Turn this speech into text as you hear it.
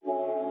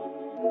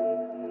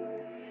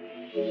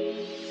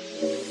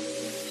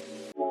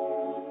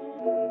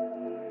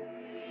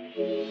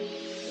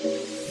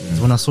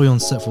when I saw you on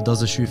set for Does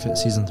the Shoe Fit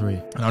season 3.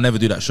 And I'll never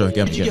do that show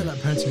again. Did you get like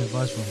parenting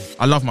advice from?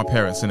 I love my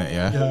parents, innit,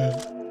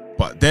 Yeah.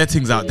 But their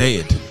thing's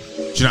outdated. Do you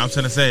know what I'm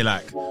trying to say?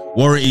 Like,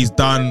 warranty's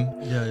done.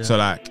 Yeah. So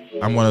like,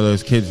 I'm one of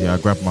those kids, I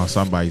grab my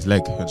son by his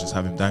leg and just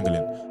have him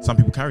dangling. Some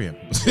people carry him.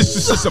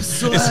 It's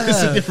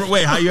a different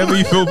way, however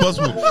you feel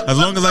possible. As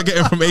long as I get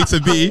him from A to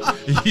B,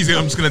 I'm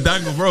just going to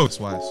dangle, bro. That's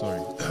why, sorry.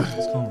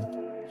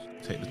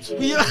 Take the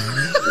yeah.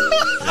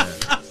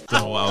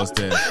 Don't know what I was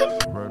doing.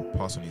 Rode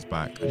past on his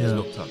back and just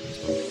looked up and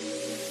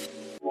stuff.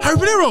 Harry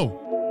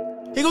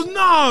Pinero! He goes,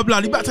 nah,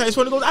 blood. He backed at his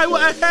phone and goes, hey,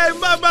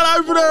 man,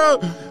 Harry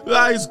Pinero!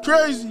 Like, it's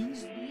crazy.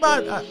 It's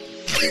mad.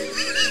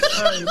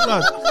 Hey,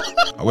 blood.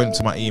 I went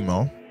to my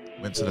email,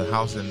 went to the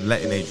house and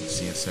letting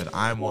agency and said,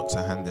 I want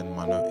to hand in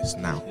my notice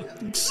now. Right?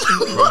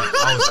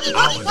 I was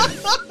out of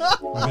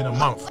it. Within a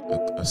month,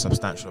 a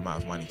substantial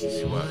amount of money to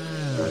do work.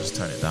 I just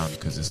turned it down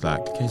because it's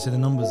like... Can you say the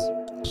numbers?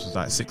 It was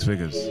like 6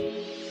 figures.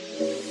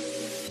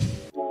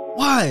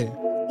 Why?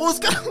 What's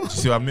going on?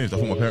 See how I moved? I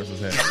thought my parents was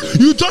here.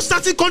 You just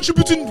started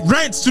contributing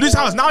rent to this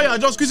house. Now you're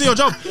just squeezing your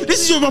job. This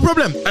is your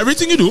problem.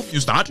 Everything you do, you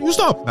start, you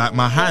stop. Like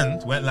my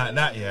hand went like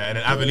that, and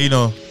then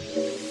Avelino...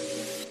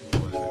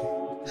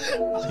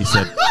 He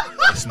said,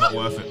 it's not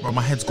worth it. Bro,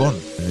 my head's gone.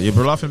 You're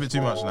laughing a bit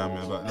too much now,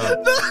 man. But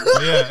no.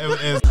 But yeah,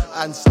 it is.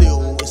 And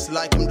still, it's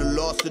like I'm the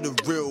last of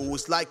the real.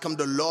 It's like I'm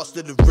the last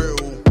of the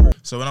real.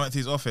 So when I went to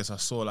his office, I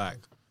saw like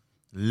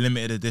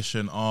limited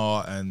edition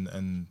art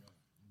and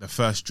the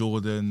first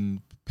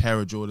Jordan, pair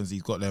of Jordans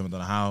he's got there, I don't know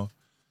how.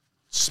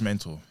 Just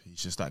mental.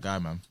 He's just that guy,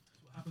 man.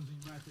 What happens when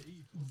you marry to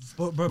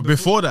Eve? But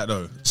before that,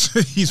 though,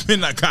 he's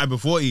been that guy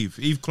before Eve.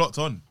 Eve clocked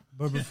on.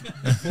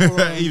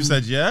 Before, Eve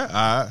said,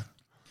 yeah,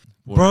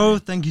 Bro,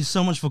 thank you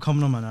so much for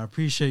coming on, man. I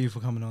appreciate you for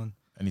coming on.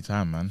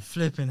 Anytime, man.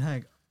 Flipping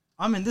heck.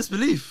 I'm in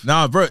disbelief.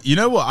 Nah, bro, you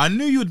know what? I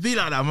knew you would be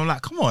like that. I'm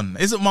like, come on.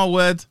 Isn't my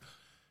word,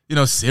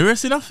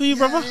 serious enough for you,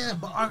 brother? Yeah,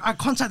 but I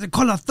contacted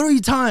Collar 3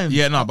 times.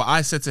 Yeah, no, but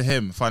I said to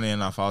him, funny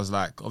enough, I was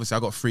like, obviously I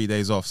got 3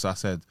 days off, so I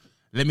said,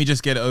 let me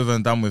just get it over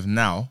and done with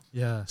now.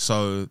 Yeah.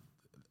 So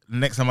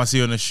next time I see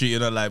you on the street, you're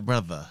not like,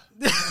 brother.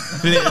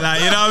 Like, you know what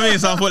I mean?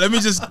 So I thought, let me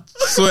just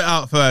sort it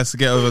out first to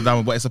get over and done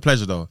with. But it's a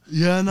pleasure, though.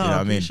 Yeah, no,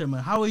 I appreciate it,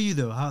 man. How are you,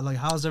 though?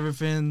 How's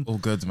everything? All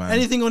good, man.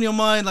 Anything on your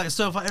mind? Like,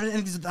 so far,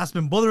 anything that's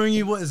been bothering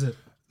you? What is it?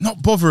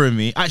 Not bothering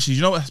me. Actually,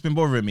 you know what's been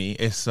bothering me?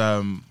 It's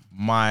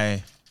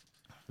my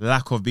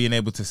lack of being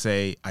able to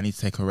say, I need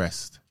to take a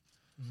rest.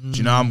 Do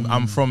you know,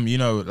 I'm from,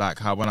 like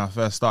how when I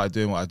first started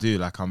doing what I do,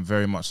 like I'm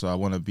very much so I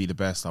want to be the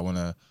best. I want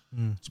to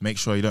make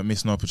sure you don't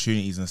miss no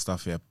opportunities and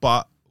stuff here.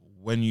 But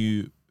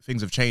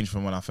things have changed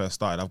from when I first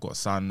started. I've got a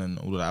son and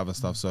all of that other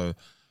stuff. So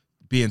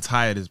being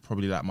tired is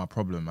probably like my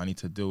problem. I need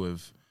to deal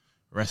with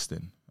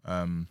resting.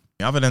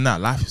 Other than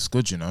that, life is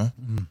good,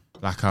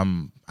 Like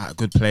I'm at a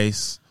good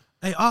place.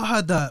 Hey, I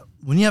heard that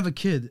when you have a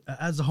kid, it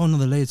adds a whole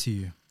nother layer to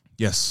you.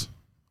 Yes,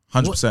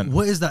 100%.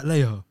 What is that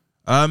layer?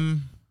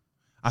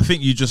 I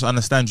think you just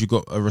understand you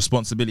got a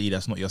responsibility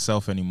that's not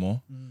yourself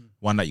anymore.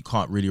 One that you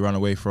can't really run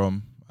away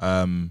from.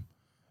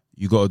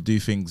 You got to do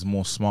things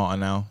more smarter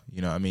now.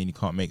 You know what I mean? You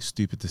can't make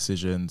stupid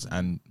decisions.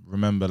 And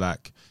remember,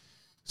 like,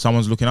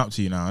 someone's looking up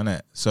to you now,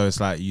 innit? So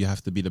it's like you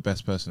have to be the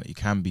best person that you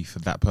can be for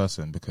that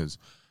person, because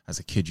as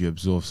a kid you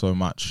absorb so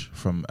much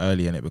from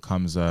early, and it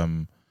becomes,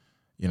 it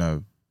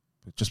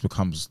just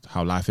becomes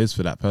how life is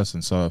for that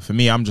person. So for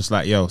me, I'm just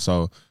like, yo,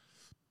 so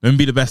let me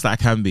be the best that I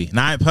can be.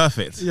 Now I ain't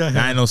perfect.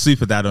 I ain't no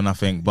super dad or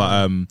nothing. But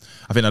I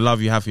think the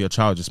love you have for your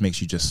child just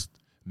makes you just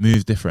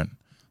move different.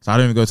 So I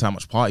don't even go to that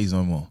much parties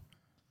no more.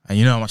 And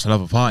you know how much I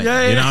love a party. You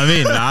know what I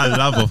mean? Like, I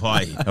love a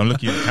party. I'm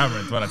looking at the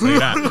camera when I tell you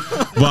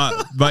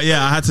that. But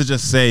yeah, I had to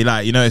just say,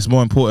 like, it's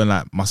more important.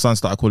 Like, my son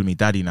started calling me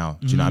daddy now.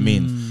 Do you know what I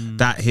mean?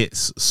 That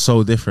hits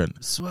so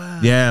different. Swear.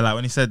 Yeah, like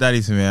when he said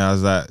daddy to me, I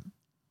was like,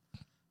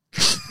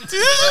 you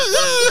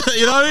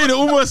know what I mean? It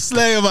almost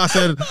slayed, but I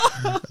said,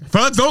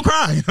 "Friends, don't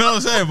cry." You know what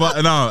I'm saying?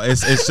 But no,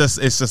 it's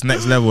just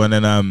next level. And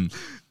then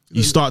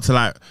you start to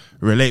like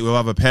relate with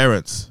other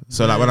parents.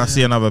 So like when I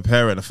see another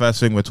parent, the first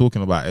thing we're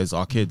talking about is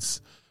our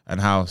kids and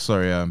how.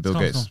 Sorry, Bill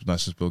Gates. No,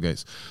 it's just Bill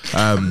Gates.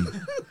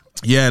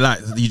 Yeah, like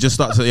you just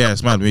start to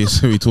it's mad. We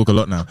talk a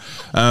lot now.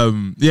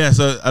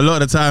 So a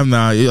lot of the time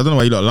now, I don't know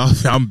why you lot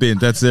laughing. I'm being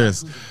dead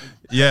serious.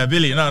 Yeah,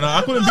 Billy. No,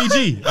 I call him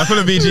BG. I call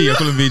him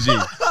BG.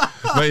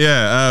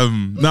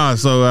 But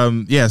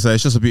so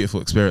it's just a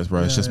beautiful experience,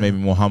 bro. It's just made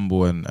me more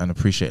humble and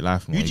appreciate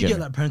life. Who did you get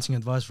like parenting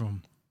advice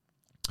from?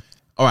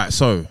 All right,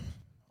 so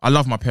I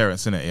love my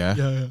parents, innit,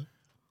 yeah?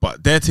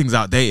 But their thing's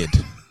outdated. Do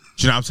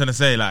you know what I'm trying to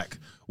say? Like,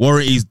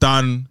 warranty's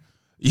done.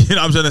 You know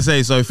what I'm trying to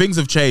say? So things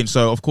have changed.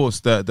 So, of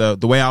course, the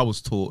way I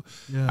was taught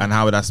and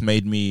how that's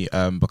made me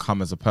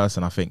become as a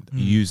person, I think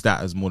you use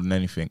that as more than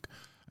anything.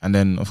 And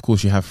then, of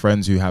course, you have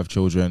friends who have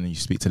children and you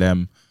speak to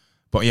them.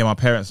 But yeah, my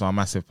parents are a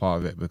massive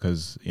part of it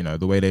because,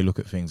 the way they look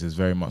at things is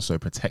very much so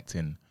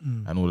protecting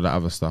and all of that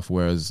other stuff.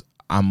 Whereas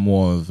I'm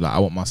more of like, I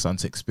want my son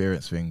to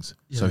experience things.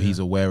 So he's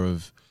aware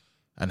of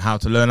and how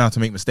to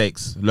make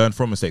mistakes, learn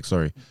from mistakes.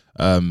 Sorry.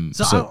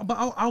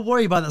 I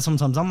worry about that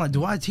sometimes. I'm like,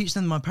 do I teach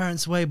them my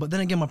parents' way? But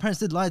then again, my parents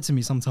did lie to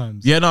me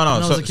sometimes. Yeah,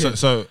 no.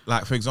 So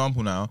like for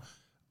example, now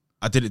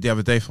I did it the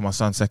other day for my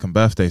son's 2nd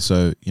birthday.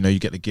 So you know, you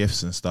get the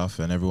gifts and stuff,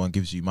 and everyone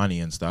gives you money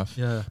and stuff.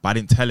 Yeah. But I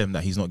didn't tell him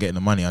that he's not getting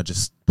the money. I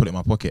just put it in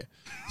my pocket.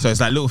 So it's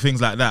like little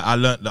things like that. I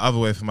learned the other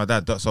way from my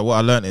dad. So what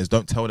I learned is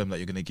don't tell them that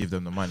you're going to give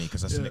them the money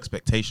because that's an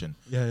expectation.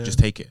 Yeah. Just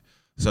take it.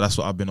 So that's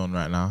what I've been on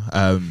right now.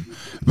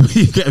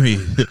 You get me?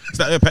 It's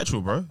like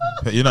petrol, bro.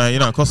 You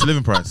know, cost of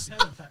living price.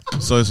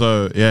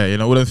 So yeah, you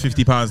know, all them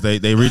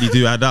 £50 they really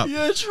do add up.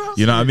 Yeah, trust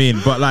you know me. what I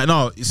mean? But like,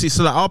 no, you see,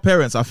 so like our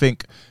parents, I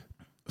think,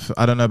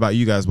 I don't know about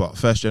you guys, but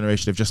first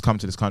generation, they've just come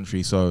to this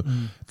country, so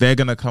they're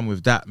gonna come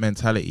with that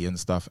mentality and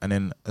stuff. And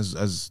then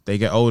as they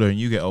get older and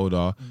you get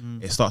older,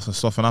 it starts to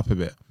soften up a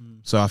bit.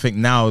 So I think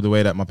now the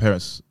way that my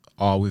parents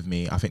are with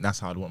me, I think that's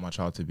how I'd want my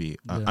child to be.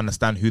 I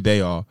understand who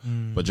they are,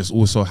 but just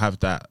also have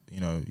that,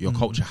 you know, your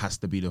culture has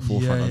to be the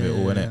forefront of it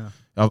all, innit?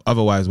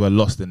 Otherwise, we're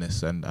lost in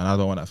this, and I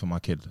don't want that for my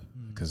kid,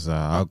 because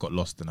I got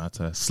lost and I had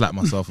to slap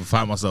myself and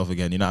find myself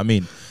again, you know what I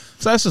mean?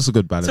 So that's just a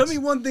good balance. Tell me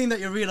one thing that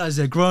you realize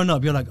there, growing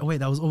up, you're like, oh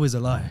wait, that was always a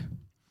lie.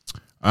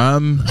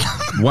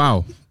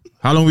 Wow.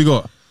 How long we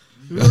got?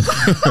 You know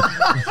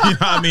what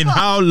I mean?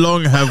 How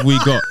long have we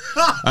got?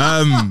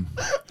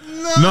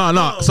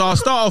 No. So I'll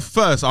start off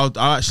first. I'll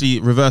actually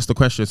reverse the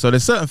question. So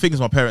there's certain things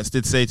my parents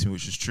did say to me,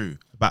 which is true,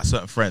 about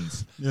certain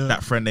friends. Yeah.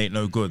 That friend ain't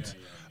no good.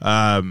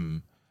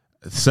 Certain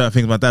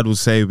things my dad would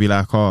say would be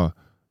like, oh,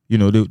 you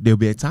know, there'll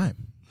be a time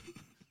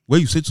where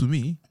you said to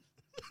me,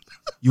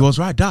 you was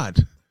right,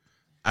 Dad.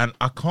 And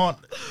I can't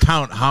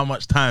count how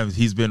much times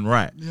he's been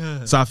right.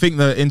 Yeah. So I think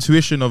the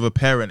intuition of a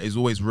parent is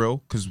always real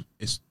because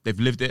they've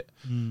lived it.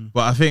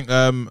 But I think,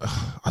 I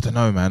don't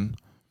know, man.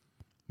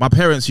 My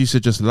parents used to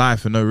just lie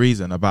for no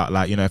reason about,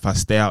 like, you know, if I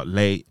stay out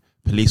late,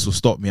 police will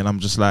stop me. And I'm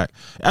just like,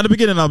 at the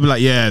beginning, I'll be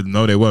like, yeah,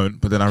 no, they won't.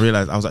 But then I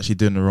realized I was actually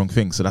doing the wrong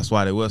thing. So that's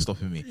why they were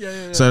stopping me.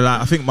 Yeah. So like,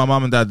 I think my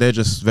mum and dad, they're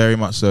just very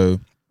much so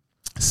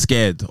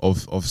scared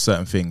of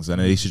certain things. And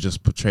they used to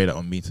just portray that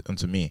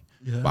onto me.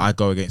 Yeah. But I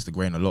go against the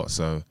grain a lot.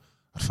 So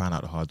I'd find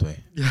out the hard way.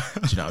 Yeah.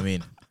 Do you know what I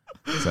mean?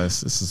 So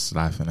it's just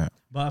life, innit?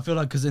 But I feel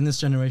like, because in this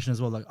generation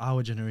as well, like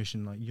our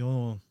generation, like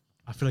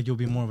I feel like you'll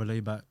be more of a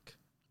laid back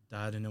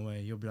dad in a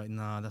way. You'll be like,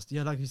 nah,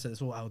 like you said,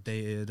 it's all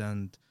outdated.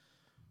 And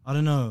I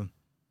don't know.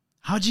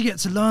 How'd you get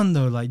to learn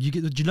though? Like,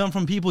 did you learn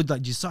from people?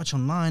 Like, do you search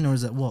online, or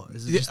is it what?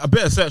 Is it just a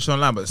bit of search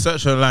online, but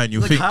search online,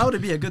 you think, how to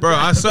be a good bro?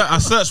 I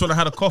searched when I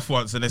had a cough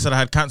once, and they said I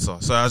had cancer.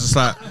 So I was just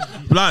like,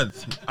 blood.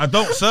 I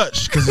don't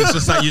search because it's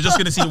just like you're just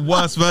gonna see the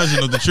worst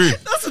version of the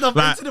truth. That's enough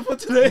incident for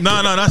today.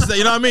 No, that's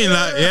you know what I mean.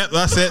 Like, yeah,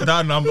 that's it.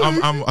 Done.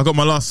 I got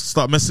my last.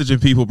 Start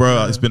messaging people, bro.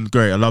 Yeah. It's been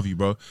great. I love you,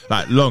 bro.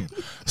 Like long.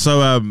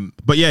 So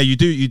but yeah, you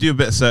do a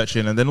bit of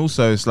searching, and then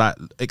also it's like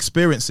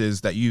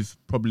experiences that you've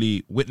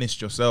probably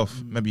witnessed yourself.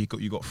 Maybe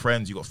you got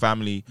friends, you got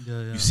family.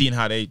 You've seen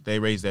how they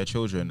raise their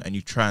children, and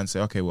you try and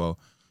say, okay, well,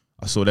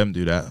 I saw them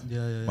do that.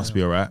 Must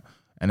be all right.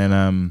 And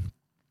then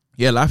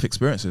life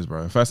experiences,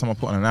 bro. First time I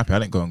put on a nappy, I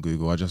didn't go on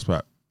Google. I just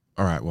like,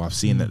 all right, well, I've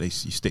seen that you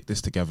stick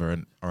this together,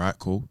 and all right,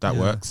 cool, that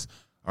works.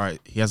 All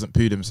right, he hasn't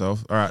pooed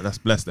himself. All right, that's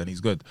blessed. Then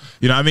he's good.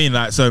 You know what I mean?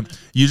 Like, so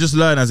you just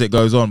learn as it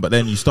goes on, but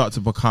then you start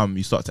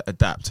to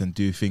adapt and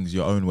do things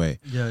your own way.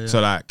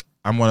 So like,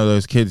 I'm one of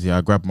those kids.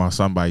 I grab my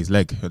son by his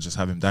leg and just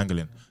have him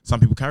dangling. Some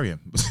people carry him.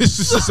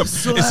 It's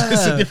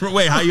a different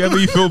way. However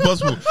you feel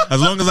possible.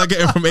 As long as I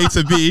get him from A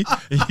to B,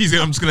 I'm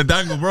just gonna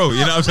dangle, bro.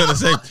 You know what I'm trying to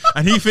say?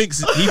 And he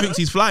thinks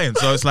he's flying.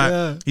 So it's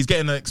like he's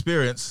getting an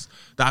experience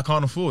that I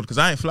can't afford because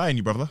I ain't flying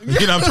you, brother.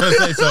 You know what I'm trying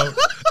to say? So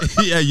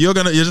yeah, you're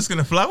just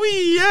gonna fly.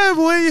 Yeah,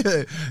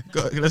 boy.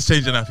 Let's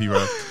change the nappy,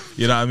 bro.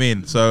 You know what I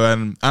mean? So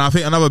and I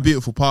think another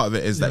beautiful part of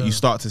it is that you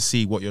start to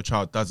see what your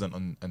child doesn't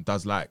and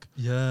does like.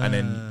 Yeah. And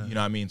then you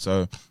know what I mean?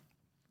 So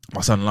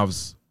my son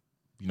loves,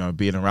 you know,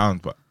 being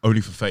around, but only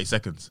for 30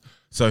 seconds.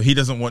 So he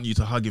doesn't want you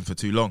to hug him for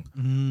too long.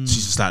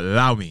 She's just like,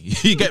 allow me.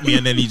 You get me?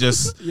 And then he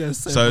just...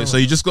 so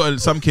you just got...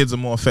 Some kids are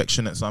more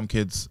affectionate. Some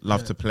kids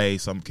love to play.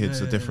 Some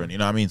kids are different. You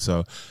know what I mean?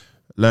 So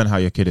learn how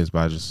your kid is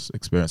by just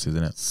experiences,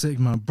 innit? Sick,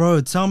 man.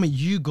 Bro, tell me,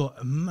 you got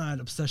a mad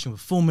obsession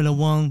with Formula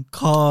 1,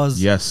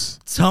 cars. Yes.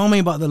 Tell me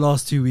about the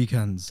last 2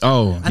 weekends.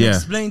 Oh, and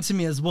explain to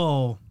me as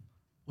well,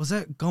 was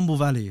that Gumball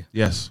Valley?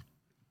 Yes.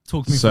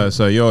 Talk to me.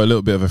 So you're a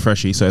little bit of a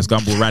freshie. So it's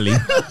Gumball Valley.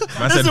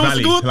 I said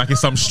Valley, like it's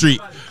some street,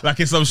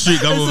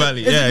 Gumball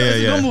Valley.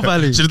 Yeah. Gumball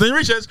Valley. Should have done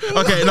research.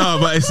 Okay, no,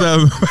 but it's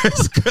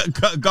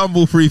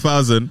Gumball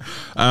 3000.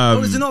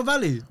 Is it not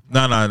Valley?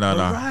 No.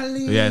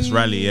 Rally. Yeah, it's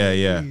Rally.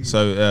 Yeah.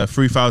 So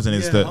 3000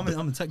 is the. I'm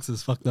in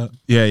Texas. Fuck that.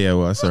 Yeah.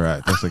 Well, that's all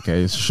right. That's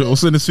okay.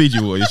 Also in the Fiji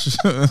water.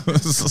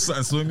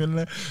 Something swimming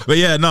there. But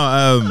yeah,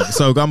 no.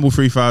 So Gumball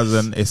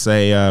 3000. It's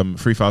a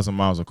 3,000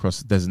 miles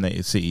across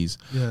designated cities.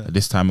 Yeah.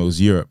 This time it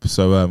was Europe.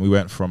 So we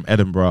went from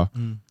Edinburgh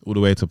all the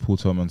way to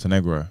Porto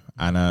Montenegro,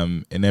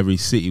 and in every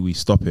city we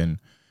stop in,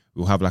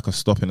 we'll have like a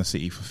stop in a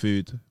city for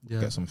food,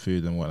 get some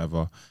food and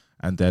whatever,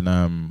 and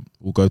then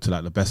we'll go to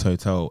like the best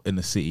hotel in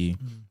the city,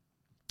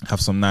 have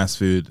some nice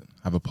food,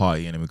 have a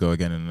party, and then we go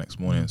again in the next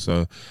morning.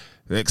 So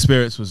the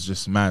experience was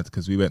just mad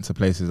because we went to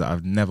places that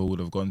I've never would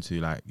have gone to,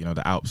 like, you know,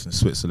 the Alps in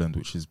Switzerland,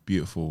 which is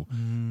beautiful,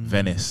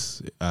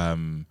 Venice,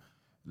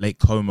 Lake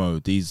Como,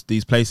 these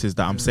places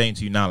that I'm saying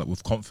to you now, like,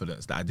 with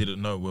confidence, that I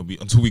didn't know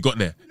until we got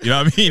there. You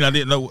know what I mean? I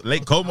didn't know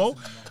Lake Como.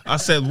 I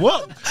said,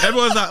 what?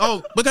 Everyone's like,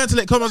 oh, we're going to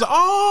Lake Como. I was like,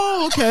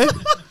 oh, okay.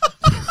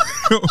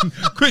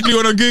 Quickly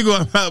went on Google.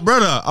 I'm like,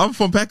 brother, I'm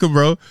from Peckham,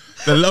 bro.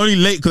 The only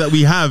lake that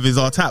we have is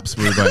our taps,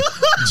 bro. Like, do you know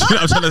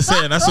what I'm trying to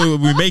say? And that's what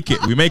we make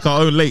it. We make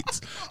our own lakes.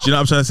 Do you know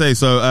what I'm trying to say?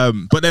 So,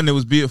 but then it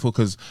was beautiful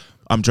because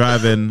I'm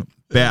driving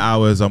bare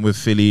hours. I'm with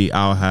Philly,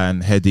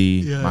 Alhan,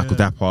 Hedy, Michael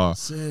Dapper.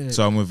 Sick.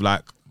 So I'm with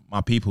like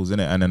my peoples in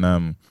it, and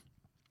then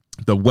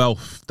the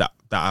wealth that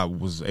I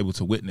was able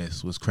to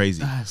witness was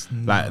crazy.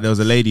 Like there was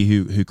a lady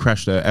who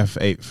crashed a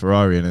F8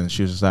 Ferrari, and then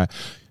she was just like,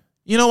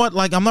 you know what,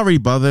 like, I'm not really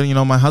bothered. You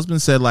know, my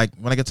husband said, like,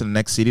 when I get to the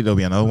next city, there'll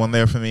be another one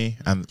there for me.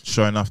 And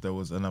sure enough, there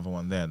was another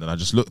one there. And then I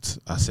just looked,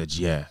 I said,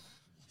 yeah.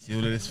 See all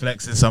of this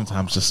flexing?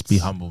 Sometimes just be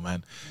humble,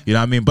 man. You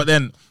know what I mean? But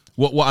then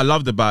what I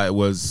loved about it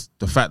was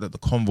the fact that the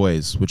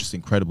convoys were just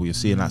incredible. You're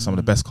seeing like some of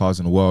the best cars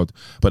in the world.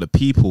 But the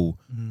people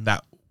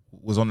that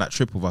was on that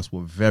trip with us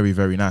were very,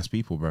 very nice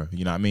people, bro.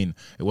 You know what I mean?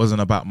 It wasn't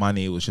about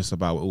money. It was just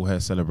about we're all here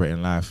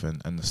celebrating life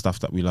and the stuff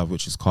that we love,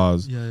 which is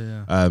cars.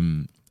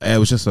 It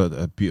was just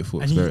a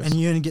beautiful experience. And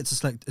you only get to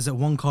select, is it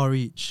one car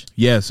each?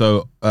 Yeah,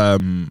 so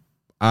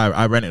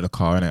I rented a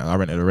car, innit? I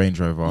rented a Range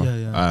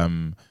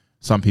Rover.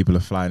 Some people are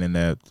flying in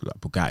there, like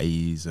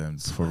Bugattis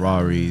and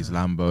Ferraris,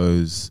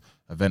 Lambos,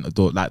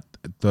 Aventador, like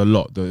the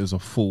lot. There was a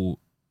full,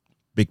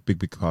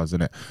 big cars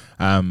in it.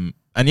 And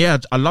yeah,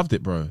 I loved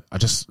it, bro.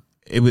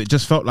 It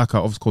just felt like,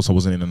 of course, I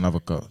wasn't in another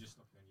car.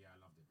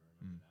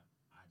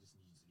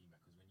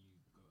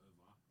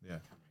 Yeah.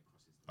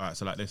 All right,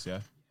 so like this,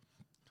 yeah.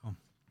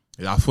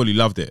 Yeah, I fully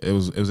loved it. It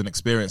was an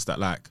experience that,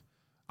 like,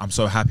 I'm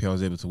so happy I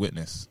was able to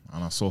witness.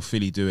 And I saw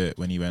Philly do it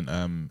when he went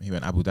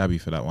Abu Dhabi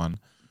for that one.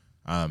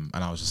 And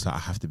I was just like, I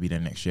have to be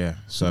there next year.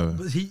 So,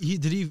 but he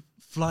did he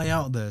fly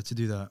out there to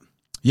do that?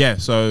 Yeah,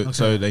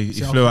 he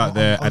flew out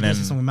there, and then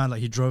something mad,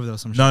 like he drove there or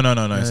something. No,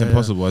 it's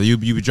impossible. You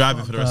be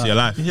driving for the rest of your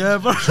life. Yeah,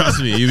 bro.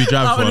 Trust me, you be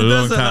driving for a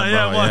long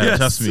time, bro. Yeah,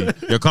 trust me.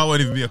 Your car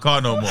won't even be a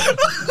car no more.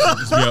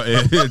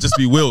 It'll just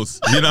be wheels.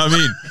 You know what I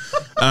mean?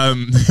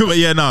 But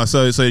yeah, no.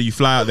 So you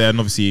fly out there, and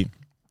obviously,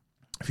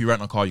 if you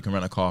rent a car, you can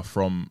rent a car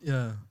from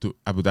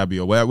Abu Dhabi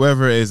or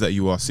wherever it is that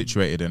you are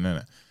situated in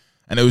it.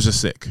 And it was just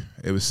sick.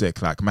 It was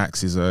sick. Like,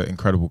 Max is an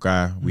incredible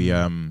guy.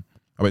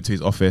 I went to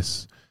his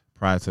office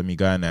prior to me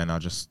going there, and I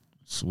just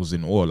was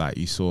in awe. Like,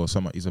 you saw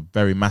he's a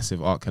very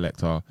massive art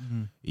collector.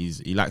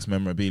 He likes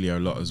memorabilia a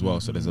lot as well.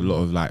 So there's a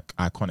lot of like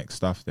iconic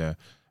stuff there.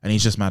 And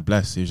he's just mad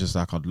blessed. He was just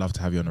like, I'd love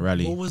to have you on the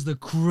rally. What was the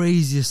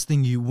craziest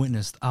thing you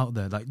witnessed out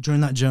there? Like,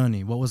 during that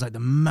journey, what was like the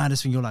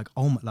maddest thing you're like,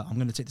 oh my, like, I'm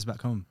gonna take this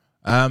back home?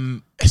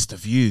 It's the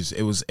views.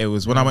 It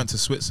was when I went to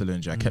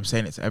Switzerland, I kept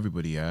saying it to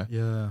everybody,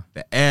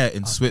 the air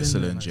in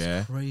Switzerland,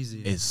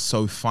 crazy. is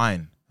so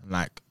fine.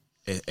 Like,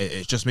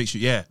 it just makes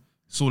you,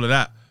 it's all of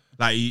that.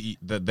 Like,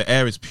 the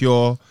air is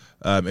pure.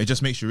 It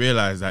just makes you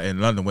realize that in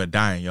London we're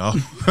dying, y'all.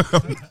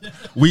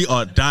 We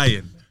are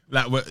dying.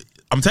 Like,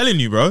 I'm telling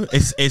you, bro.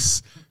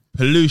 It's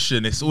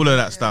pollution. It's all of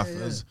that stuff.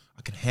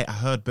 I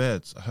heard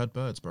birds,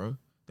 bro.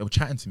 They were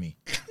chatting to me.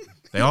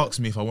 They asked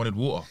me if I wanted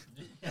water.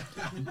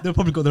 They've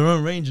probably got their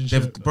own range and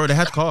shit. Bro, they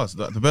had cars.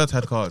 The birds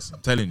had cars.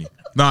 I'm telling you.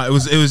 No, it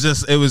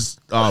was.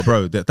 Oh,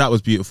 bro, that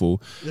was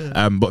beautiful.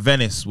 Yeah. But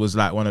Venice was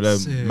like one of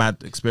those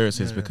mad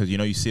experiences because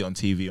you see it on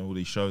TV and all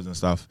these shows and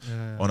stuff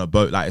on a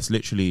boat. Like, it's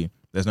literally,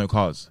 there's no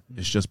cars.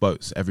 It's just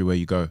boats everywhere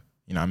you go.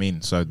 You know what I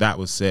mean? So that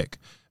was sick.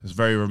 It was a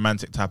very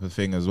romantic type of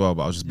thing as well.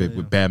 But I was just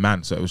with bare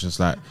man, so it was just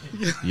like,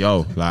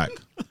 yo, like,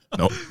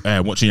 no, hey,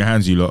 watching your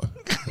hands, you lot.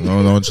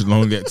 No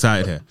one get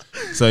excited here.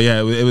 So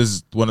yeah, it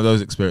was one of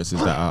those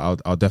experiences that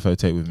I'll definitely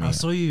take with me. I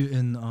saw you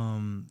in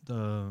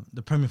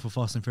the premiere for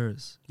Fast and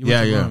Furious. You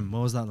went to Rome.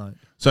 What was that like?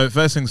 So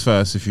first things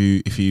first, if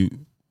you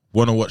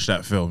want to watch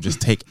that film,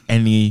 just take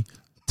any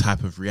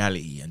type of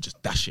reality and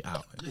just dash it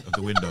out of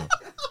the window.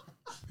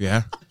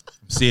 Yeah,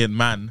 I'm seeing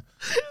man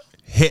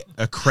hit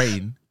a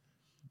crane,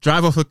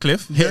 drive off a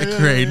cliff, hit a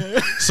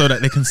crane, so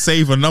that they can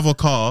save another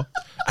car,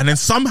 and then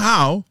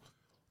somehow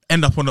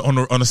end up on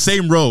the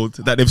same road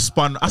that they've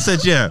spun. I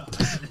said,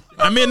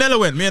 and me and Nella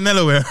went.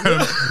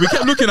 We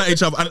kept looking at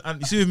each other. And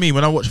you see with me,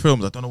 when I watch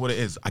films, I don't know what it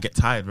is. I get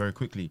tired very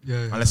quickly,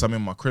 unless I'm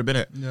in my crib,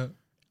 innit? Yeah.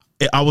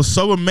 I was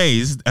so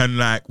amazed and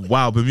like,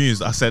 wow,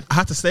 bemused. I said, I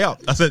had to stay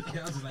up. I said,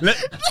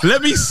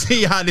 let me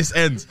see how this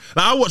ends.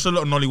 Like, I watched a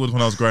lot of Nollywood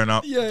when I was growing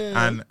up,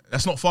 and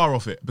that's not far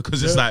off it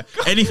because it's like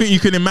anything you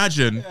can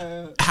imagine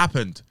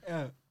happened.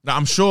 Yeah. Like,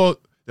 I'm sure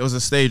there was a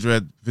stage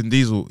where Vin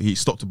Diesel, he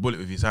stopped a bullet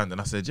with his hand, and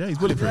I said, he's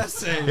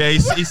bulletproof.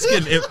 He's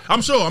skinned.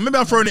 I'm sure. Maybe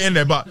I'm throwing it in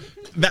there, but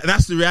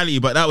that's the reality.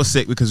 But that was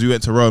sick because we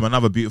went to Rome,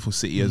 another beautiful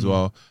city as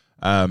well.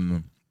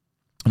 And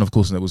of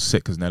course, it was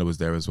sick because Nella was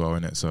there as well,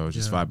 innit? So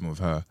just vibing with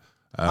her.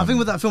 I think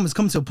with that film, it's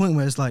come to a point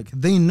where it's like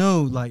they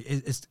know, like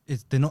it's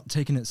they're not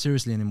taking it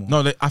seriously anymore.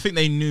 No, I think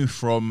they knew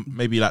from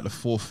maybe like the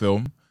fourth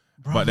film,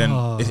 But then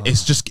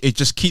it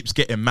just keeps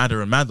getting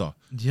madder and madder.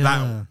 Yeah.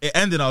 Like, it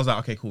ended, I was like,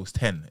 okay, cool, it's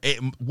 10.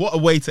 What a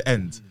way to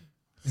end.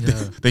 Yeah.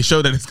 They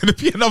showed that it's gonna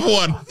be another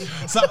one.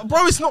 It's like,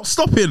 bro, it's not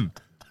stopping.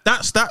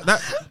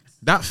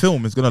 That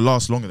film is gonna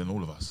last longer than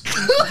all of us.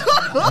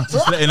 I'm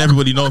just letting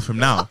everybody know from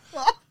now.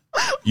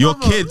 Your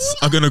kids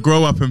are gonna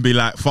grow up and be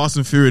like Fast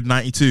and Furious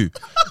 92,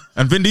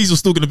 and Vin Diesel's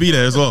still gonna be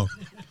there as well.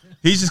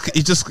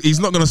 He's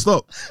not gonna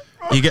stop.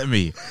 You get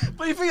me?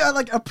 But you think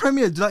like a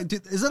premiere, like,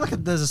 dude, is it like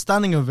there's a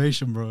standing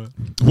ovation, bro?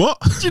 What?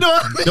 Do you know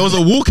what I mean? There was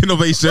a walking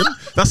ovation.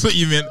 That's what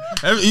you meant.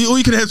 All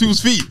you can hear is people's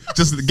feet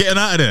just getting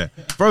out of there,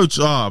 bro.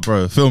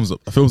 Films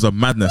are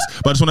madness.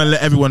 But I just want to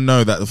let everyone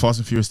know that the Fast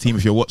and Furious team,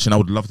 if you're watching, I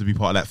would love to be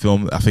part of that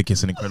film. I think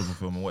it's an incredible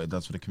film, and what it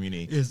does for the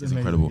community is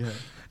incredible. Yeah.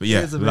 But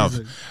yeah, love.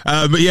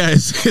 But yeah,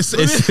 it's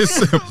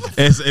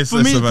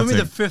for me,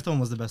 the fifth one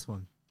was the best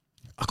one.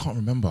 I can't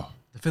remember.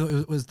 The fifth,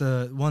 it was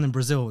the one in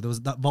Brazil. There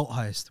was that vault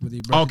heist with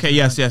the. Okay,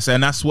 yes,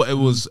 and that's what it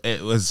was.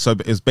 It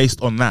was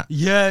based on that.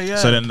 Yeah.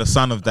 So then the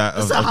son of that.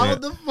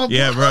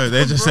 Yeah, bro.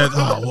 They just said,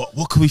 "Oh,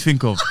 what can we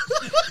think of?"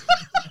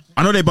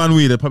 I know they ban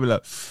weed. They're probably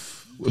like,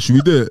 "What should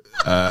we do?"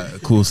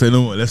 Cool. Say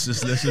no more. Let's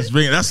just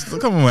bring it.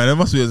 Come on, man. It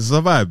must be a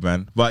vibe,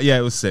 man. But yeah,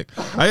 it was sick.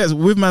 I guess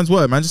with man's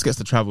work, man just gets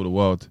to travel the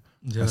world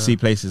and see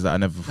places that I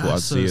never thought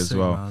I'd see as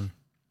well. Man.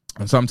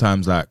 And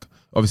sometimes, like,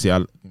 obviously,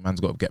 man's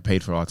got to get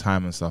paid for our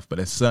time and stuff, but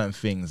there's certain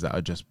things that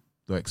are just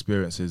the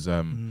experiences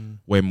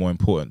way more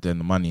important than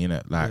the money,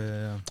 innit? Like,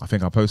 I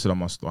think I posted on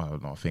my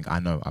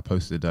I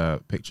posted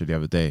a picture the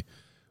other day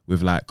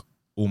with like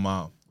all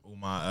my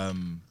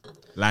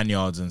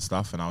lanyards and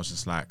stuff, and I was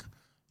just like,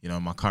 you know,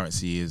 my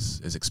currency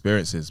is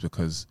experiences,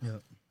 because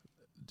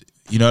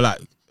you know, like,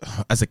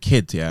 as a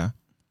kid,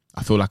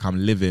 I feel like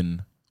I'm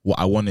living what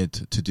I wanted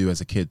to do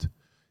as a kid.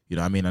 You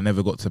know what I mean? I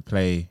never got to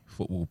play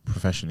football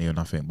professionally or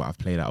nothing, but I've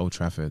played at Old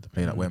Trafford,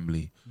 played at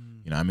Wembley.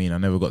 You know what I mean? I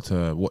never got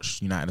to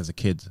watch United as a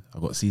kid. I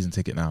got a season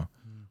ticket now.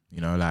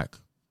 You know, like,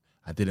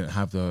 I didn't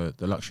have the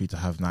luxury to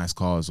have nice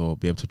cars or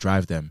be able to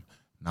drive them.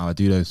 Now I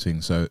do those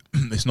things. So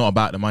it's not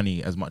about the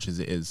money as much as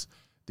it is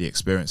the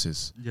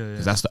experiences.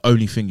 Because that's the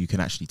only thing you can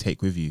actually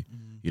take with you.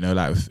 You know,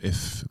 like,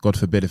 if God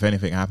forbid, if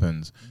anything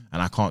happens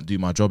and I can't do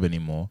my job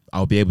anymore,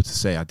 I'll be able to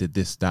say I did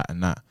this, that,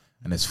 and that.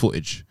 And there's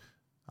footage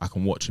I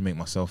can watch and make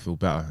myself feel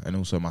better. And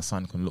also my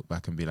son can look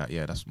back and be like,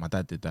 yeah, that's my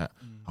dad did that.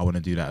 I want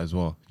to do that as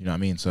well. You know what I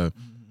mean? So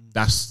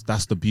that's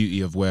the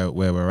beauty of where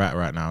we're at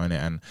right now, innit?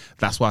 And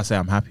that's why I say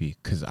I'm happy,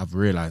 because I've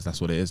realised that's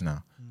what it is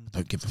now. I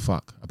don't give a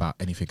fuck about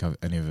anything,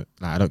 any of it.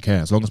 Like, I don't care.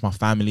 As long as my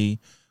family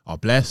are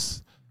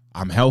blessed,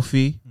 I'm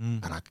healthy,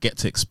 and I get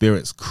to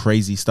experience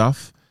crazy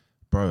stuff,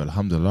 bro,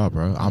 alhamdulillah,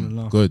 bro.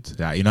 I'm good.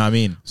 Yeah, you know what I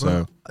mean?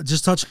 Bro, so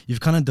just touch, you've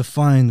kind of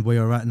defined where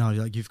you're at now.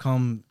 Like, you've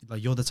come,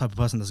 like, you're the type of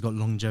person that's got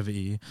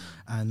longevity,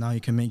 and now you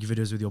can make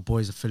videos with your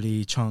boys,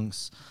 Philly,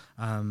 Chunks,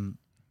 and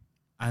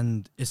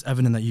it's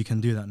evident that you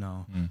can do that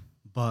now.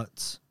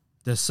 But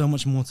there's so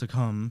much more to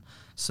come.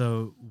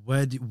 So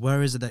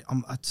where is it that I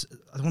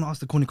don't want to ask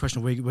the corny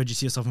question, where do you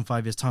see yourself in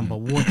 5 years time, but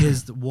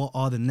what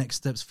are the next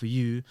steps for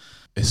you?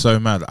 It's so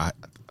mad.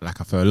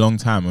 For a long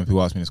time when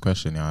people ask me this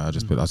question, I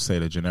say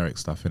the generic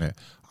stuff in it.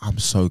 I'm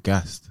so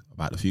gassed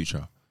about the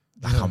future.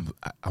 Like,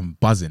 I'm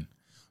buzzing,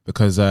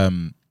 because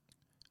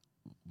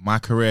my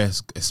career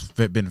has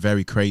been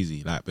very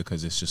crazy, like,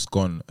 because it's just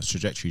gone, a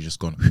trajectory just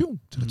gone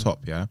to the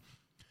top,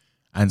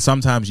 and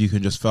sometimes you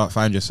can just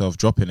find yourself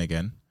dropping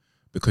again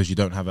because you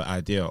don't have an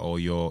idea, or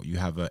you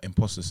have an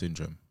imposter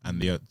syndrome,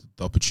 and the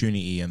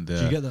opportunity and the.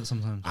 Do you get that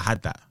sometimes? I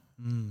had that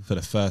for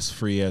the first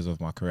 3 years of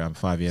my career. I'm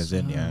 5 years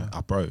in,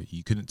 bro.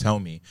 You couldn't tell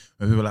me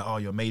when people are like, "Oh,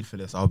 you're made for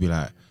this." I'll be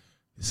like,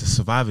 "It's a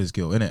survivor's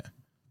guilt, innit?"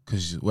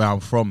 Because where I'm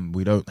from,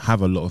 we don't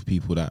have a lot of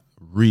people that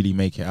really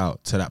make it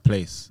out to that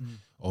place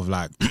of,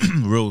 like,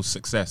 real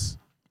success.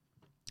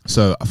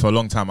 So for a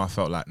long time, I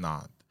felt like,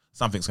 nah,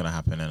 something's gonna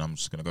happen, and I'm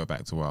just gonna go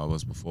back to where I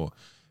was before.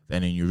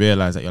 Then you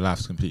realize that your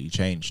life's completely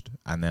changed,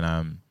 and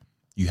then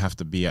you have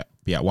to be at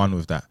one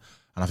with that.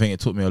 And I think it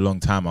took me a long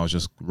time. I was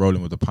just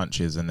rolling with the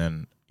punches, and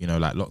then, you know,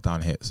 like,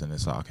 lockdown hits, and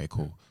it's like, okay,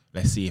 cool.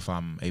 Let's see if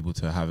I'm able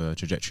to have a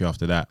trajectory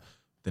after that.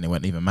 Then it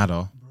wouldn't even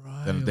matter.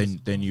 Right,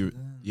 then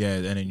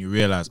you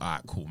realize, all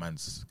right, cool, man,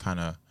 it's kind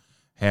of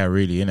hair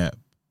really, innit?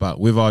 But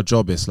with our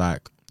job, it's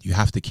like, you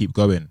have to keep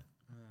going.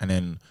 And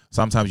then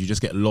sometimes you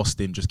just get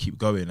lost in just keep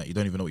going, like, you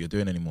don't even know what you're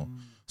doing anymore.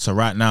 So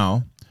right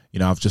now, you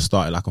know, I've just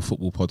started, like, a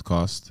football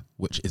podcast,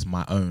 which is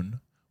my own,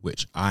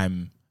 which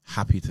I'm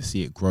happy to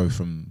see it grow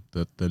from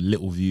the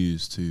little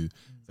views to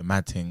the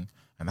mad thing.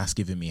 And that's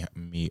giving me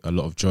a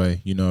lot of joy,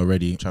 you know,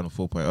 already. Channel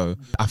 4.0.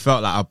 I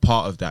felt like I'm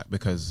part of that,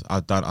 because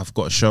I've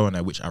got a show on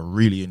there which I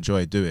really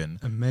enjoy doing.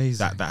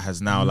 Amazing. That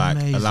has now, like,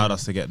 allowed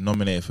us to get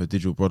nominated for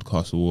Digital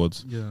Broadcast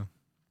Awards. Yeah.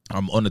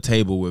 I'm on the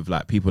table with,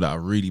 like, people that are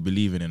really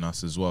believing in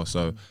us as well.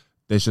 So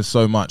there's just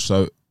so much.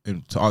 So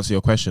to answer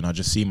your question, I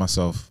just see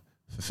myself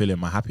fulfilling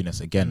my happiness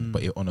again,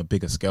 but on a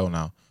bigger scale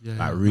now.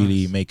 Like,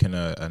 really making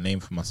a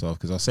name for myself.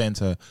 Because I was saying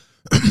to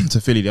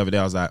Philly the other day,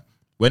 I was like,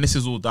 when this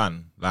is all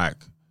done, like,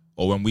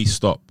 or when we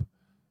stop,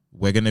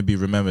 we're going to be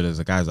remembered as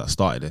the guys that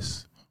started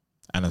this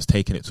and has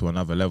taken it to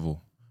another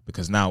level.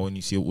 because now when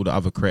you see all the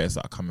other creators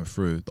that are coming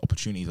through, the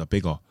opportunities are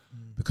bigger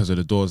because of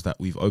the doors that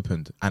we've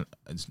opened. And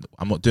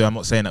I'm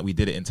not saying that we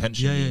did it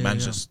intentionally.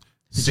 Man's just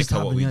sick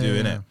at what we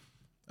do, innit?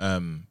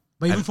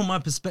 But even from my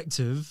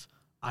perspective,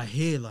 I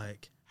hear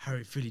like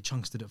Harry Philly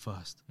Chunks did it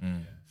first.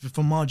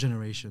 From our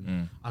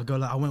generation, I go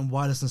like, I went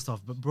wireless and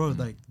stuff, but bro,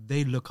 like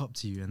they look up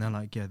to you and they're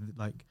like, yeah,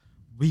 like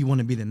we want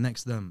to be the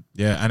next them.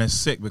 Yeah, and it's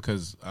sick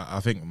because I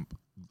think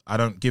I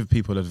don't give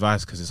people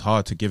advice because it's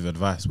hard to give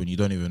advice when you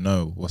don't even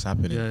know what's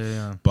happening.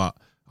 Yeah. But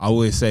I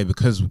always say,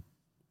 because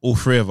all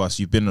three of us,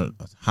 you've been on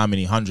how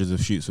many hundreds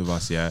of shoots with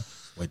us, yeah,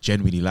 we're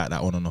genuinely like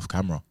that on and off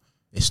camera.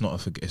 It's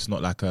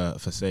not like a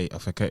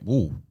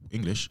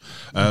English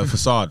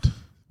facade.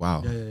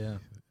 Wow. Yeah.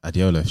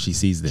 Adiola, if she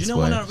sees this, do you know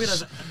boy. when I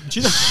realized?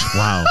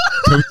 Wow.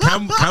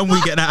 Can we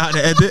get that out of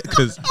the edit?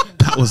 Because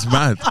that was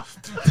mad.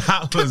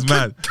 That was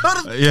mad.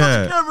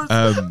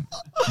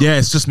 Yeah,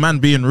 it's just man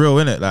being real,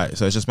 innit? Like,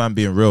 so it's just man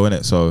being real,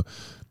 innit? So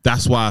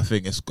that's why I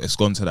think it's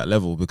gone to that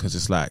level, because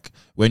it's like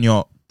when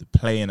you're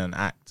playing an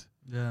act,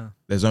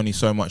 there's only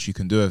so much you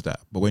can do with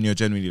that. But when you're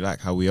genuinely like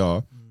how we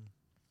are,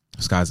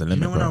 the sky's the limit.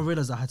 You know when bro. I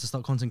realized I had to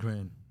start content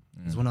creating?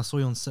 Is when I saw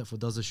you on set for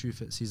Does the Shoe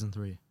Fit season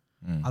 3.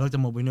 I looked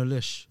him up. We know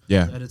Lish, the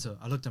editor.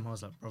 I looked at him. I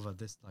was like, brother,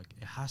 this like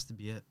it has to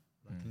be it.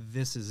 Like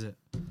this is it.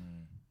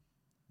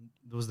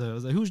 I was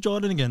like, who's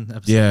Jordan again?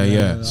 Episode.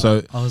 Yeah.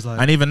 So I was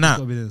like, and even that,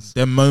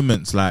 there are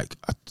moments like,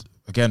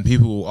 again,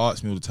 people will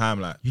ask me all the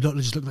time, like, you don't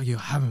just look like you're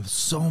having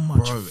so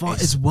much fun.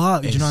 It's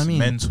work. Do you know what I mean?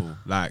 Mental,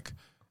 like,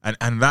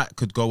 and that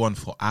could go on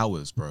for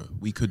hours, bro.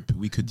 We could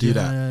do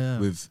that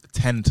with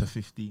 10 to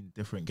 15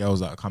 different girls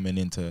that are coming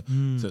in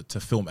to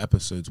film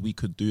episodes. We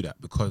could do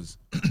that because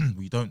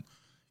you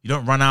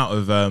don't run out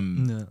of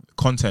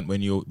content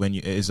when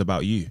it is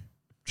about you.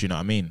 Do you know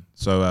what I mean?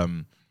 So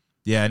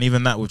and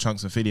even that with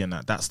Chunks and Philly and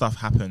that stuff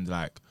happened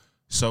like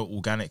so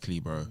organically,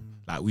 bro.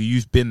 Like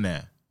you've been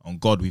there. On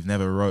God, we've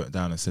never wrote it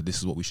down and said this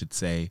is what we should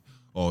say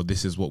or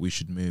this is what we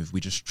should move. We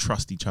just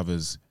trust each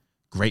other's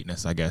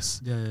greatness, I guess,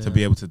 to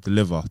be able to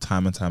deliver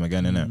time and time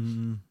again, innit?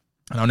 And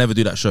I'll never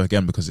do that show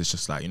again because it's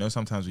just like,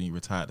 sometimes when you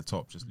retire at the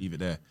top, just leave it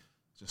there.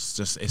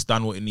 Just it's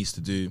done what it needs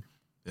to do.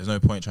 There's no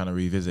point trying to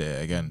revisit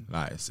it again.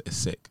 Like it's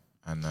sick,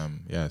 and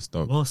it's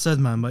dope. Well said,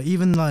 man. But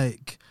even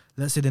like,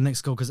 let's say the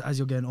next goal, because as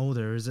you're getting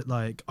older, is it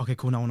like, okay,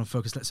 cool, now I want to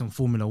focus, let's say on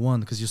Formula One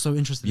because you're so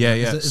interested. Yeah.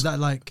 Is that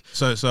like?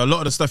 So a lot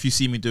of the stuff you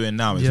see me doing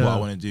now is what I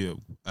want to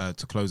do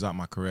to close out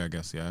my career, I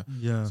guess.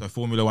 Yeah. So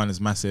Formula One is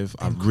massive.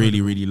 Incredible. I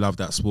really, really love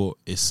that sport.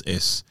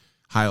 It's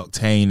high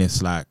octane.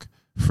 It's like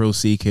thrill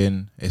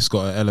seeking. It's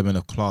got an element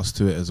of class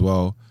to it as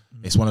well.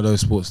 It's one of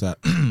those sports that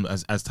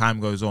as time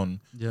goes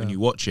on, when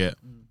you watch it.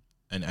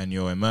 And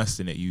you're immersed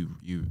in it, you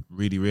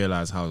really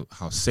realize how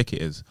sick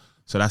it is.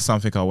 So that's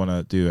something I want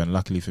to do. And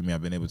luckily for me, I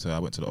went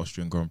to the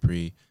Austrian Grand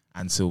Prix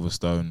and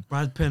Silverstone.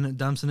 Brad Pitt and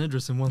Damson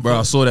Idris in one. Bro,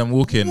 I saw them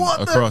walking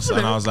across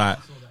and I was like,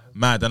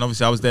 mad. And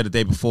obviously I was there the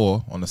day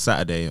before on a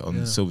Saturday on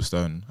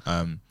Silverstone.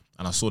 And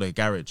I saw their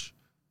garage.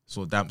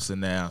 Saw Damson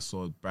there, I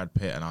saw Brad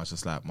Pitt, and I was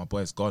just like, my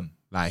boy's gone.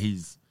 Like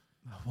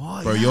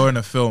you're in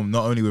a film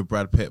not only with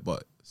Brad Pitt,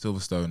 but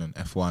Silverstone and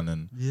F1,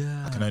 and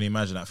I can only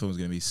imagine that film's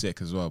gonna be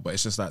sick as well. But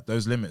it's just like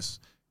those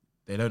limits,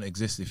 they don't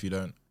exist if you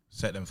don't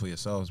set them for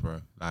yourselves, bro.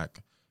 Like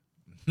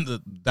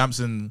the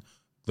Damson,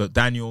 the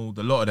Daniel,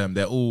 the lot of them,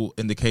 they're all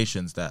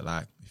indications that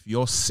like if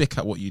you're sick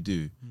at what you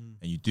do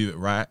and you do it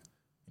right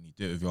and you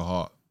do it with your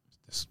heart,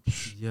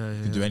 you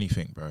can do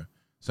anything, bro.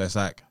 So it's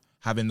like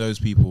having those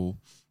people,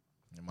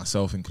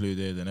 myself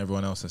included, and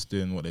everyone else that's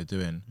doing what they're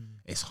doing.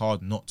 It's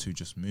hard not to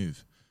just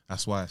move.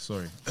 That's why.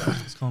 Sorry,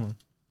 it's common.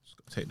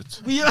 Take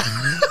the yeah.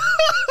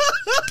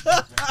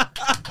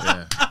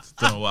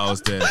 Don't know what I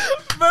was doing.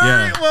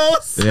 Very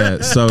well said.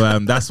 Yeah, so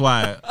that's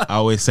why I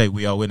always say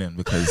we are winning,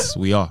 because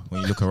we are.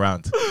 When you look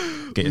around,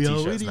 get your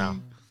t-shirts now.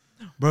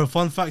 Bro,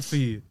 fun fact for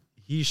you.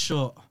 He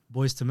shot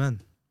Boys to Men.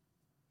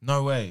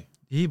 No way.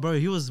 He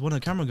was one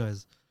of the camera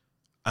guys.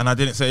 And I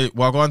didn't say,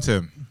 well, I'll go on to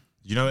him.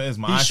 You know what it is?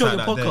 He shot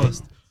your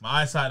podcast.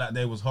 My eyesight that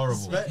day was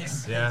horrible.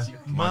 Yeah,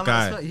 my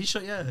guy. He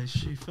shot,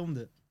 he filmed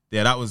it.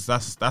 Yeah, that's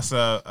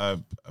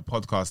a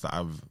podcast that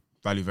I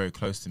value very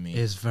close to me.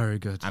 It's very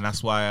good. And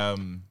that's why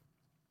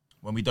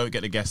when we don't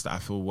get the guests that I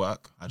feel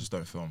work, I just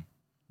don't film.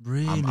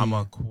 Really? I'm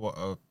a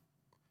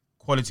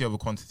quality over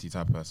quantity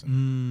type of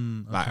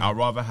person. Like, I'd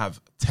rather have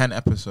 10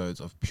 episodes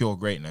of pure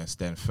greatness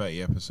than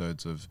 30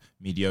 episodes of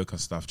mediocre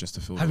stuff just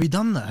to feel. Have you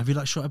done that? Have you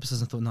like short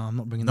episodes and thought, no, I'm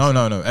not bringing this?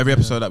 No. Every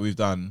episode that we've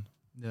done,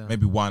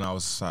 maybe one I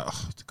was like,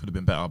 it could have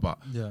been better, but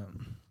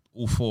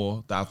all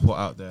 4 that I've put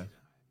out there,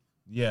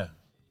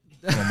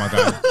 oh my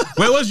God,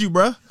 where was you,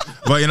 bro?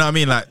 But you know what I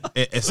mean? Like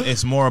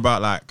it's more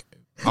about like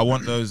I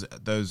want those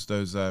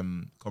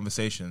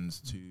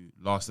conversations to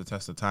last the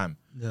test of time.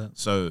 Yeah.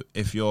 So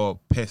if you're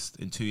pissed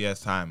in 2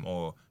 years' time,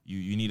 or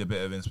you need a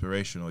bit of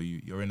inspiration, or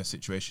you're in a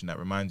situation that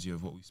reminds you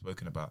of what we've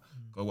spoken about,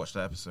 go watch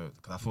that episode.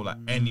 Because I feel like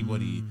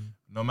anybody,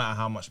 no matter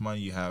how much money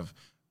you have,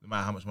 no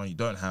matter how much money you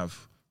don't have,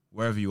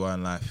 wherever you are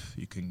in life,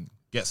 you can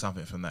get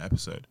something from that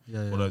episode.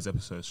 Or those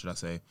episodes, should I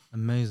say?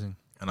 Amazing.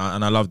 And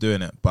I love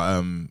doing it,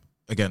 but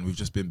again, we've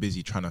just been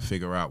busy trying to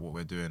figure out what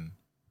we're doing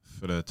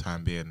for the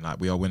time being. Like,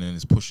 We Are Winning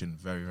is pushing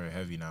very, very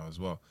heavy now as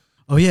well.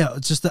 Oh yeah,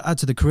 just to add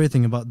to the career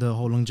thing about the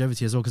whole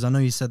longevity as well, because I know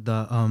you said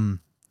that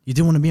you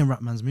didn't want to be in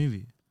Rapman's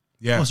movie.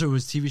 Yeah. Oh, so it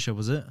was TV show,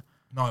 was it?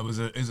 No, it was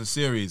a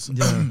series.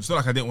 Yeah. It's not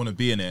like I didn't want to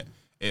be in it.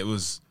 It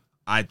was,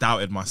 I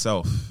doubted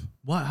myself.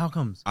 What? How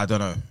comes? I don't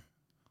know.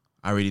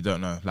 I really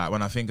don't know. Like,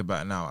 when I think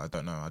about it now, I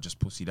don't know. I just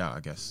pussied out, I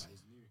guess.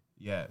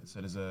 Yeah, so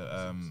there's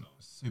a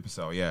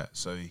Supercell, yeah.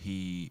 So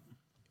we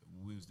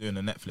was doing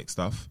the Netflix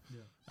stuff,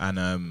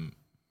 and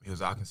he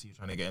was like, I can see you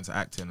trying to get into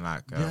acting.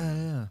 Like,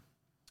 Yeah.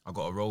 I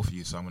got a role for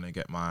you, so I'm going to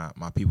get my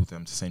people to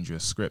them to send you a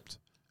script.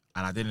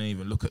 And I didn't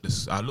even look at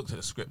this. I looked at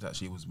the script,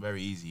 actually. It was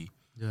very easy.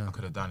 Yeah. I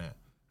could have done it.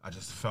 I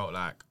just felt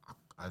like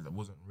I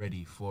wasn't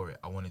ready for it.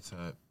 I wanted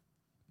to,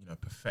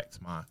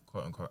 perfect my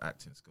quote-unquote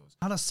acting skills.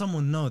 How does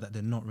someone know that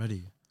they're not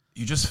ready?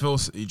 You just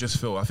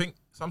feel. I think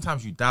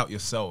sometimes you doubt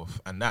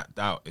yourself, and that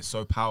doubt is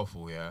so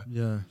powerful, yeah?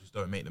 Yeah. You just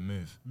don't make the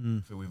move.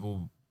 I feel we've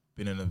all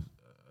been in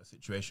a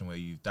situation where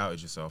you've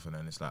doubted yourself, and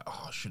then it's like,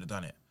 oh, I should have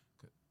done it.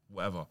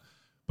 Whatever.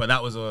 But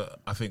that was,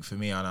 I think, for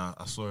me, and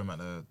I saw him at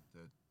the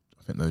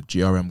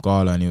GRM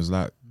gala, and he was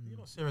like, you're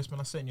not serious,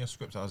 man. I sent you a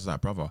script. I was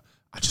like, brother,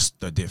 I just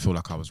didn't feel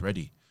like I was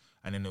ready.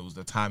 And then it was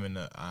the timing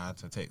that I had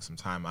to take some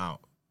time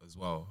out as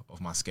well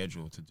of my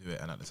schedule to do it.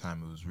 And at the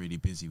time, it was really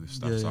busy with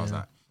stuff. So I was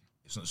like,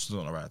 it's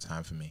not the right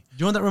time for me. Do you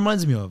know what that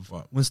reminds me of?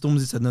 What? When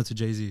Stormzy said no to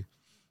Jay-Z.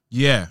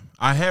 Yeah,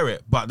 I hear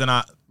it. But then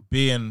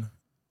being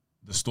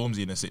the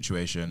Stormzy in a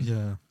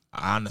situation,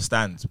 I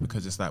understand,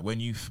 because it's like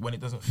when it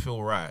doesn't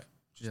feel right,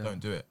 just don't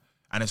do it.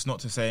 And it's not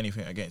to say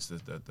anything against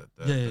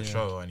the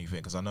show or anything,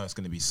 because I know it's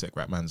going to be sick.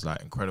 Rapman's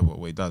like incredible at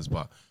what he does,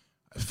 but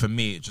for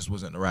me, it just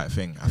wasn't the right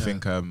thing. I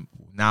think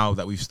now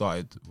that we're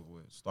starting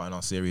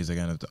our series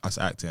again of us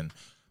acting,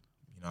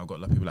 I've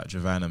got people like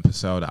Javan and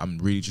Purcell that I'm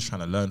really just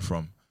trying to learn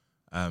from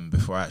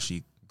before I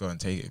actually go and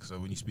take it. Because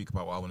when you speak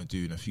about what I want to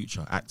do in the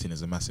future, acting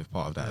is a massive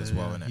part of that as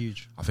well, isn't it?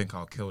 Huge. I think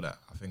I'll kill that.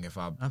 I think if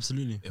I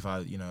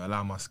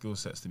allow my skill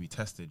sets to be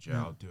tested,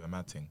 I'll do a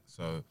mad thing.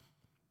 So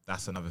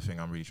that's another thing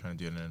I'm really trying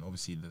to do. And then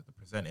obviously the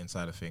presenting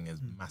side of thing is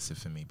massive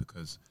for me,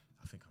 because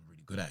I think I'm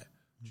really good at it.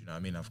 Do you know what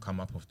I mean? I've come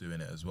up off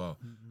doing it as well.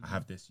 I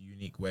have this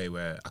unique way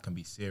where I can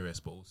be serious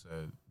but also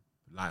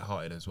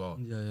lighthearted as well.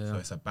 So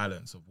it's a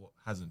balance of what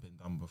hasn't been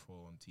done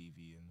before on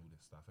TV and all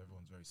this stuff.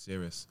 Everyone's very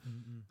serious.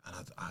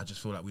 And I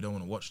just feel like we don't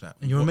want to watch that.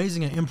 And you're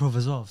amazing at improv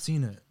as well. I've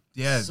seen it.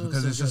 Yeah,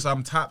 because it's just,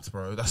 I'm tapped,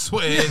 bro. That's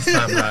what it is,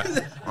 man.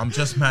 Like, I'm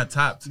just mad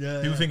tapped.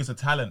 People think it's a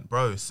talent,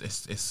 bro.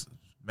 It's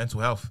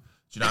mental health.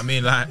 Do you know what I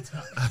mean? Like, do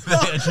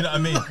you know what I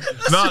mean?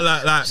 No,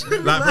 like,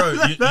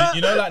 bro.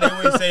 You know, like they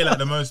always say, like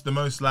the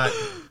most like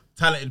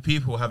talented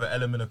people have an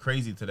element of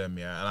crazy to them,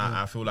 yeah. And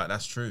I feel like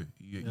that's true.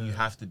 You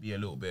have to be a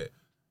little bit,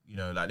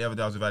 like the other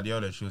day I was with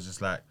Adiola. She was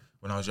just like,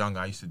 when I was younger,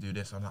 I used to do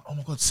this. I'm like, oh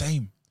my god,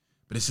 same.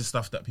 But it's just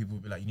stuff that people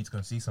would be like, you need to go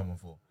and see someone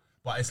for.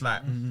 But it's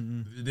like,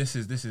 this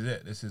is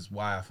it. This is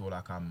why I feel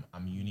like I'm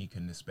unique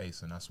in this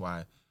space, and that's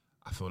why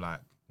I feel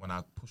like when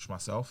I push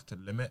myself to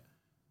the limit,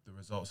 the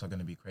results are going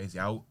to be crazy.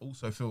 I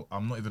also feel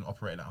I'm not even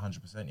operating at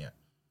 100% yet.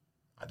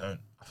 I don't.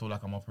 I feel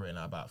like I'm operating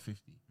at about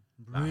 50.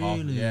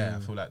 Really? I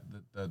feel like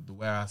the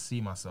way I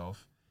see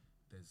myself,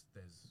 there's.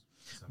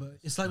 But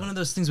it's like one of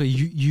those things where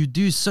you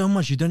do so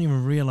much you don't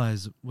even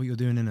realize what you're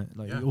doing in it,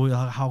 like or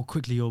how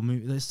quickly you're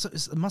moving.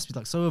 It must be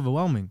like so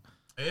overwhelming.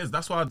 It is.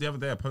 That's why the other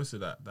day I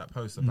posted that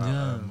post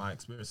about my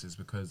experiences,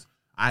 because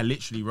I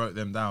literally wrote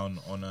them down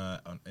in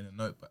a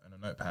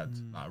notepad.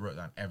 Like, I wrote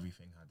down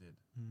everything I did,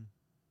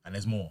 and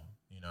there's more,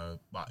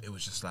 But it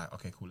was just like,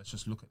 okay, cool. Let's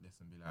just look at this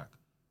and be like,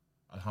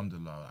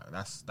 Alhamdulillah.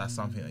 Like, that's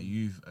something that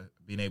you've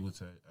been able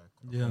to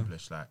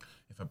accomplish. Like,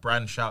 if a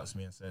brand shouts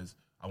me and says,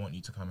 I want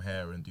you to come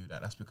here and do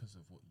that, that's because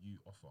of what you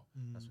offer.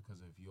 That's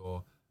because of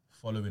your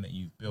following that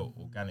you've built,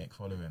 organic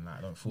following. Like,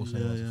 I don't force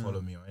anyone to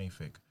follow me or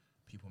anything.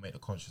 People make the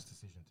conscious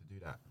decision to do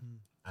that.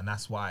 And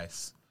that's why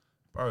it's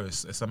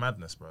a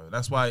madness, bro.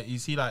 That's why you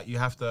see, like, you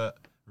have to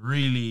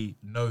really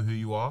know who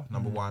you are,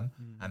 number one,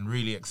 and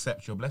really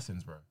accept your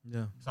blessings, bro.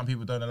 Yeah. Some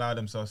people don't allow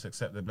themselves to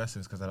accept their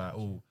blessings because they're like,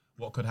 oh,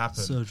 what could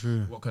happen? So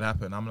true. What could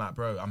happen? I'm like,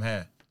 bro, I'm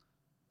here.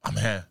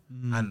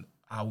 And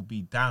I will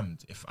be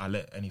damned if I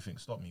let anything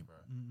stop me, bro.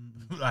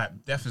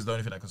 Like, death is the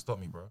only thing that can stop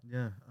me, bro.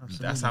 Yeah,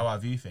 absolutely. That's how I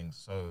view things.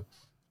 So,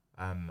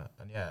 and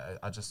yeah,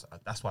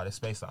 that's why the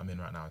space that I'm in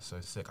right now is so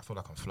sick. I feel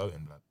like I'm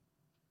floating, blood.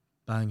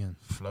 Banging.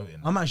 Floating.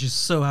 I'm actually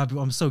so happy.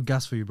 I'm so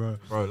gassed for you, bro.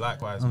 Bro,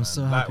 likewise, I'm man.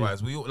 so happy.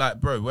 Likewise. We all, like,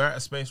 bro, we're at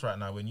a space right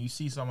now when you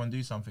see someone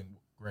do something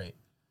great,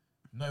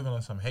 not even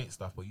on some hate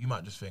stuff, but you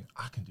might just think,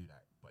 I can do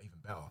that, but even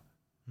better.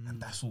 And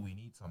that's all we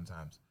need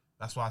sometimes.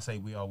 That's why I say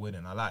we are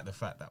winning. I like the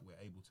fact that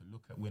we're able to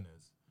look at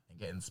winners and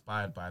get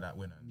inspired by that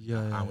winner.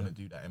 I want to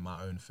do that in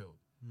my own field.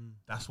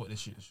 That's what this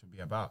shit should be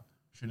about.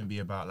 Shouldn't be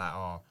about like,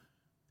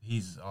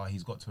 he's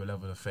got to a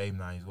level of fame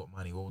now, he's got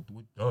money. Well,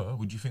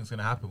 what do you think's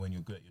gonna happen when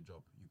you're good at your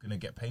job? You're gonna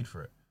get paid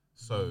for it.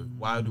 So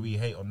why do we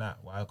hate on that?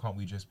 Why can't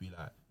we just be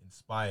like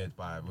inspired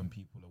by when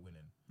people are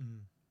winning?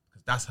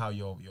 Because that's how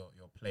your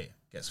plate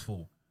gets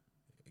full.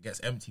 it gets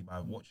empty by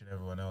watching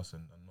everyone else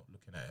and not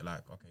looking at it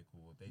like, okay,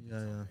 cool, well, they did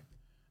something. Yeah.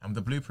 And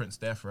the blueprint's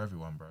there for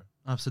everyone, bro.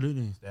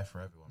 Absolutely. It's there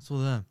for everyone. It's all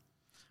there.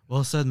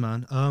 Well said,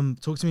 man.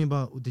 Talk to me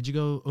about, did you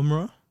go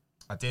Umrah?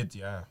 I did,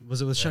 yeah.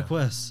 Was it with Sheck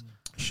West?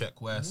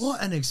 Sheck West.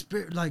 What an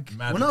experience. Like,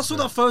 Mad when I saw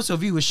that photo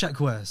of you with Sheck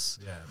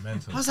West, yeah,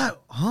 mental. I was like,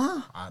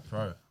 huh?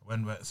 Bro,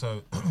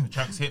 so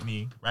Chanks hit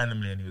me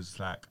randomly and he was just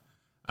like,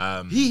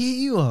 He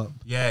hit you up?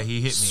 yeah, he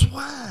hit me.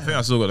 Swear. I think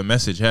I still got the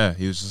message here.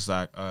 He was just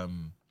like,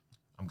 I'm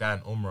going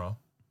Umrah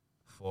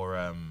for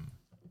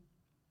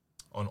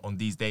on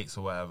these dates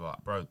or whatever.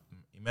 Bro,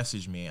 he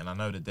messaged me and I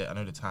know the date, I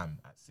know the time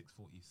at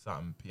 6:40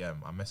 something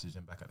PM. I messaged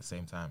him back at the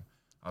same time.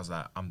 I was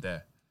like, I'm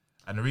there.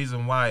 And the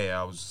reason why,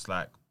 I was just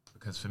like,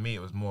 because for me it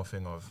was more a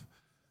thing of,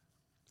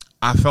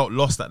 I felt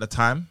lost at the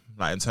time,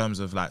 like in terms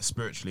of like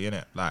spiritually,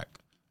 innit? Like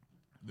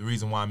the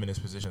reason why I'm in this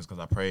position is because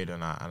I prayed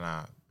and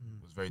I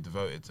was very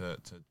devoted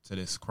to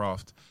this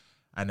craft.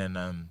 And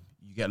then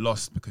you get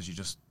lost because you're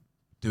just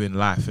doing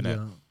life, innit?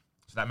 Yeah.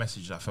 So that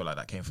message, I felt like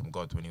that came from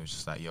God when he was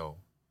just like, yo,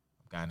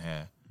 I'm going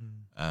here.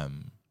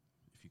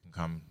 If you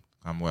can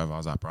come wherever. I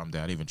was like, bro, I'm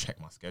there. I didn't even check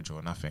my schedule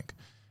or nothing.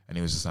 And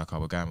he was just like, oh,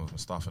 we're going with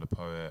Mustafa the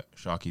Poet,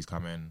 Sharky's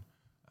coming,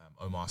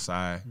 Omar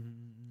Sy,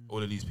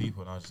 all of these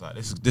people. And I was just like,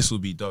 this will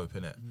be dope,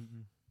 innit?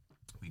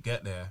 We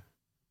get there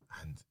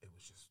and it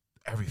was just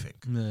everything.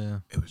 Yeah.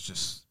 It was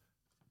just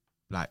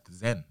like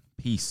zen,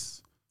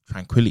 peace,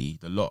 tranquility,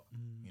 the lot.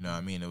 You know what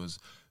I mean? There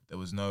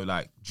was no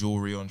like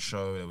jewelry on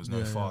show. There was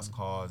no fast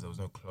cars. There was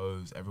no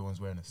clothes.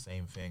 Everyone's wearing the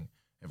same thing.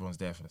 Everyone's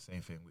there for the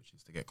same thing, which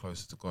is to get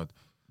closer to God.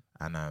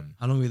 And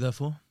how long were you there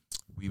for?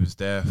 We was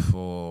there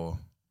for,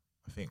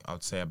 I think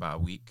I'd say about a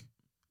week.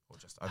 Or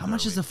just How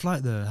much is the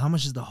flight there? How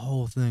much is the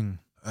whole thing?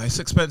 It's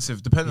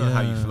expensive, depending on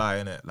how you fly,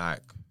 innit?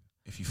 Like,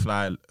 if you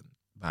fly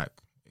like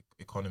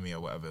economy or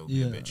whatever, it'll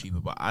be a bit cheaper.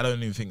 But I don't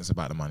even think it's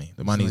about the money.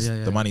 The money's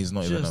the money's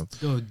not even.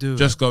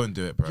 Just go and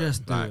do it, bro.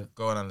 Just do like, it.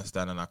 Go and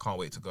understand, and I can't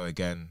wait to go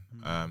again.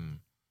 And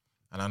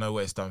I know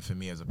what it's done for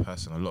me as a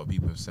person. A lot of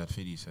people have said,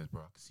 Fiddy says,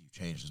 bro, I can see you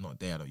changed. It's not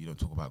there. You don't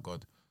talk about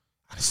God.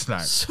 And it's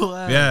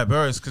like, yeah,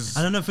 bro. It's because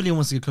I don't know if Philly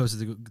wants to get closer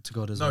to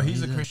God as well. No,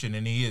 he's a Christian,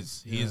 and he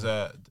is. He is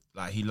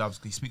like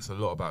he speaks a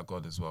lot about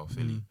God as well,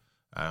 Philly.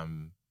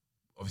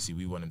 Obviously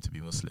we want him to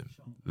be Muslim.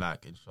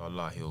 Like,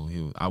 inshallah,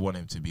 I want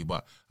him to be,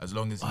 but as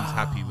long as he's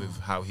happy with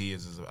how he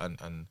is,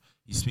 and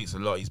he speaks a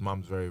lot. His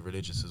mum's very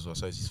religious as well,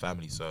 so is his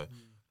family. So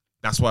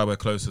that's why we're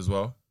close as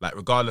well. Like,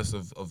 regardless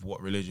of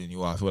what religion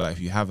you are, I feel like if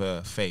you have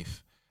a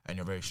faith and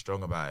you're very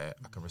strong about it,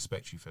 I can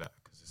respect you for that,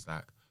 because it's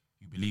like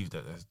you believe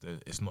that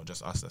it's not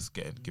just us that's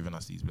giving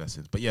us these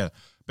blessings. But yeah,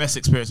 best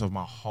experience of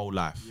my whole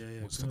life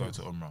was to go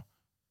to Umrah.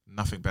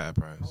 Nothing better,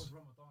 bro.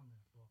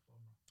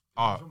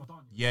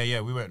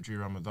 Yeah, we went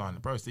during Ramadan.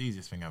 Bro, it's the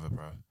easiest thing ever,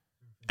 bro.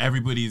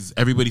 Everybody's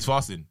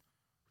fasting.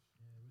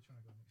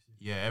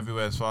 Yeah,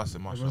 everywhere's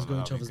fasting. Everyone's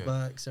going each other's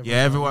backs.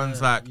 Yeah,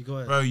 everyone's like,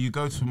 bro, you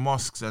go to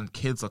mosques and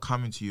kids are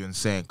coming to you and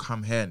saying,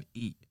 come here and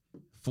eat,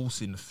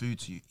 forcing the food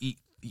to you. Eat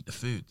the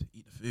food.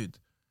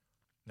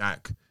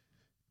 Like,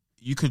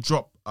 you could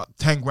drop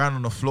 10 grand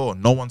on the floor,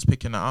 no one's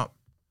picking that up.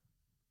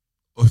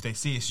 Or if they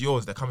see it's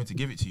yours, they're coming to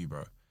give it to you,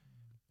 bro.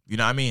 You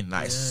know what I mean?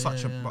 Like, it's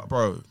such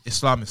bro,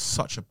 Islam is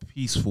such a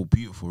peaceful,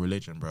 beautiful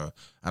religion, bro.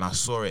 And I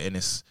saw it in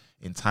its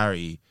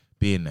entirety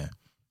being there.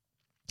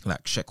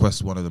 Like, Sheck West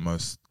is one of the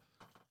most,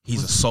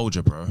 he's a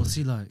soldier, bro. What's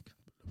he like?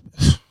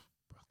 I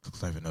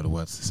don't even know the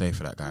words to say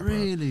for that guy, bro.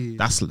 Really?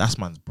 That's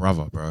man's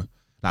brother, bro.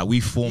 Like, we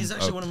formed. He's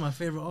actually one of my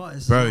favorite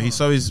artists, bro. He's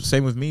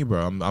same with me,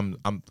 bro. And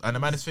the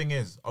maddest thing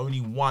is, only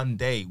one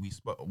day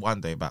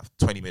about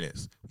 20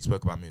 minutes, we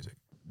spoke about music.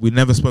 We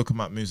never spoke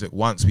about music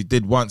once. We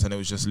did once, and it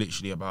was just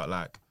literally about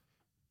like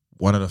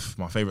one of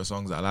my favorite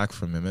songs that I like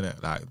from him,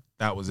 innit? Like,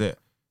 that was it.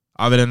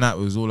 Other than that, it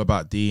was all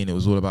about Dean. It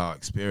was all about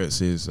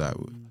experiences. Like,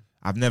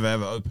 I've never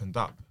ever opened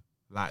up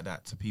like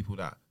that to people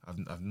that I've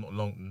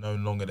not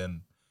known longer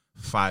than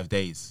 5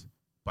 days,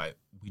 but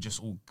we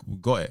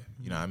got it.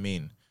 You know what I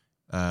mean?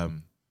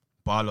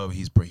 Barlow,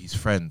 his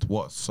friend.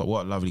 What a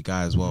lovely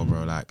guy as well,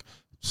 bro. Like,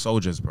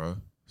 soldiers, bro.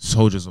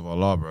 Soldiers of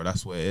Allah, bro.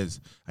 That's what it is.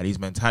 And his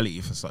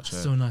mentality for such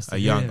a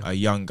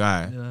young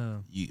guy,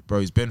 bro,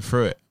 he's been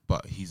through it,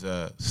 but he's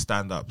a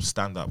stand up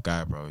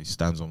guy, bro. He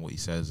stands on what he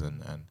says,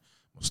 and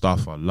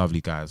Mustafa, lovely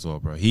guy as well,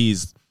 bro.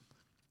 He's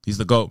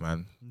the GOAT,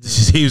 man.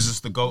 He was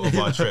just the GOAT of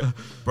our trip,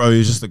 bro. He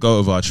was just the GOAT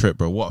of our trip,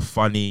 bro. What a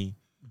funny,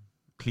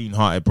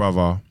 clean-hearted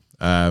brother.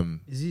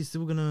 Is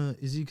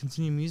he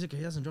continuing music?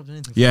 He hasn't dropped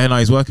anything. Yeah, no,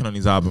 he's working on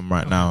his album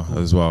right now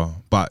as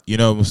well. But you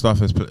know,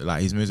 Mustafa's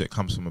like, his music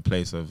comes from a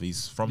place of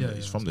he's from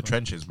the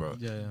trenches, bro.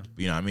 Yeah.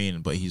 You know what I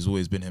mean? But he's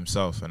always been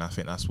himself, and I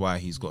think that's why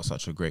he's got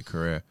such a great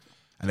career.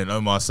 And then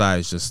Omar Sy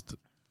is just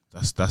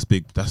that's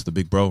big. That's the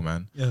big bro,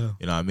 man. Yeah.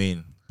 You know what I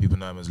mean? People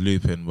know him as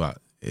Lupin, but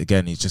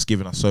again, he's just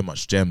given us so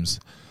much gems.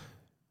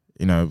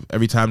 You know,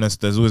 every time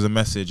there's always a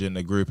message in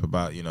the group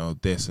about, you know,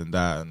 this and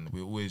that, and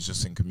we're always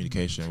just in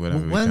communication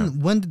whenever we can.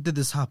 When did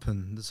this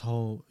happen? This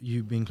whole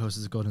you being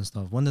closer to God and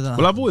stuff. When did that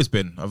happen? Well, I've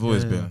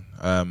always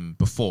been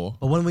before.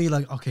 But when were you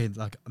like, okay,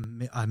 like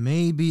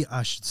maybe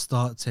I should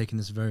start taking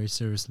this very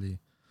seriously?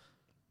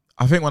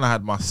 I think when I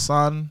had my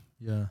son,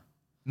 Yeah.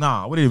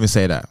 nah, I wouldn't even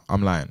say that.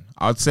 I'm lying.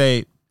 I'd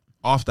say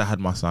after I had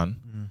my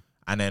son,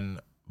 and then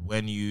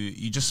when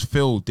you just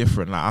feel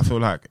different. Like I feel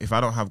like if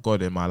I don't have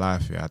God in my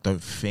life, I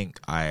don't think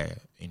I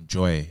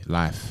enjoy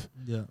life.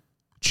 Yeah.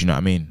 Do you know what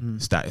I mean?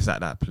 It's at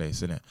that place,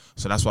 isn't it?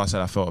 So that's why I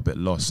said I felt a bit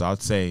lost. So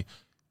I'd say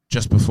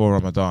just before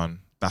Ramadan,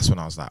 that's when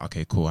I was like,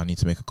 okay, cool. I need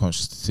to make a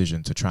conscious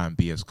decision to try and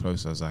be as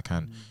close as I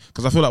can.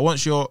 Because I feel like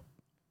once you're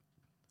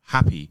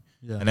happy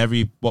and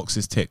every box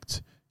is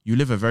ticked, you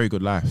live a very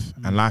good life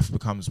and life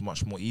becomes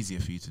much more easier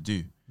for you to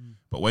do.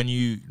 But when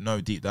you know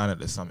deep down that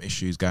there's some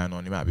issues going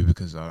on, it might be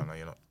because, I don't know,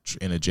 you're not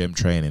in a gym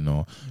training,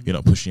 or you're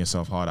not pushing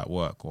yourself hard at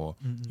work, or,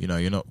 you know,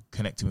 you're not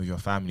connecting with your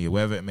family, or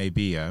wherever it may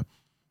be,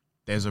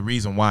 there's a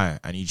reason why,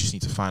 and you just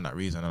need to find that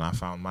reason. And I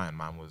found mine.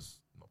 Mine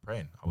was not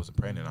praying. I wasn't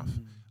praying enough.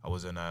 I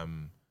wasn't,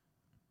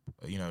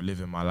 you know,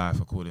 living my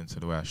life according to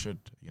the way I should.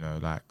 You know,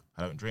 like,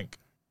 I don't drink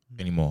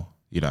anymore.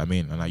 You know what I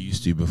mean? And I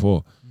used to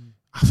before.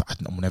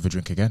 I'll never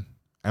drink again,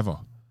 ever.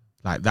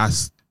 Like,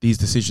 these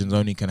decisions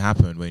only can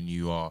happen when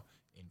you are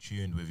in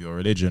tune with your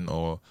religion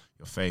or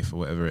your faith or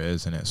whatever it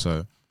is, innit?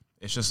 So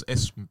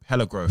it's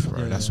hella growth,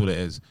 bro. That's what it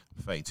is.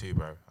 I'm 32,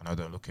 bro, and I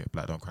don't look it.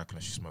 Black don't crack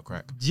unless you smoke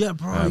crack. Yeah,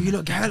 bro, you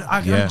look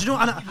hella. Do you know?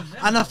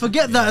 And I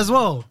forget that as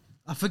well.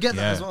 I forget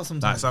that as well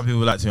sometimes. Like, some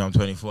people like to me, I'm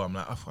 24. I'm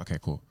like, oh, okay,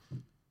 cool.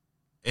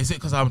 Is it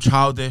because I'm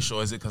childish,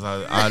 or is it because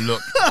I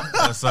look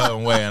a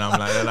certain way? And I'm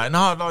like, they're like,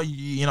 no,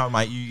 you know,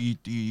 mate,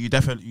 you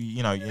definitely,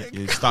 you know,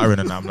 you're stuttering,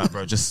 and I'm like,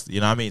 bro, just, you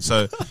know what I mean?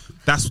 So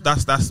that's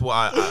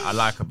what I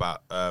like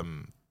about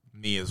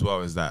me as well,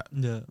 is that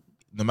no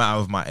matter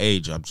of my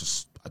age, I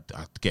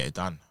get it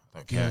done. I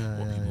don't care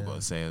what people got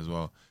to say as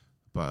well.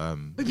 But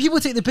people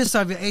take the piss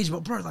out of your age,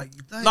 but bro, like,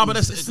 no, but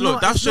it's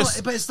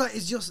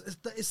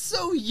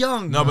so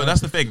young. No, bro. But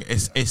that's the thing.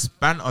 It's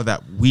banter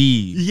that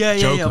we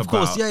joke of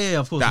course, about.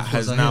 of course. That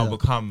has now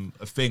become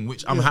a thing,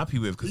 which I'm happy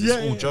with, because it's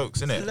all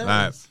jokes, isn't it?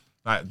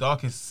 Like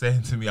Dark is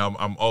saying to me,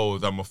 I'm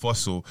old, I'm a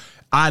fossil.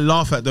 I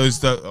laugh at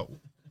those. What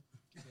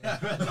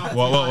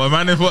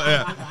man? I'm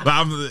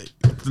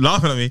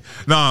laughing at me.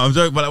 No, I'm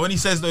joking. But like, when he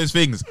says those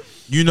things,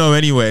 you know,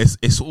 anyway,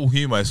 it's all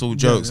humor, it's all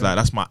jokes. Like,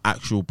 that's my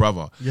actual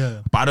brother. Yeah.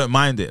 But I don't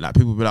mind it. Like,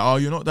 people be like, "Oh,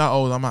 you're not that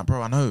old." I'm like, bro,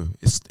 I know.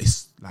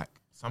 It's like,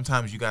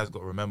 sometimes you guys got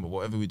to remember,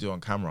 whatever we do on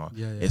camera,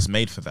 it's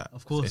made for that.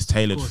 Of course, it's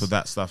tailored for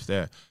that stuff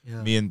there.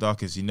 Yeah. Me and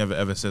Darkest, he never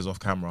ever says off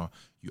camera,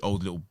 "You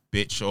old little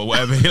bitch," or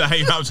whatever. Like,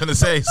 you know what I'm trying to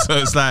say. So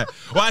it's like,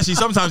 well, actually,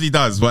 sometimes he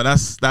does, but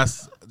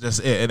that's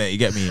just it, innit? You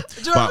get me?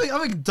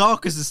 I think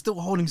Darkest is still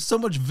holding so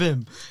much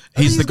vim.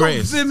 He's the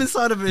greatest. Vim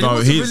inside of it. No, he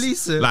wants to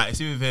release it. Like,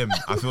 see, with him,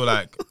 I feel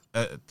like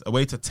a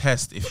way to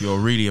test if you're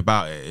really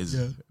about it is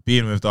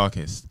being with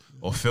Darkest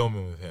or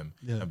filming with him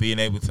and being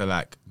able to,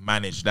 like,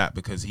 manage that,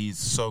 because he's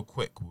so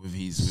quick with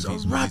his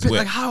rapid.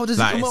 Like, how does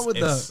he come up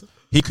with that?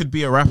 He could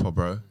be a rapper,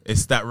 bro.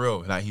 It's that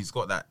real. Like, he's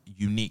got that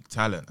unique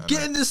talent.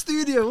 Get in the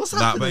studio. What's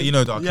happening? But you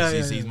know,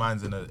 Darkest, his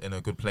mind's in a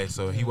good place,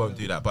 so he won't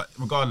do that. But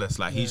regardless,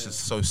 like, he's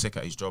just so sick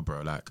at his job,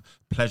 bro. Like,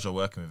 pleasure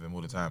working with him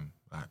all the time.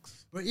 Like,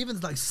 but even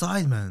like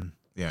Sideman.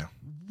 Yeah.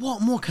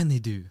 What more can they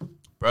do,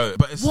 bro?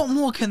 But what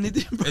more can they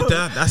do, bro?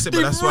 That's it.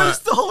 But that's why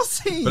the whole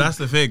scene. But that's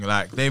the thing.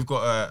 Like, they've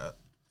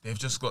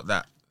just got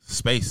that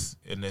space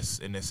in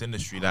this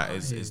industry that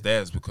is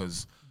theirs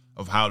because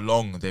of how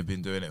long they've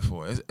been doing it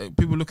for.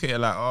 People look at it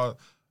like, oh,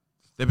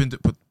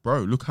 but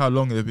bro, look how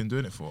long they've been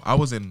doing it for. I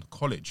was in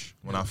college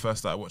when I first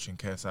started watching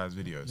KSI's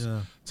videos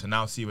to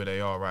now see where they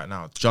are right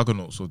now.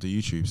 Juggernauts of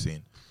the YouTube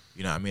scene.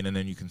 You know what I mean? And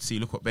then you can see,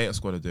 look what Beta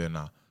Squad are doing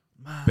now.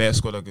 Man. Beta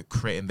Squad are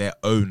creating their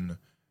own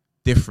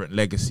different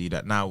legacy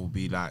that now will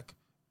be like,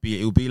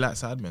 it'll be like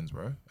Sadman's,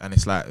 bro. And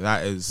it's like,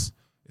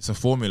 it's a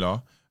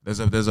formula. There's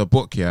a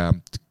book,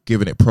 I'm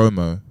giving it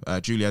promo.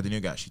 Julie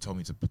Adenuga actually told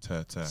me to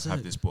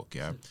have this book,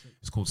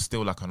 It's called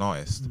Still Like an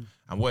Artist.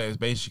 And what it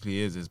basically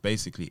is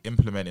basically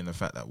implementing the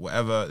fact that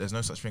there's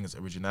no such thing as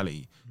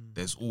originality.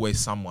 There's always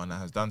someone that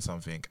has done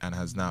something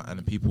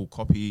and people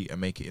copy and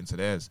make it into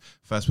theirs.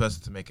 First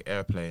person to make an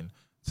airplane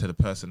to the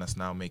person that's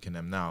now making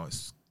them now.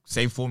 It's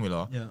same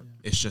formula.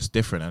 It's just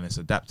different and it's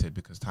adapted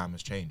because time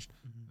has changed.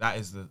 That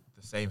is the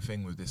same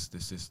thing with this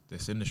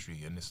industry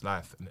and this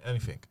life and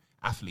anything.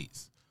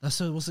 Athletes.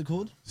 What's it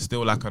called?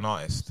 Still Like an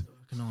Artist.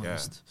 Yeah,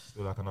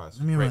 Still Like an Artist.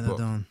 Let me write that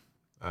down.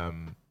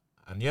 And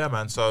yeah,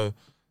 man. So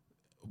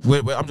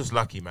I'm just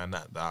lucky, man,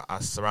 that I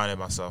surrounded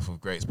myself with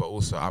greats, but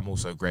also I'm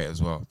also great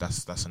as well.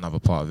 That's another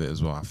part of it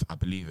as well. I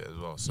believe it as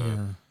well. So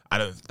I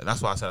don't.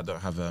 That's why I said I don't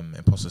have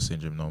imposter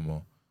syndrome no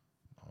more.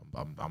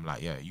 I'm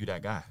like, yeah, you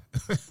that guy.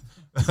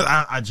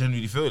 I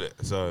genuinely feel it.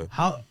 So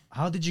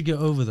how did you get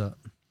over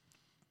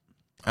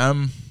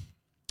that?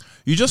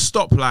 You just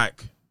stop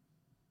like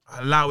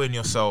allowing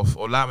yourself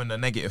or allowing the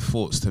negative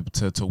thoughts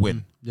to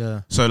win.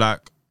 Yeah. So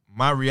like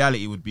my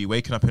reality would be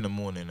waking up in the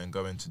morning and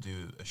going to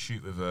do a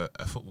shoot with a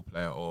football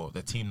player or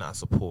the team that I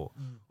support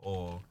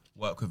or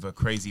work with a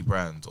crazy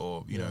brand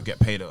or, you know, get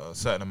paid a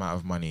certain amount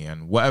of money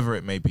and whatever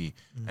it may be.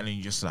 And then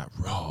you're just like,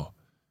 raw,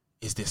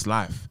 is this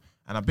life?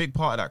 And a big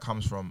part of that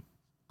comes from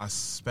I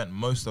spent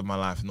most of my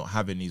life not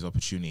having these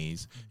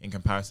opportunities in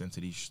comparison to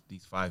these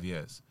 5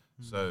 years.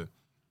 So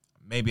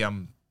maybe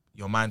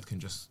your mind can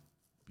just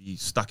be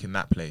stuck in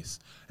that place,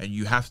 and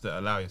you have to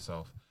allow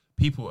yourself.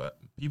 People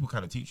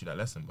kind of teach you that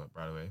lesson, but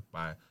by the way,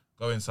 by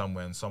going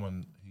somewhere and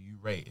someone who you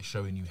rate is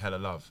showing you hella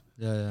love.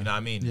 Yeah. You know what I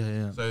mean?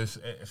 Yeah. So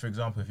if for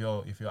example,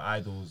 if your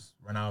idol's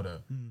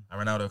Ronaldo, and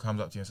Ronaldo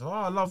comes up to you and says, "Oh,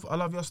 I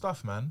love your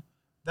stuff, man,"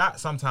 that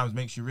sometimes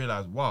makes you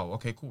realize, wow,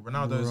 okay, cool.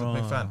 Ronaldo's a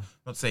big fan.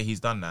 Not to say he's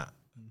done that.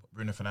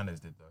 Bruno Fernandes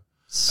did though.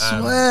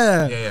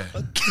 Swear. Yeah.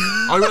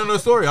 Oh, you want to know the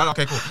story?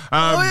 Okay, cool.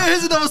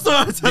 Here's another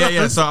story.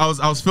 Yeah. So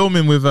I was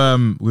filming with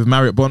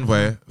Marriott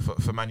Bonvoy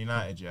for Man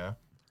United, yeah,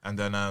 and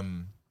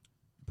then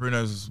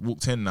Bruno's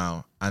walked in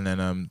now, and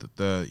then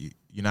the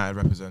United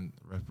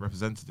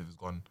representative has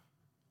gone.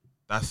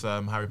 That's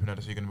Harry Pinero,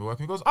 so you're gonna be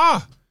working. He goes,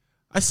 I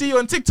see you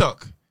on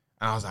TikTok,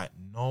 and I was like,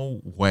 no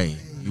way,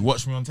 you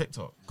watch me on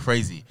TikTok,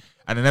 crazy.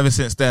 And then ever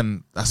since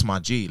then, that's my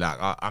G. Like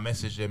I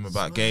messaged him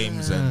about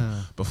games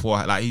and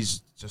before, like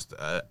he's just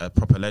a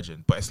proper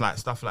legend. But it's like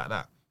stuff like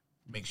that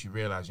makes you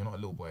realize you're not a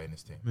little boy in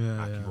this thing.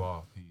 You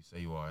are who you say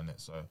you are in it.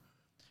 So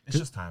it's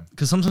just time.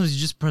 Because sometimes you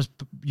just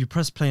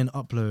press play and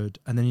upload,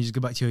 and then you just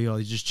go back to your yard,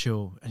 you just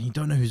chill, and you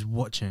don't know who's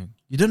watching.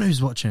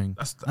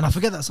 And I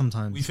forget that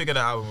sometimes. We figured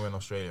that out when we went to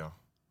Australia.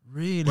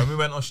 Really? When we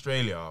went to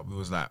Australia, we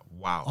was like,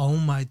 wow. Oh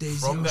my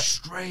days,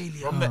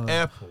 Australia. From the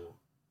airport,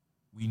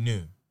 we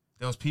knew.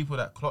 There was people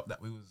that clocked that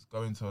we was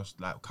going to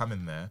like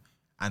coming there,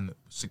 and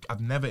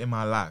I've never in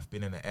my life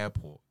been in an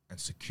airport and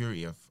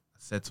security have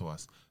said to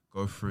us,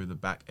 go through the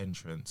back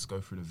entrance,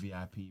 go through the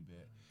VIP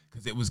bit,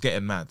 because it was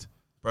getting mad.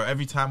 Bro,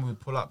 every time we would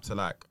pull up to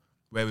like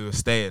where we were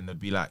staying, there'd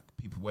be like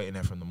people waiting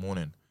there from the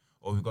morning.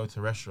 Or we go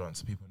to restaurants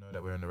and people know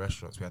that we're in the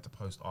restaurants. We had to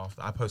post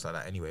after. I post like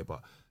that anyway,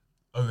 but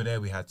over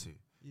there we had to.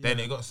 Yeah. Then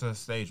it got to a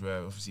stage where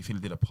obviously Philly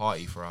did a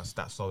party for us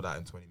that sold out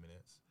in 20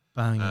 minutes.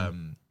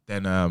 Bang.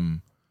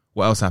 Then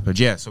what else happened?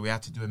 Yeah, so we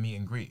had to do a meet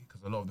and greet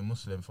because a lot of the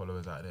Muslim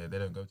followers out there, they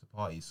don't go to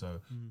parties. So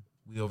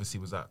we obviously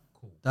was like,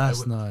 cool.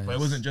 That's nice. But it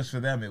wasn't just for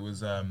them. It was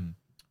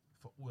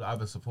for all the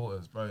other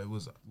supporters, bro. It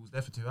was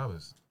there for 2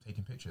 hours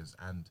taking pictures,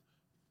 and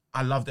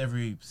I loved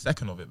every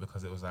second of it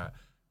because it was like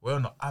we're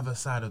on the other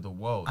side of the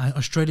world. And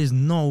Australia is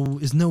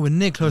nowhere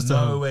near close to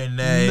home. Nowhere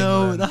near.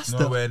 No, that's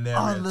nowhere the near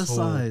other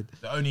side.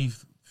 The only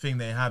thing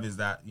they have is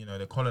that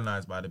they're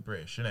colonized by the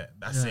British, innit?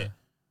 That's it.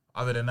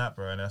 Other than that,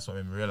 bro, and that's what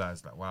made me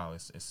realize like, wow,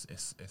 it's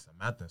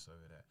a madness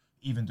over there.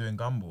 Even doing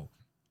Gumball,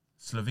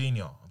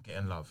 Slovenia, I'm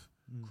getting love.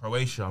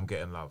 Croatia, I'm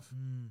getting love.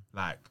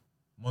 Like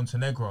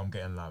Montenegro, I'm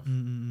getting love.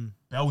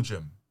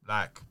 Belgium,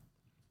 like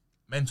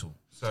mental.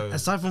 So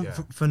aside from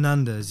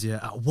Fernandez,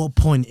 at what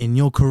point in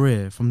your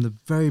career, from the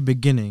very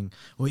beginning,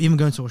 or even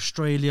going to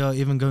Australia,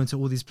 even going to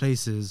all these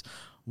places,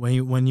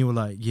 when you were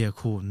like, yeah,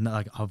 cool,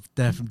 like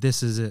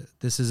this is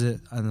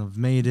it, and I've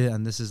made it,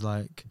 and this is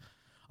like,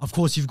 of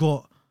course you've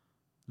got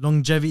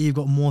longevity, you've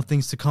got more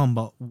things to come,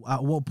 but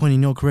at what point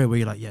in your career where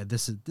you're like, yeah,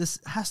 this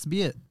has to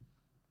be it?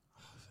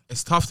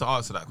 It's tough to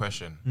answer that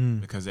question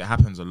because it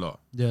happens a lot.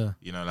 Yeah,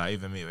 like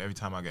even me, every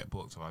time I get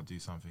booked or I do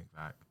something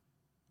like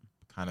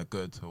kind of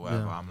good or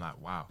whatever, I'm like,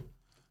 wow.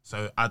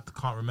 So I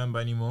can't remember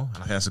anymore, and I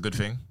think that's a good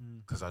thing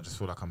because I just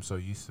feel like I'm so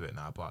used to it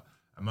now. But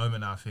a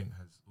moment that I think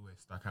has always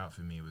stuck out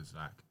for me was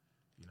like,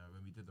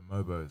 when we did the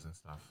Mobos and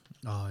stuff.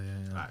 Oh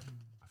yeah. Like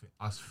I think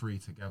us three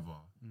together,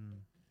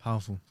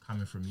 powerful,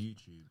 coming from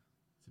YouTube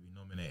to be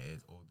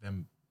nominated, or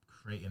them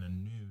creating a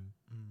new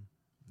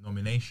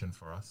nomination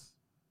for us.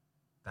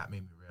 That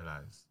made me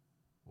realize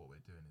what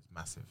we're doing is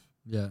massive.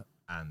 Yeah.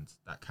 And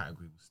that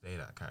category will stay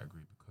that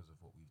category because of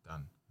what we've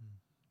done.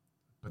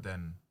 But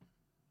then,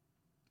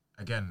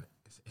 again,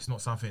 it's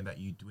not something that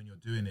you do when you're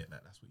doing it,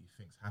 that's what you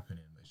think's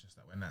happening. It's just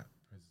that when that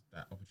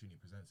opportunity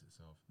presents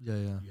itself,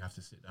 you have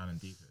to sit down and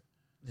deep it.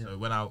 Yeah. So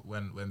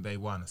when they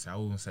won, I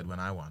always said when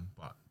I won,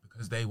 but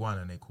because they won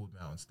and they called me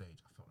out on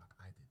stage, I felt like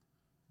I did.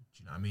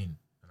 Do you know what I mean?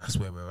 And that's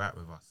where we're at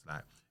with us.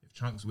 Like, if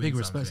Chunks wins big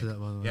respect to that,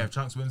 by the way. Yeah, if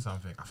Chunks wins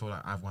something, I feel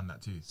like I've won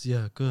that too.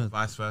 Yeah, good.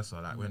 Vice versa.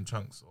 Like when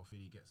Chunks or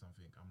Philly get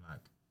something, I'm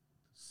like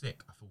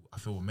sick. I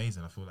feel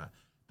amazing. I feel like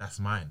that's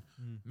mine.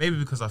 Maybe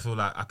because I feel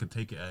like I could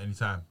take it at any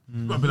time.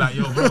 I'll be like,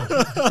 yo, bro,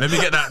 let me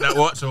get that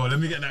watch, or let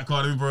me get that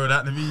car, let me borrow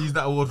that, let me use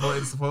that award for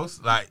Insta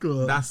post. Like,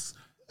 that's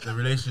the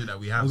relationship that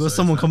we have. I've got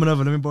someone coming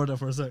over, let me borrow that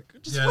for a sec.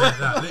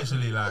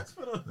 Literally, like,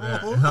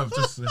 I'm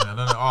just, I don't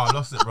know, I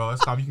lost it, bro.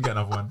 It's time, you can get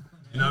another one.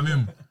 You know what I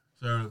mean?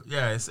 So,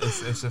 yeah, it's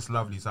just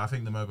lovely. So I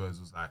think the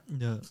Mobos was like,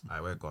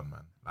 we're gone,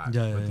 man. Like,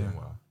 we're doing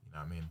well. You know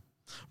what I mean?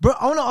 Bro,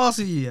 I want to ask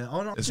you,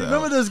 do you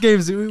remember those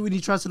games when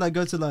you tried to like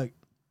go to like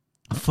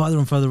further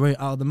and further away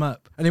out of the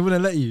map, and they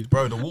wouldn't let you,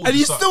 bro? The wall, and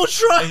you still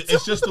tried.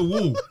 It's just the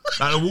wall.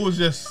 Like the wall's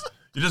just.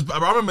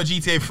 I remember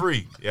GTA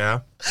 3,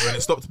 when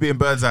it stopped being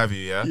bird's eye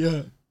view,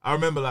 yeah. I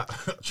remember like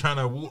trying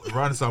to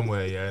run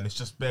somewhere, and it's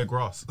just bare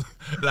grass.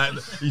 Like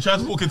you try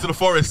to walk into the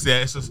forest,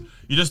 it's just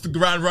you just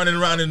running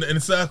around in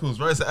circles,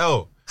 bro. It's an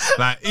L.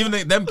 Like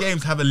even them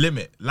games have a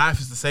limit.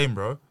 Life is the same,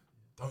 bro.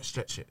 Don't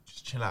stretch it.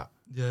 Just chill out.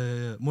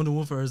 Yeah. Modern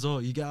Warfare as well.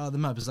 You get out of the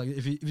map. It's like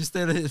if you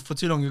stay there for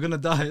too long, you're gonna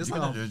die. You're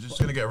just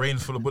gonna get a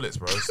range full of bullets,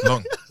 bro. It's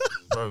long,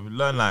 bro.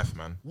 Learn life,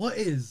 man. What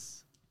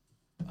is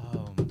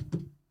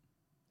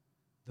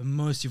the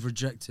most you've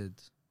rejected,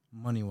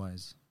 money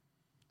wise?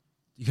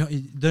 You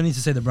don't need to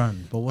say the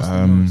brand, but what's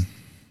the most?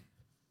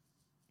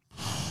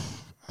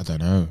 I don't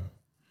know.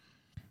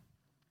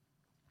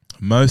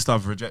 Most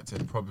I've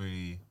rejected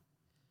probably,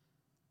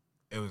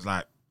 it was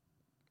like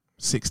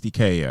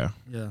 60K, yeah.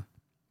 Yeah.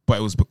 But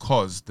it was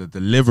because the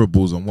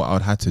deliverables on what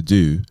I'd had to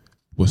do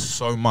was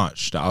so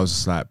much that I was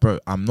just like, bro,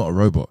 I'm not a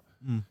robot.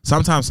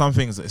 Sometimes some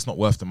things, it's not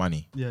worth the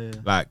money. Yeah.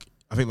 Like,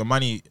 I think the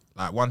money,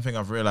 like one thing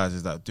I've realized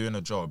is that doing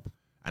a job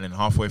and then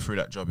halfway through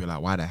that job, you're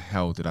like, why the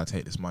hell did I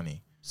take this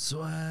money?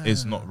 Swear.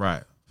 It's not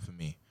right for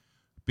me.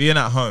 Being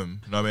at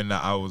home, knowing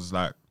that I was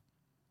like,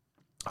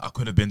 I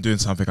could have been doing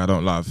something I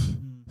don't love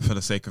for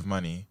the sake of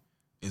money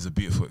it's a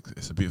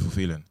beautiful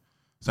feeling.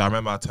 So I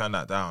remember I turned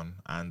that down,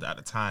 and at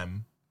the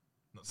time,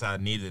 not saying I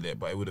needed it,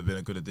 but it would have been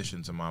a good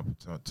addition to my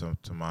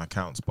to my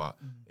accounts, but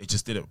it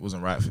just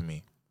wasn't right for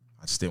me.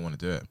 I just didn't want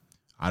to do it.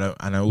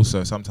 And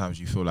also sometimes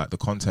you feel like the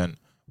content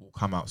will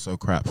come out so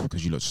crap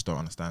because you just don't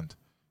understand.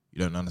 You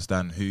don't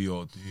understand who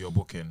you're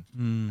booking.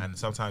 And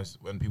sometimes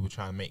when people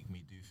try and make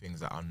me do things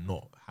that are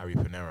not Harry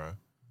Pinero,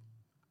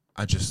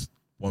 I just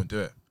won't do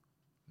it.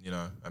 You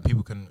know, and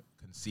people can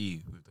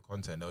see with the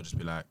content, they'll just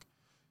be like,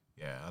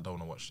 yeah, I don't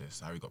want to watch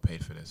this. Harry got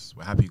paid for this.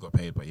 We're happy you got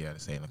paid, but yeah,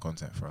 this ain't the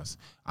content for us.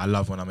 I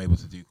love when I'm able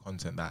to do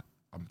content that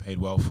I'm paid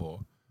well for,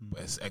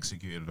 but it's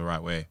executed the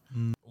right way.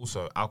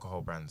 Also,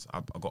 alcohol brands,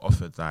 I got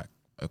offered like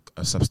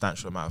a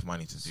substantial amount of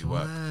money to do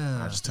work.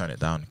 And I just turned it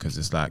down because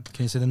it's like...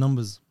 Can you say the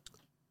numbers?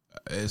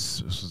 It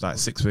was like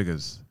 6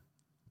 figures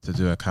to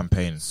do a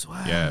campaign.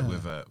 Swear. Yeah,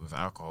 with an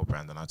alcohol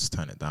brand, and I just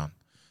turned it down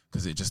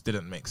because it just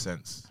didn't make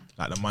sense.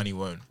 Like the money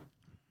won't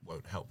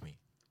help me,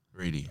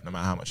 really, no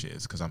matter how much it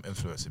is, because I'm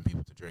influencing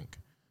people to drink,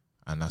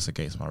 and that's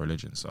against my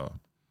religion. So,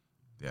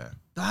 yeah,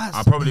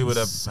 I probably would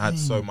have had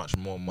so much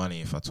more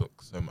money if I took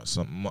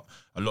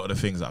a lot of the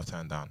things that I've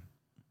turned down.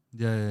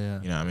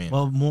 Yeah. You know what I mean?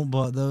 Well, more,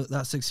 but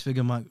that 6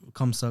 figure might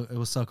come, so it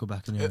will circle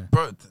back anyway.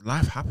 Bro,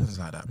 life happens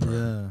like that, bro.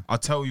 Yeah. I'll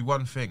tell you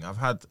one thing. I've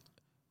had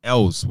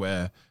L's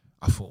where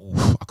I thought,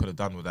 oh, I could have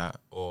done with that,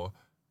 or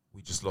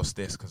we just lost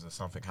this because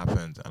something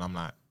happened, and I'm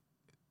like,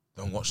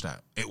 don't watch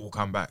that. It will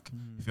come back.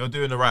 If you're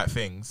doing the right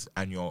things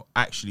and you're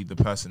actually the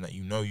person that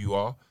you know you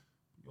are,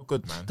 you're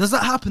good, man. Does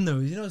that happen though?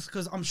 You know,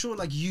 because I'm sure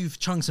like you've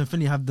Chunks and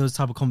Finley have those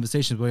type of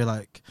conversations where you're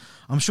like,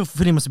 I'm sure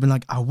Finley must have been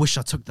like, I wish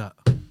I took that.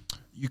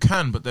 You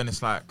can, but then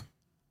it's like,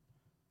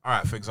 all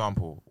right, for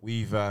example,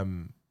 we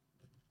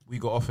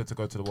got offered to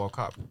go to the World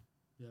Cup,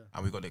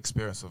 and we got the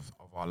experience of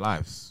our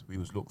lives. We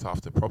was looked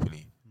after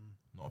properly.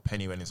 Not a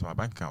penny went into my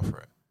bank account for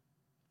it.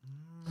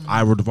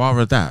 I would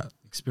rather that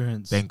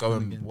experience then go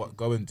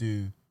and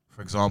do,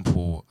 for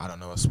example, I don't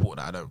know, a sport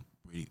that I don't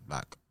really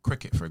like,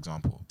 cricket, for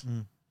example.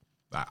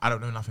 Like, I don't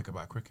know nothing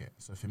about cricket,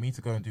 so for me to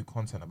go and do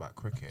content about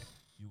cricket,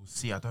 you will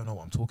see I don't know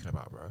what I'm talking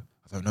about, bro.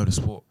 I don't know the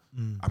sport.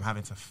 I'm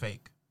having to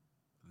fake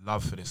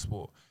love for this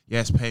sport. Yeah,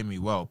 it's paying me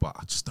well, but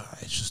it's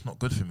just not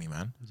good for me,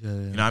 man. You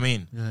know what I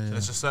mean? So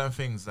there's just certain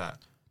things that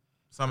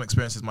some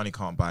experiences money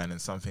can't buy, and then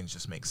some things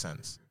just make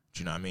sense. Do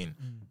you know what I mean?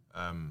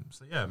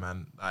 So yeah,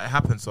 man, it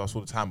happens to us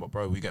all the time, but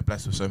bro, we get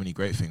blessed with so many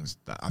great things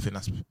that I think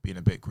that's being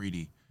a bit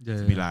greedy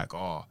to be like,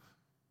 oh,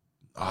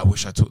 I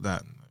wish I took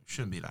that. It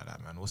shouldn't be like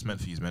that, man. What's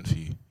meant for you is meant for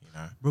you, you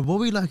know? Bro, what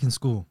were you like in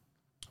school?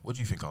 What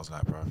do you think I was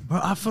like, bro?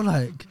 Bro, I feel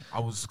like...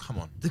 come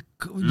on.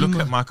 Look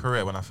at my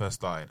career when I first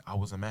started. I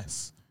was a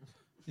mess.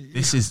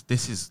 This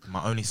is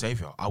my only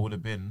saviour. I would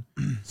have been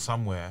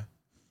somewhere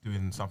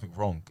doing something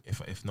wrong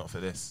if not for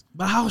this.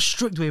 But how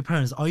strict were your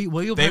parents? Were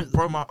your parents?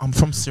 Bro, I'm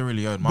from Sierra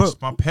Leone.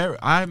 My parents,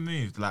 I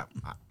moved like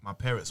my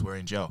parents were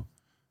in jail,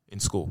 in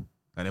school,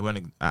 and they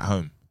weren't at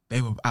home.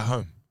 They were at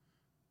home.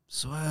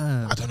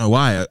 Swear. I don't know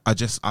why.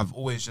 I've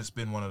always just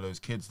been one of those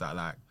kids that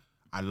like,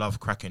 I love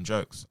cracking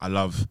jokes. I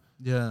love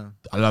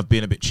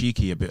being a bit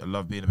cheeky. I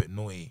love being a bit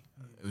naughty.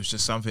 It was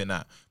just something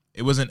that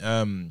it wasn't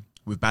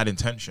with bad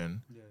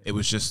intention. It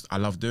was just I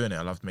love doing it.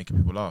 I love making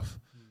people laugh.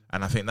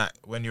 And I think that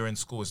when you're in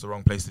school, it's the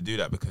wrong place to do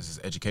that because it's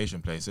an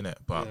education place, isn't it?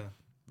 But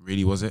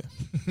really, was it?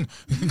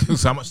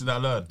 So how much did I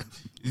learn?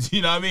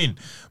 You know what I mean?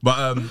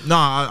 But no,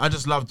 I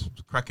just loved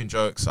cracking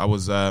jokes. I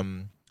was,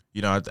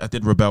 you know, I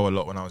did rebel a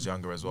lot when I was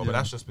younger as well. But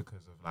that's just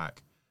because of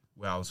like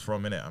where I was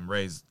from, innit? I'm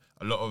raised.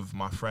 A lot of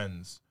my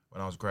friends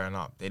when I was growing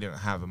up, they didn't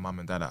have a mum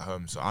and dad at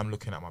home. So I'm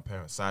looking at my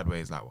parents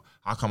sideways, like,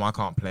 how come I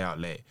can't play out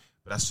late?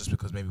 But that's just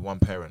because maybe one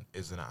parent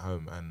isn't at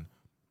home, and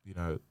you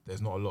know,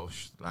 there's not a lot of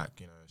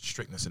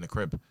strictness in the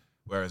crib.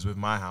 Whereas with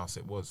my house,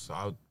 it was. So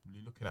I would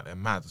be looking at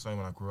them mad. It's only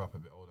when I grew up a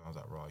bit older, I was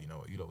like, right, you know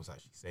what, you lot was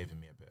actually saving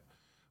me a bit.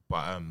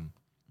 But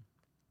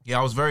yeah,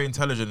 I was very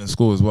intelligent in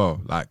school as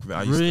well. Like,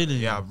 I used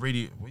really?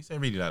 What you say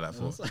really like that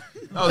for?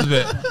 That was a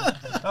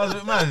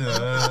bit mad.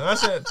 I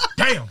said,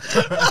 damn.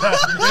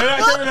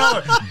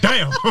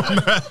 Damn.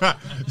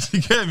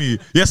 You get me?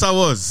 Yes, I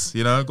was.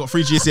 You know, got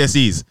 3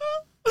 GCSEs.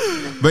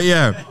 But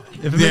yeah.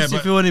 If it makes you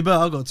feel any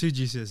better, I got 2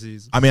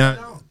 GCSEs. I mean,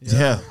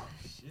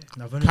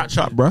 catch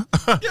up, bro.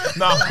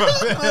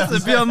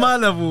 Be on my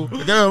level.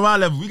 Go on my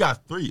level. We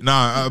got 3.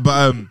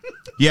 But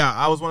yeah,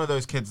 I was one of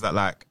those kids that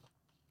like,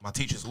 my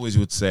teachers always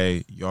would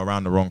say, you're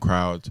around the wrong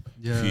crowd.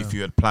 Yeah. If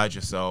you had applied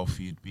yourself,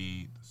 you'd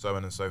be so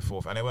on and so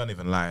forth. And they weren't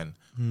even lying.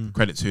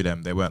 Credit to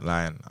them, they weren't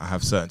lying. I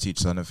have certain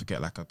teachers, I'll never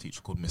forget, like a teacher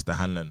called Mr.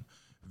 Hanlon.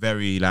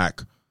 Very,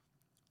 like,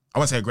 I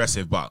won't say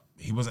aggressive, but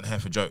he wasn't here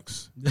for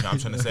jokes. You know what I'm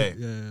trying to say?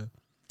 Yeah.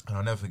 And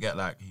I'll never forget,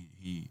 like,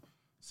 he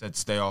said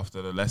stay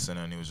after the lesson,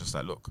 and he was just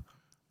like, look,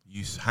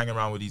 you hang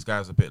around with these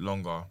guys a bit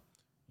longer,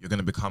 you're going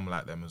to become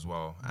like them as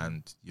well.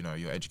 And, you know,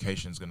 your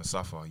education's going to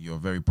suffer. You're a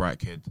very bright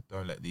kid.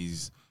 Don't let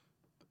these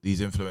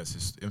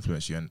influences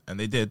influence you. And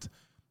they did.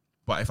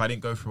 But if I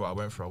didn't go through what I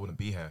went through, I wouldn't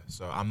be here.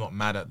 So I'm not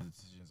mad at the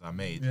decisions I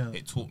made. Yeah.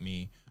 It taught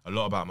me a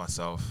lot about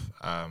myself.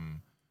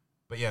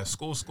 But yeah,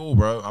 school,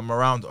 bro. I'm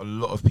around a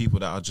lot of people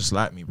that are just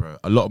like me, bro.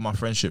 A lot of my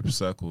friendship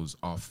circles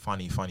are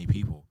funny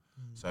people.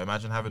 So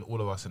imagine having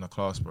all of us in a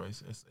class, bro.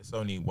 It's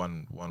only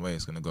one way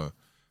it's going to go.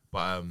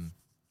 But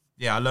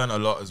yeah, I learned a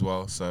lot as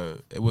well. So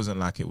it wasn't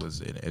like it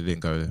didn't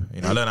go.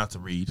 You know, I learned how to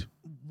read.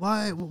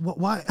 Why?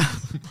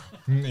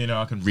 You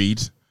know, I can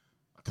read.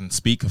 I can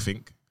speak, I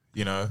think.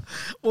 You know.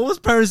 What was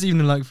Parents'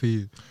 Evening like for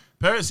you?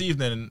 Parents'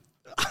 Evening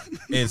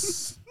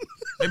is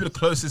maybe the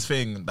closest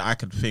thing that I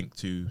could think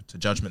to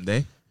Judgment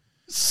Day.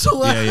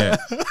 So yeah.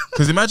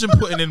 Because imagine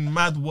putting in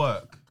mad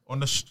work on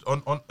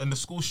the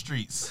school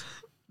streets,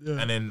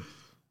 and then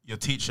your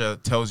teacher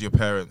tells your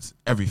parents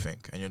everything,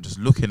 and you're just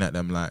looking at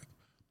them like,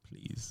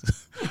 please,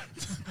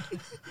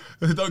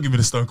 don't give me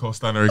the Stone Cold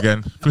Stunner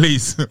again,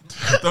 please.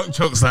 Don't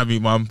choke slam me,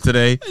 mum,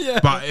 today. Yeah.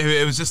 But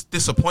it was just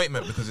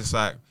disappointment because it's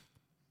like,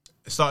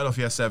 it started off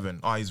year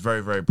 7. Oh, he's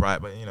very, very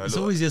bright, but you know, it's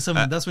always year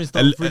 7. That's when he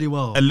started really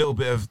well. A little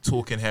bit of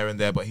talking here and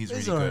there, but he's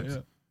really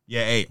good.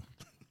 Yeah. Year 8.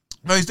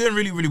 No, he's doing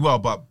really, really well,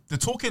 but the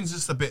talking's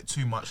just a bit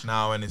too much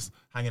now, and it's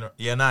hanging.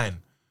 Year 9.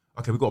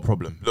 Okay, we got a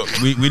problem. Look,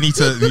 we need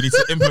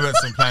to implement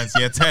some plans.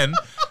 Year 10.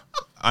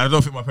 I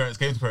don't think my parents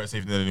came to Parents'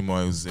 Evening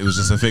anymore. It was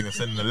just a thing of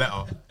sending a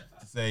letter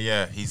to say,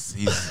 yeah, he's.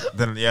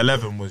 Then year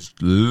 11 was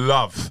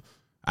love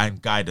and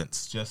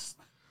guidance. Just.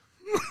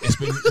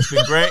 It's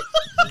been great.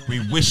 We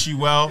wish you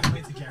well.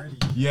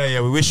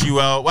 Yeah, we wish you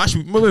well. Well,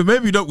 actually,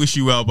 maybe we don't wish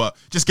you well, but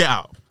just get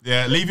out.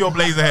 Yeah, leave your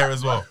blazer here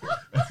as well.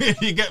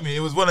 You get me?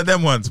 It was one of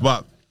them ones,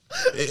 but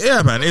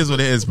yeah, man, it is what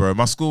it is, bro.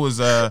 My school was,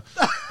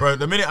 bro.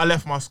 The minute I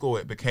left my school,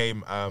 it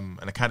became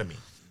an academy.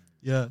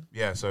 Yeah.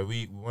 So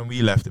when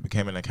we left, it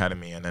became an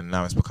academy, and then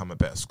now it's become a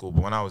better school.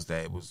 But when I was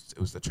there, it was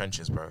the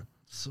trenches, bro.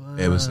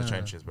 It was the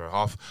trenches,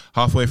 bro.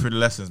 Halfway through the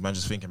lessons, man,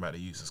 just thinking about the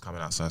youths that's coming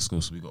outside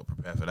school, so we got to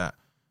prepare for that.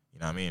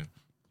 You know what I mean?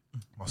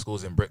 My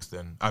school's in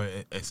Brixton. I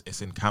mean,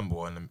 it's in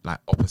Campbell and like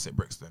opposite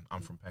Brixton. I'm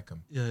from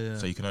Peckham. Yeah.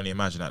 So you can only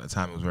imagine at the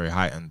time it was very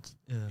heightened.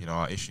 Yeah. You know,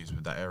 our issues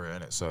with that area,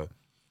 innit? So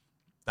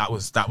that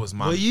was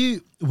my.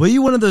 Were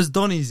you one of those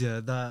Donnies,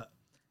 that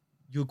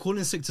you're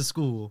calling sick to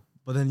school,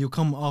 but then you'll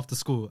come after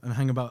school and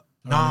hang about?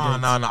 No.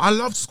 I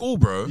loved school,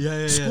 bro.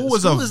 Yeah. School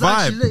was a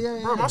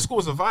vibe, bro. My school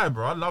was a vibe,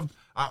 bro.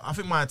 I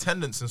think my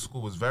attendance in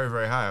school was very,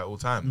 very high at all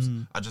times.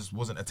 I just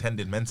wasn't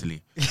attending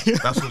mentally.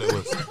 That's what it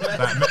was.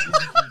 Like,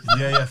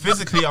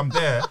 physically, I'm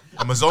there.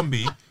 I'm a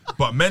zombie.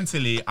 But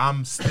mentally,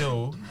 I'm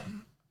still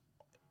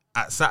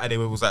at Saturday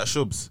we was at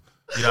Shubs.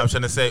 You know what I'm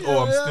trying to say?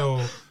 I'm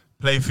still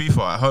playing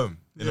FIFA at home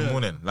in the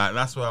morning. Like,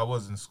 that's where I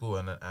was in school.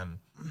 And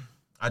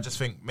I just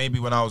think maybe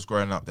when I was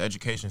growing up, the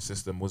education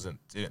system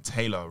didn't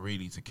tailor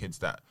really to kids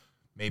that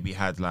maybe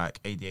had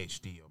like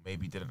ADHD or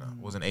maybe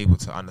wasn't able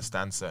to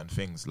understand certain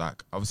things.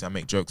 Like, obviously I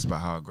make jokes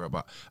about how I grew up,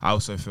 but I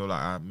also feel like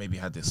I maybe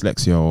had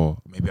dyslexia or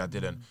maybe I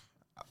didn't.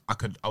 I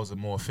was a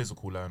more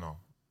physical learner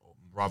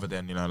rather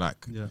than, you know,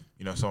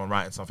 someone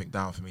writing something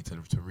down for me to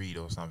read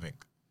or something.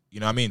 You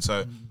know what I mean?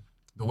 So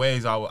the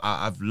ways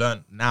I've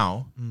learned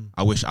now,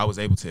 I wish I was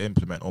able to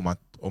implement, or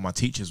my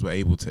teachers were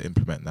able to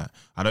implement that.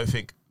 I don't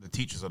think the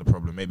teachers are the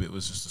problem. Maybe it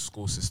was just the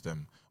school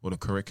system or the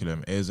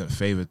curriculum. It isn't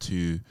favored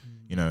to,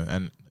 you know,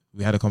 and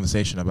we had a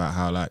conversation about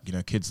how, like, you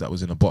know, kids that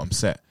was in a bottom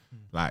set,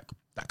 like,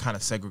 that kind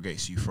of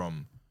segregates you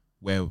from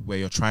where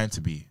you're trying to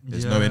be.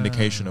 There's no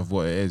indication of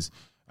what it is.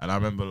 And I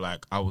remember,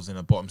 like, I was in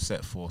a bottom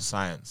set for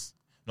science,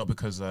 not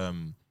because I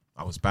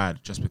was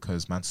bad, just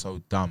because man's so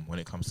dumb when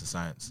it comes to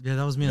science. Yeah,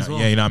 that was me as well.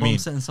 Yeah, you know what I mean?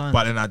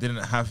 But then I didn't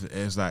have it.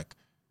 It was like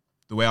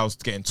the way I was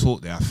getting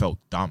taught there, I felt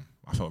dumb.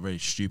 I felt very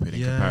stupid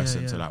in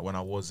comparison to like when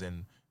I was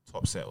in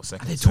top set or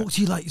second set. And they talk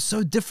to you like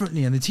so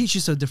differently, and they teach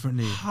you so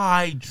differently.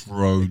 Hydrogen.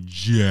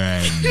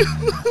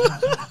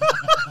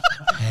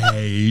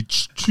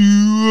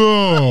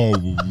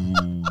 H2O.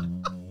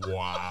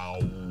 Wow.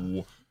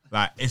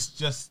 Like, it's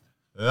just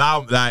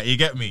loud. Like, you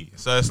get me?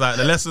 So it's like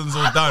the lesson's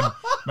all done.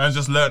 Man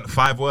just learned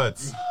 5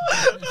 words.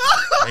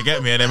 You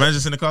get me? And then man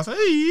just in the class like,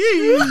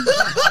 you know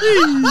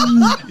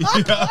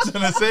what I'm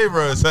trying to say,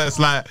 bro? So it's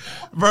like,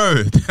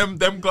 bro,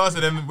 them classes,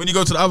 and then when you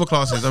go to the other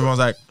classes, everyone's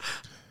like,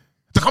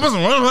 science,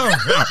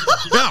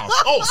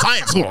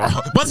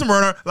 Bunsen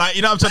burner. Like,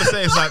 you know what I'm trying to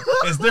say? It's like,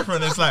 it's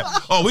different. It's like,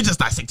 we just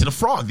dissected the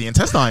frog, the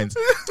intestines.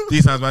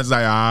 These times, man, just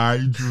like,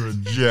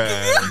 hydrogen. You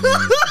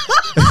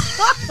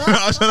know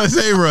what I'm trying to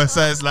say, bro?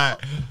 So it's like,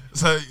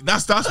 so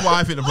that's why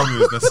I think the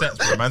problem is the sets,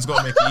 bro. Man's got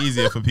to make it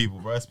easier for people,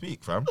 bro.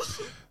 Speak, fam.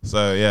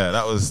 So yeah,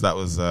 that was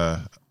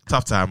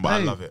Tough time, but I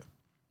Hey. love it.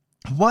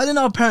 Why didn't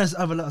our parents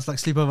ever let us like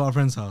sleep over at our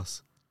friend's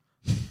house?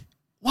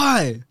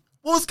 Why?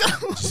 What was going on?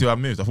 Did you see how I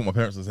moved? I thought my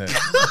parents was here.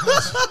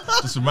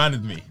 Just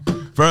reminded me.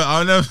 Bro,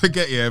 I'll never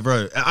forget,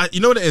 bro. You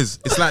know what it is?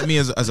 It's like me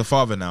as a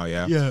father now,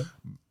 Yeah.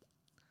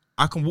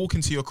 I can walk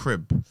into your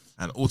crib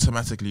and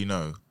automatically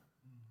know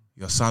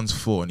your son's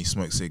 4 and he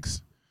smokes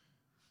cigs.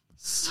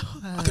 So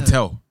I can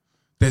tell.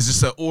 There's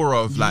just an aura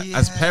of like,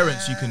 as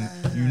parents,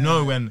 you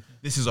know when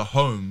this is a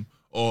home,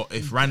 or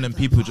if random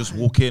people just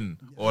walk in,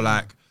 or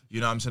like, you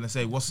know what I'm trying to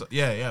say,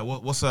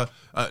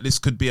 this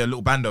could be a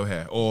little bando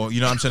here, or you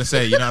know what I'm trying to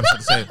say,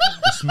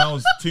 it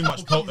smells too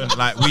much potent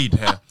like weed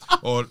here,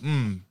 or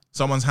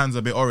someone's hands are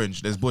a bit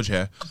orange, there's budge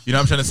here, you know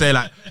what I'm trying to say,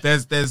 like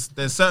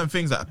there's certain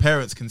things that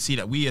parents can see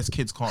that we as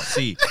kids can't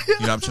see, you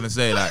know what I'm trying to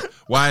say, like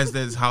why is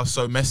this house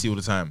so messy all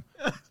the time,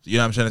 you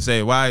know what I'm trying to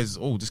say, why is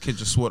this kid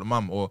just swore at the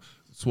mum or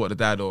swore at the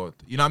dad, or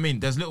you know what I mean,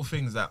 there's little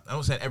things that, I'm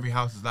not saying every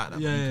house is like that,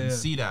 but you can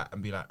see that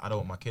and be like, I don't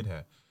want my kid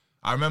here.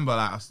 I remember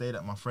like I stayed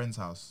at my friend's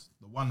house,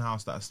 the one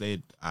house that I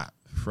stayed at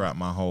throughout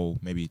my whole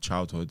maybe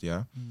childhood,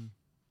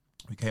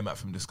 we came back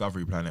from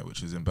Discovery Planet,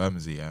 which is in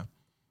Bermondsey, it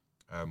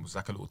was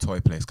like a little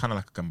toy place, kind of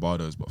like a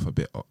Gambardo's, but for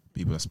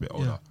people that's a bit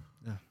older.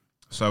 Yeah.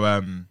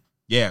 So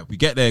we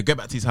get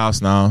back to his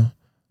house now.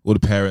 All the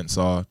parents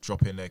are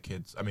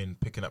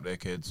picking up their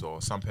kids,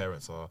 or some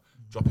parents are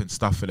dropping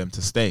stuff for them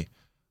to stay.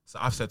 So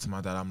I've said to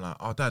my dad, I'm like,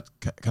 oh dad,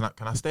 can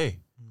I stay?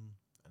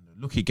 And the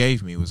look he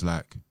gave me was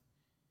like,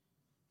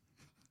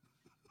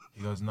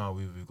 he goes, no,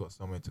 we've got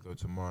somewhere to go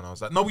tomorrow. And I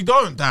was like, no, we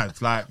don't, dad.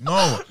 Like,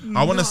 no,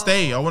 I want to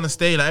stay. I want to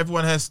stay. Like,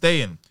 everyone here's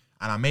staying.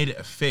 And I made it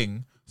a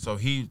thing. So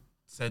he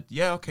said,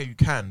 yeah, okay, you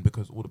can,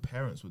 because all the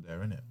parents were there,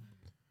 innit?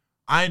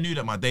 I knew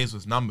that my days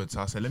was numbered.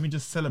 So I said, let me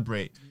just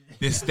celebrate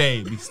this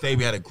day.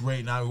 We had a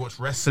great night. We watched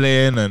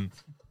wrestling and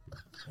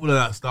all of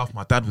that stuff.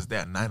 My dad was there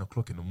at 9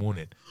 o'clock in the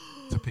morning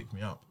to pick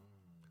me up.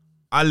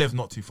 I live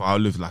not too far. I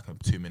live like a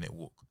 2-minute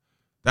walk.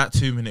 That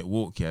 2-minute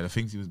walk, the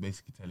things he was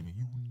basically telling me,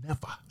 you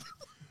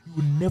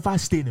will never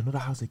stay in another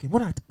house again. What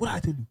did I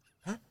tell you?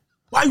 Huh?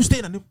 Why are you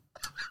staying in them?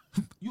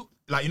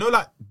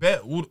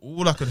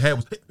 All I could hear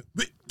was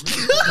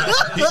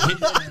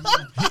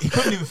he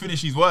couldn't even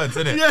finish his words,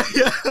 innit? Yeah.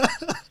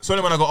 So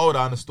only when I got older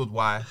I understood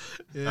why.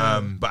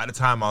 Yeah. But at the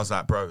time I was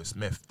like, bro, it's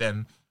myth.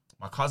 Then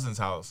my cousin's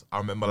house, I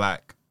remember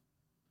like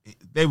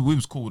we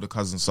was cool with the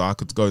cousins, so I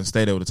could go and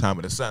stay there all the time,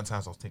 but there's certain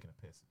times I was taking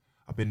a piss.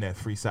 I've been there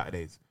 3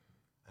 Saturdays.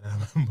 And I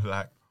remember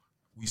like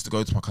we used to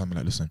go to my cousin and be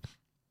like, listen,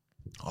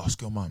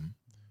 ask your mum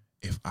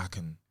if I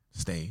can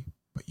stay,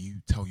 but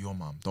you tell your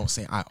mum. Don't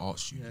say I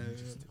asked you. You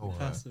just tell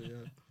her.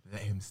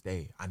 Let him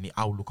stay.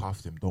 I'll look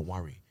after him. Don't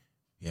worry.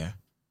 Yeah.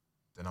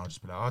 Then I'll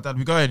just be like, oh, dad,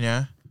 we going,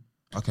 yeah?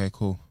 Okay,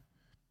 cool.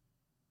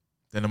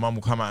 Then the mum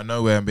will come out of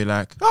nowhere and be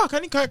like, oh,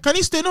 can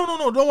he stay? No,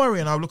 don't worry.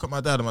 And I'll look at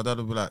my dad and my dad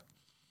will be like,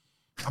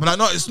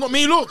 no, it's not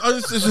me, look.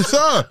 It's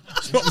her.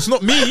 It's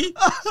not me.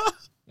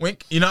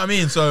 Wink. You know what I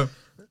mean? So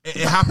it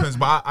happens,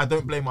 but I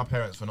don't blame my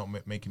parents for not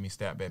making me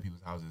stay at bare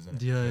people's houses.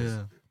 Innit?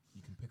 Yeah.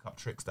 You can pick up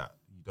tricks that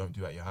you don't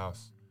do at your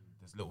house.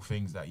 There's little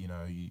things that, you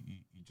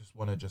just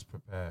want to just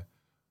prepare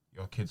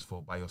your kids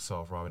for by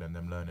yourself rather than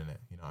them learning it.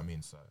 You know what I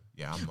mean? So,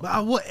 yeah, I'm not. But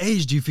at what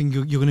age do you think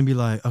you're going to be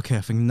like, okay,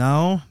 I think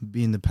now,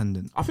 be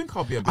independent? I think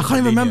I'll be a bit I can't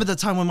even remember the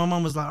time when my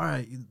mum was like, all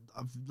right,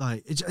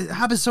 like, it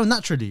happens so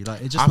naturally.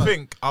 Like, it just. I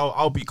think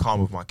I'll be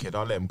calm with my kid.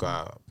 I'll let him go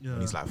out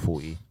when he's like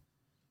 40.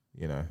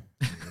 You know,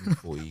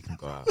 40, you can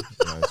go out.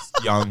 He's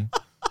young,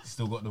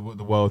 still got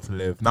the world to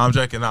live. No, I'm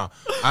joking now.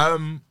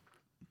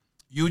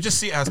 You just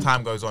see it as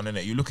time goes on,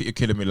 innit? You look at your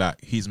kid and be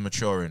like, he's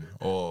maturing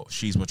or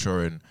she's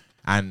maturing.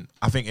 And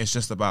I think it's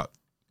just about,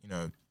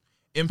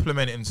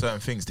 implementing certain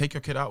things. Take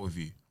your kid out with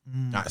you.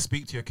 Like,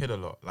 speak to your kid a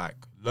lot. Like,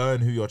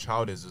 learn who your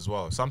child is as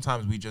well.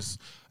 Sometimes we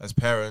just, as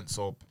parents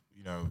or,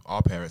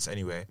 our parents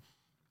anyway,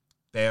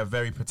 they are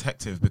very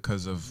protective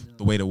because of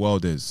the way the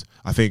world is.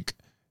 I think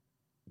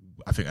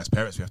as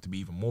parents, we have to be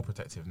even more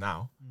protective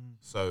now.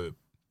 So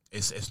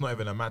it's not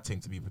even a mad thing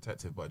to be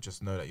protective, but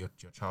just know that your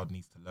child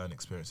needs to learn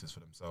experiences for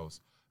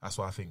themselves. That's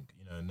why I think,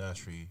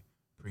 nursery,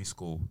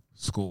 preschool,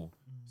 school,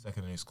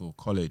 secondary school,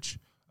 college,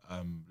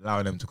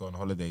 allowing them to go on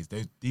holidays.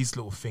 These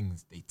little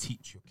things, they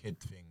teach your kid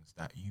things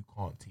that you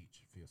can't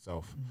teach for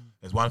yourself.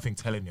 There's one thing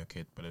telling your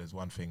kid, but there's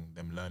one thing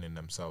them learning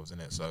themselves,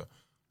 innit? So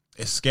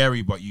it's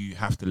scary, but you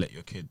have to let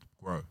your kid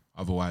grow.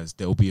 Otherwise,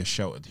 they'll be a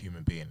sheltered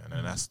human being, and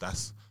then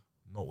that's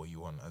not what you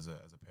want as a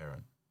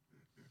parent.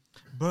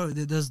 Bro,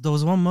 there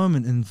was one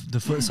moment in the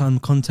first time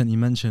content you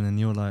mentioned, and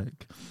you're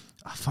like,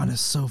 I find it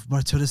so.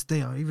 Bro, to this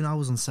day, even I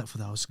was on set for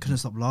that. I couldn't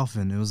stop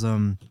laughing. It was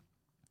when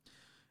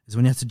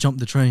you had to jump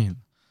the train,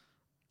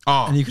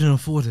 and you couldn't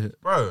afford it,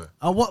 bro.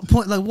 At what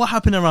point? Like, what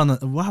happened around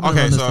that? What happened?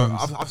 Okay, so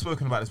I've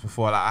spoken about this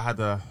before. Like, I had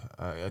a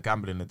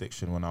gambling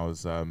addiction when I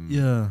was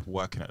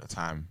working at the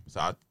time. So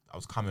I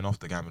was coming off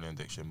the gambling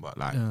addiction, but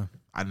like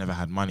I never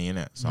had money in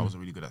it, so I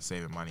wasn't really good at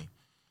saving money.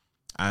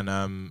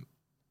 And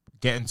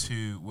getting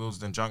to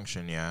Willesden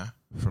Junction,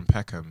 from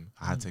Peckham,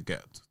 I had to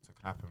get to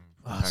Clapham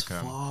from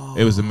Peckham. Far.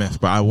 It was a myth,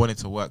 but I wanted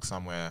to work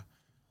somewhere.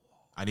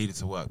 I needed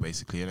to work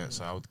basically, innit?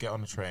 So I would get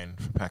on the train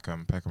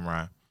from Peckham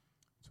Rye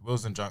to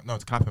Wilson Junction,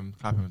 to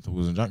Clapham to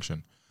Wilson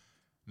Junction.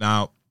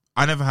 Now,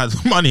 I never had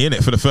money in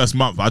it for the first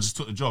month. I just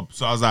took the job.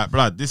 So I was like,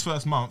 blood, this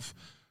first month,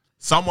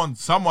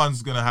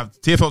 someone's gonna have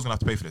TFL's gonna have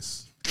to pay for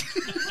this.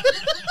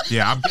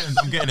 Yeah,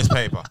 I'm getting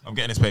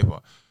this paper.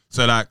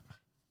 So like,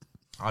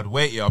 I'd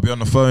wait. Yeah, I'll be on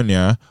the phone.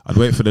 Yeah, I'd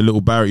wait for the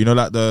little barrier. You know,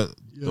 like the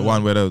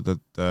one where the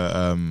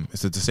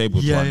it's the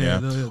disabled one.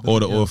 Yeah,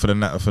 or for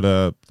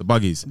the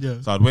buggies.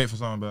 Yeah. So I'd wait for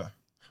someone, but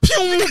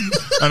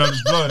and I'd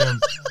just blow them.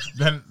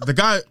 Then the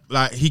guy,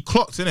 like, he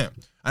clocked in it.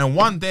 And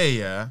one day,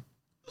 yeah,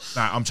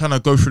 like, I'm trying to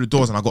go through the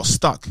doors and I got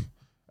stuck.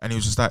 And he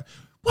was just like,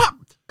 "What?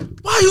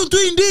 Why are you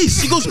doing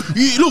this?" He goes,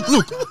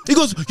 "Look." He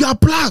goes, "You're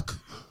black.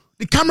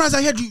 The cameras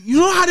are here. You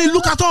know how they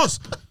look at us."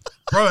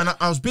 Bro, and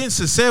I was being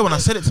sincere when I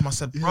said it to him. I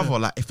said, brother,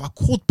 like, if I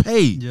could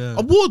pay,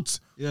 I would.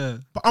 Yeah.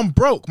 But I'm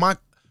broke.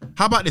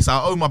 How about this?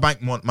 I owe my bank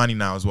money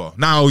now as well.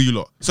 Now I owe you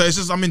lot. So it's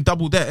just, I'm in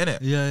double debt, innit?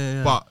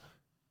 Yeah. But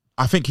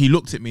I think he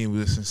looked at me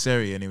with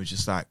sincerity and he was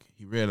just like,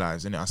 he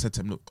realised, innit? I said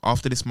to him, look,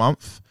 after this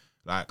month,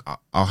 like,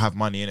 I'll have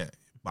money in it.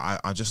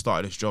 But I just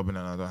started this job and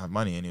then I don't have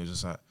money. And he was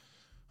just like,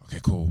 okay,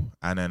 cool.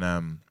 And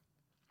then,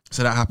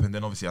 so that happened.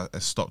 Then obviously I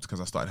stopped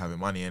because I started having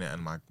money in it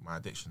and my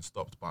addiction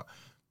stopped. But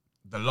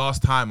the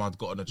last time I'd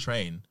got on a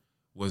train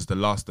was the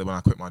last day when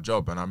I quit my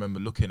job. And I remember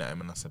looking at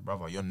him and I said,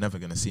 brother, you're never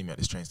going to see me at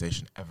this train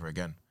station ever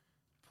again.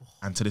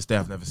 And to this day,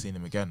 I've never seen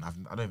him again. I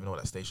don't even know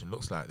what that station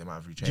looks like. They might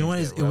have rechanged it. Do you know what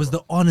it is? It was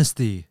the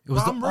honesty. It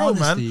was the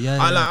honesty. Man.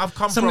 Yeah. I've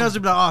come Some guys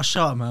would be like, "Oh,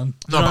 shut up, man."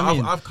 No,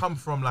 but I've come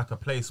from like a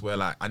place where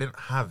like I didn't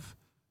have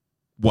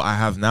what I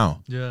have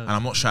now. Yeah. And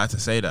I'm not shy to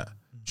say that.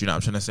 Do you know what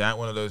I'm trying to say? I ain't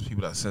one of those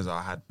people that says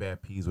I had bare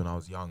peas when I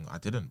was young. I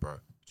didn't, bro. Do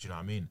you know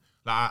what I mean?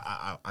 Like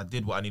I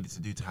did what I needed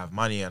to do to have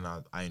money, and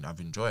I've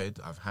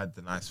enjoyed. I've had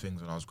the nice things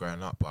when I was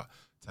growing up, but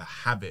to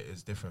have it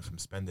is different from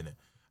spending it.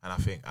 And I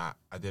think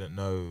I didn't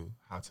know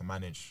how to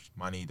manage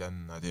money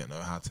then. I didn't know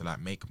how to like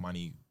make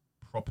money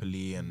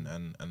properly and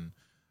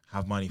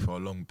have money for a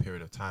long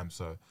period of time.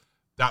 So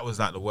that was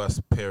like the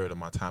worst period of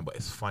my time. But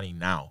it's funny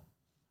now.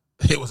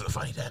 It wasn't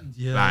funny then.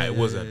 It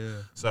wasn't.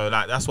 Yeah. So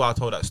like that's why I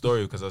told that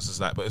story, because I was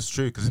just like, but it's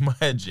true, because in my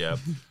head, yeah,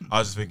 I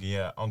was just thinking,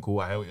 yeah, Uncle,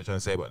 I hear what you're trying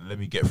to say, but let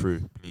me get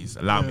through, please.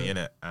 Allow me in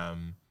it.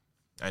 And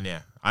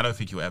yeah, I don't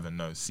think you'll ever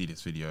see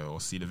this video or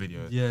see the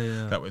video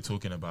that we're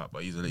talking about.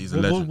 But he's a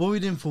legend. What were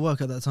you doing for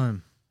work at that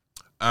time?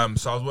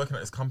 So I was working at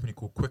this company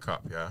called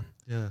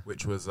QuickUp,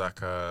 which was like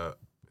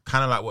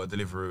kind of like what a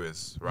Deliveroo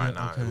is right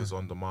now. Okay. It was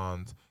on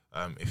demand.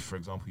 If, for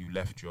example, you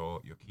left your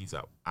keys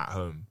at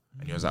home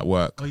and you was at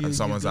work and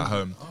someone's at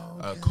home,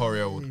 a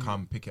courier would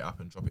come pick it up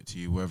and drop it to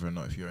you, whether or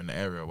not if you're in the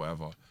area or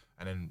whatever.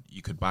 And then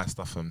you could buy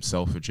stuff from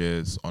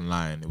Selfridges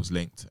online. It was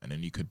linked, and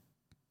then you could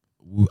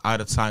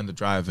either sign the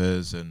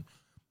drivers and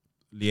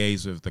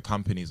liaise with the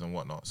companies and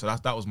whatnot. So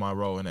that was my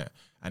role in it.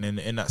 And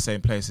in that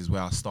same place is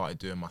where I started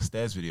doing my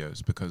stairs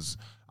videos, because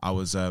I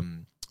was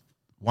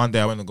one day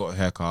I went and got a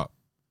haircut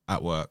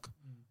at work.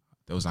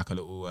 There was like a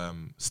little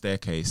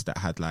staircase that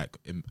had like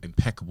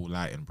impeccable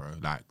lighting, bro.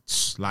 Like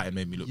lighting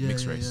made me look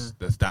mixed race.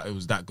 That it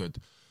was that good.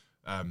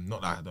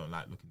 Not that I don't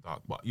like looking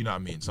dark, but you know what I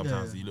mean.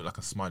 Sometimes you look like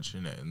a smudge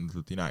in it, and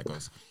you know how it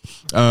goes.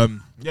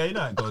 You know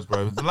how it goes,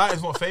 bro. The light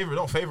is don't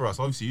favor us.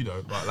 Obviously you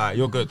don't, but like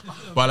you're good.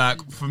 But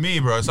like for me,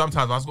 bro,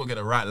 sometimes I just gotta get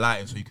the right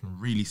lighting so you can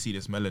really see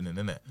this melanin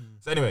in it.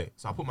 So anyway,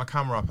 so I put my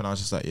camera up and I was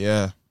just like,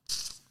 yeah,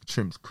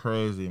 trim's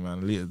crazy, man.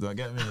 Don't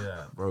get me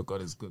that, bro.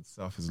 God is good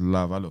stuff. Is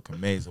love. I look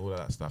amazing. All of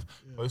that stuff.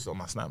 Posted on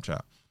my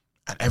Snapchat,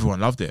 and everyone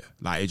loved it.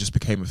 Like it just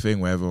became a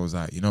thing where everyone was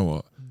like, you know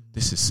what,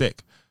 this is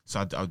sick. So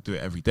I'd do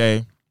it every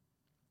day.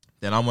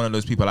 Then I'm one of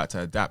those people that like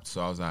to adapt.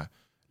 So I was like,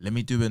 let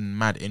me do a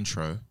mad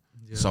intro.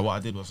 Yeah. So what I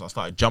did was I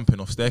started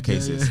jumping off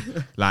staircases.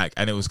 Like,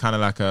 and it was kind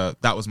of like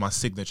that was my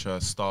signature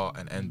start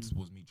and end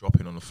was me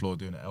dropping on the floor,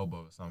 doing an elbow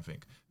or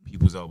something.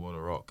 People's elbow to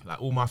rock.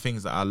 Like all my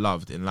things that I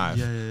loved in life,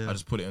 I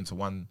just put it into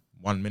one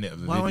minute of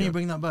the video. Why won't you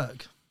bring that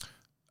back?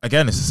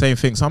 Again, it's the same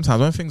thing.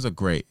 Sometimes when things are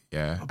great,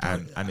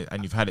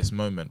 and you've had this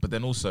moment, but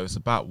then also it's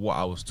about what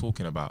I was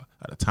talking about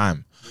at the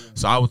time.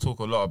 So I would talk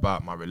a lot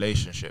about my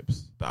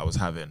relationships that I was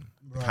having,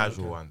 the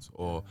casual ones,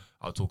 or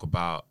I'll talk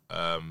about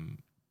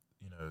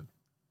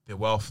the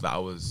wealth that I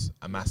was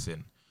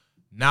amassing.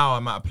 Now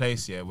I'm at a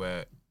place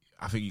where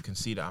I think you can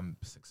see that I'm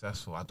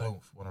successful. I don't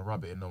want to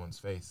rub it in no one's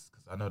face,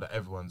 because I know that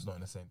everyone's not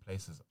in the same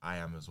place as I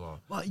am as well.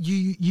 Well,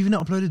 you've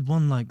not uploaded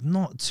one like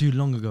not too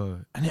long ago,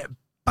 and it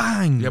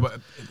banged. Yeah, but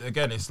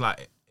again, it's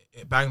like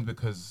it banged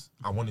because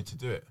I wanted to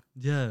do it.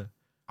 Yeah.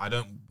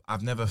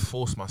 I've never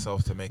forced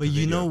myself to make a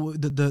video.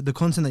 But you know, the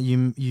content that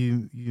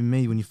you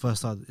made when you first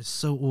started is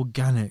so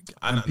organic.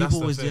 And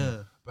people always,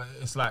 But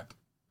it's like,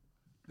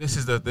 this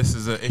is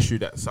the issue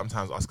that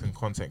sometimes us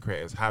content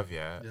creators have,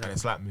 and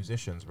it's like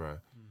musicians, bro.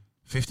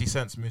 50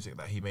 Cent's music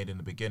that he made in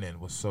the beginning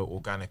was so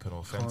organic and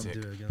authentic.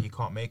 He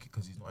can't make it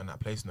because he's not in that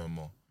place no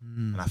more.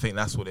 And I think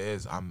that's what it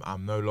is.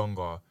 I'm no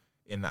longer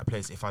in that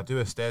place. If I do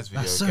a stairs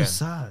video that's again,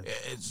 so sad.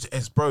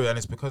 It's bro, and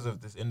it's because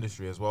of this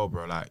industry as well,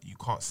 bro. Like you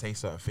can't say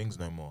certain things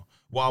no more.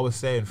 What I was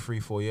saying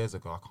 3-4 years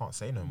ago, I can't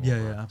say no more.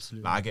 Yeah,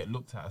 absolutely. Like I get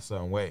looked at a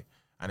certain way,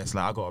 And it's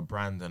like I got a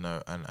brand and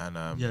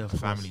a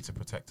family to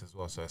protect as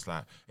well. So it's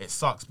like it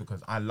sucks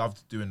because I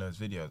loved doing those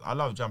videos. I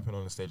love jumping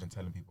on the stage and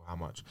telling people how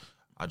much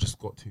I just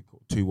got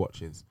two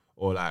watches,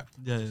 or like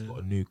just got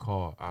a new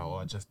car,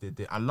 or I just did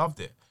it. I loved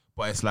it,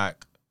 but it's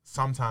like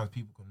sometimes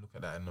people can look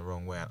at that in the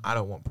wrong way, and I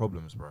don't want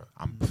problems, bro.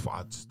 I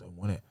just don't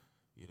want it.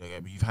 You know,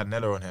 you've had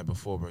Nella on here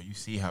before, bro. You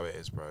see how it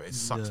is, bro. It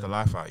sucks the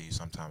life out of you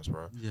sometimes,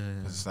 bro.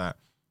 Because it's like,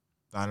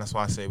 and that's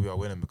why I say we are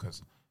winning,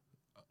 because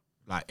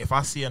like if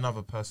I see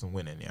another person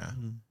winning, they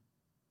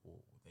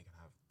can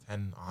have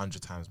 10,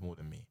 100 times more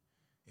than me.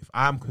 If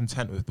I'm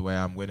content with the way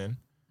I'm winning,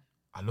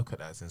 I look at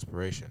that as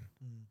inspiration.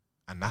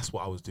 And that's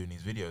what I was doing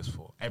these videos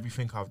for.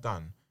 Everything I've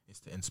done is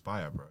to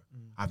inspire, bro.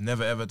 I've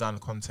never ever done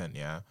content,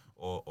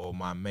 or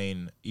my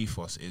main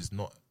ethos is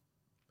not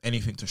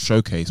anything to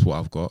showcase what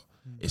I've got.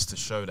 It's to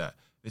show that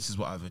this is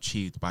what I've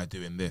achieved by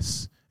doing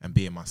this and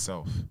being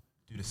myself.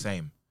 Do the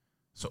same.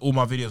 So all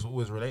my videos were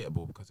always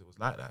relatable because it was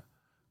like that.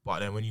 But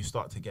then when you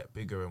start to get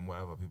bigger and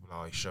whatever, people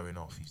are like, he's showing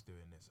off, he's doing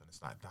this, and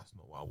it's like, that's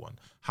not what I want.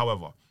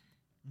 However,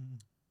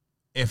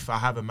 if I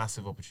have a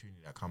massive opportunity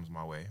that comes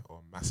my way, or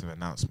a massive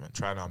announcement,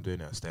 try now I'm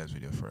doing a stairs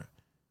video for it.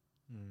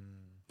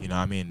 You know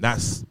what I mean?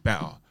 That's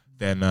better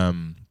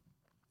than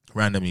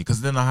randomly.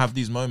 Because then I have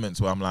these moments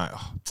where I'm like,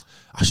 oh,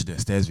 I should do a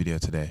stairs video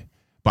today.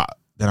 But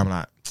then I'm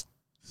like,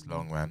 it's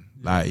long, man.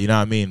 Like, you know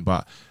what I mean?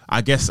 But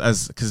I guess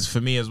because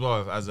for me as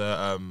well, as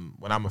a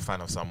when I'm a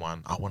fan of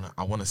someone, I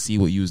wanna see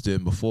what you was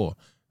doing before.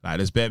 Like,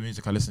 there's bare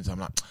music I listen to, I'm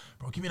like,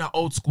 bro, give me that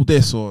old school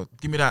this, or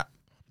give me that.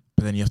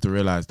 But then you have to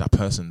realize that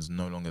person's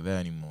no longer there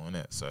anymore,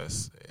 innit? So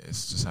it's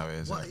just how it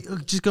is.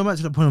 Just go back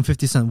to the point on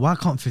 50 Cent. Why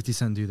can't 50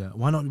 Cent do that?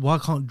 Why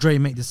can't Dre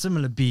make the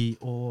similar beat?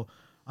 Or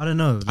I don't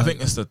know. Like, I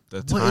think it's the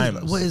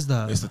times. What is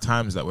that? It's the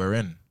times that we're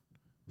in.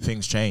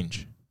 Things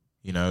change.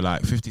 You know,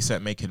 like 50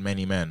 Cent making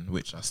Many Men,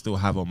 which I still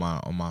have on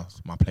my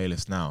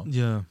playlist now.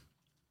 Yeah.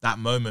 That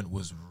moment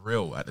was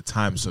real at the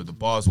time, so the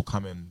bars will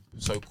come in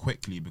so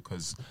quickly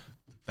because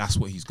that's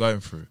what he's going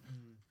through.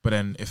 But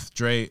then if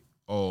Dre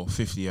or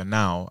 50 are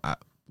now at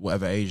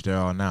whatever age they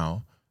are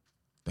now,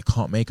 they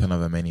can't make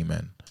another Many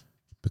Men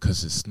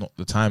because it's not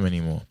the time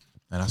anymore.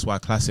 And that's why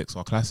classics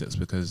are classics,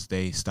 because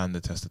they stand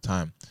the test of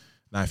time.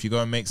 Now, if you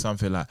go and make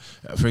something like,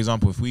 for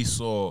example, if we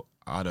saw,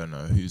 I don't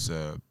know, who's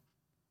an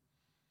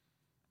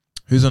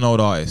old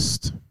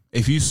artist?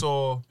 If you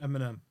saw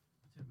Eminem.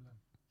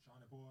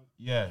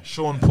 Yeah,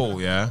 Sean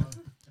Paul, yeah.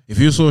 If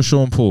you saw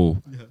Sean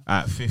Paul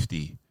at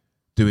 50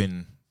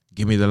 doing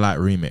Give Me the Light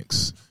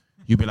remix,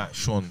 you'd be like,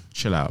 Sean,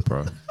 chill out,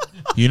 bro.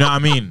 You know what I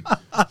mean?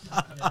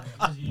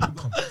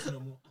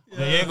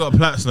 You ain't got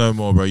plats no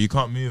more, bro. You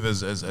can't move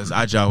as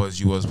agile as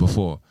you was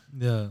before.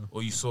 Yeah.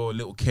 Or you saw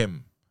Lil'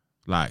 Kim,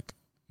 like,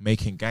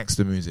 making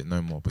gangster music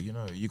no more. But you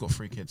know, you got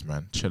 3 kids,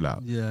 man. Chill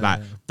out. Yeah.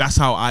 Like, that's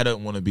how I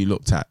don't want to be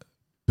looked at,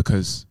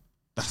 because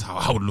that's how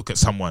I would look at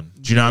someone.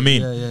 Do you know what I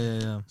mean?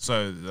 Yeah.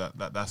 So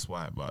that's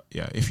why. But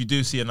yeah, if you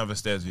do see another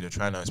stairs video,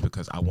 try now it's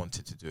because I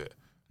wanted to do it,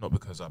 not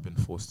because I've been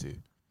forced to.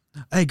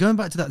 Hey, going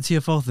back to that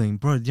TFL thing,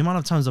 bro, the amount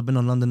of times I've been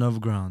on London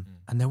Overground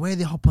and the way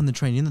they hop on the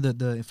train, you know,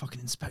 the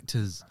fucking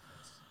inspectors.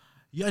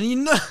 Yeah, and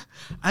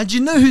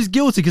you know who's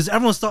guilty, because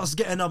everyone starts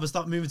getting up and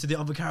start moving to the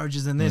other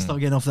carriages, and they start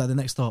getting off at the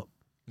next stop.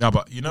 No,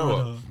 but you know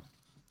what?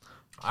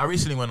 I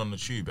recently went on the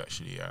tube,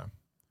 actually, yeah.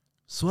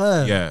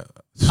 Swear. Yeah.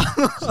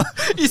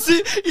 you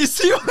see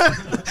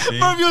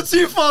bro, you're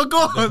too far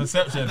gone. The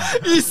perception.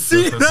 You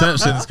see the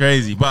perception's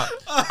crazy. But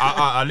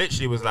I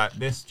literally was like,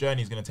 this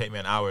journey is going to take me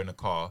an hour in the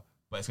car,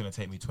 but it's going to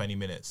take me 20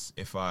 minutes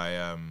if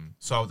I...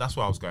 So that's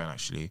where I was going,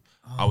 actually.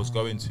 I was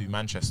going to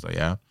Manchester,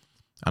 yeah?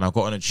 And I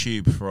got on a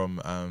tube from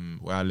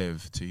where I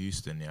live to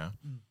Euston, yeah?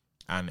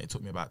 And it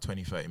took me about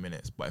 20, 30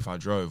 minutes. But if I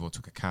drove or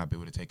took a cab, it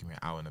would have taken me an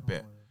hour and a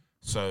bit.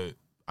 So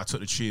I took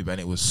the tube, and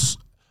it was...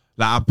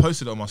 Like, I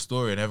posted it on my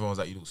story, and everyone was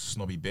like, you little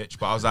snobby bitch.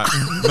 But I was like,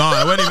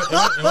 no, it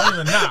wasn't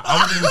even that.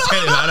 I wasn't even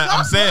saying it like that.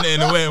 I'm saying it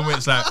in a way in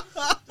which, like,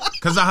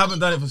 because I haven't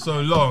done it for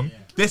so long,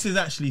 this is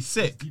actually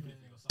sick.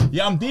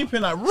 Yeah, I'm deep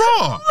in, like, raw.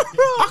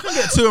 I can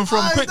get to and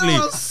from quickly.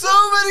 There are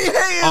so many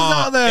haters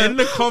out there. In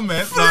the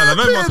comments,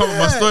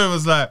 my story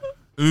was like,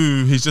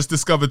 ooh, he's just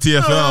discovered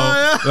TFL.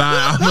 Like,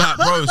 I'm like,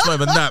 bro, it's not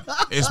even that.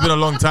 It's been a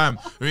long time.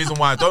 The reason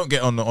why I don't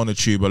get on the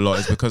tube a lot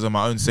is because of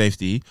my own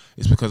safety.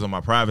 It's because of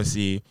my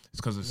privacy. It's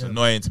because it's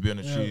annoying to be on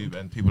the tube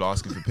and people are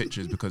asking for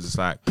pictures, because it's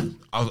like,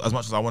 as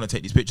much as I want to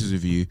take these pictures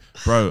with you,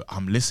 bro,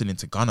 I'm listening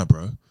to Gunna,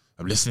 bro.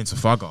 I'm listening to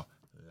Fugger.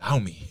 Allow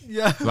me.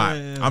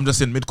 I'm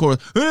just in mid-chorus.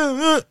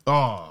 Can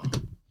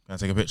I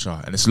take a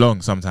picture? And it's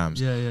long sometimes.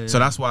 So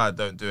that's why I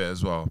don't do it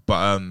as well.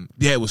 But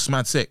yeah, it was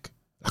mad sick.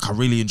 Like, I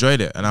really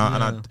enjoyed it. And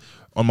I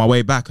on my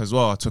way back as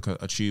well, I took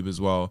a tube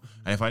as well.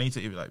 And if I need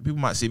to, like, people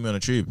might see me on a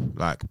tube.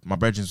 Like, my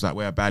brethren's like,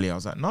 wear a belly. I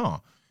was like, nah.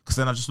 Because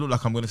then I just look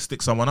like I'm going to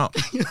stick someone up.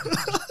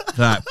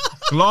 Like,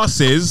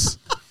 glasses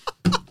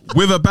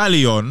with a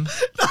belly on,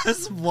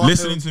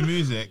 listening to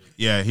music.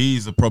 Yeah,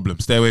 he's a problem.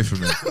 Stay away from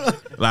him.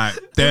 Like,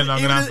 then I'm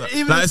going to have to...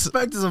 Even like,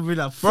 inspectors will be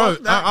like, bro,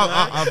 fuck that,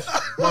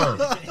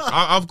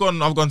 I've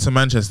gone to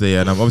Manchester,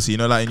 yeah, and obviously, you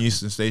know, like in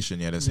Euston Station,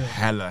 yeah, there's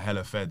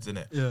hella feds,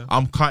 innit? Yeah.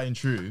 I'm cutting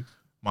through,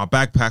 my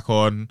backpack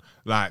on,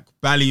 like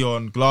belly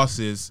on,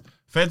 glasses.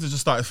 Feds have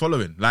just started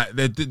following. Like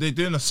they're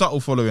doing a subtle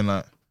following.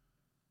 Like,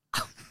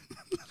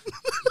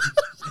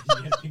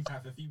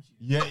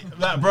 yeah,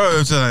 like bro,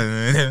 it's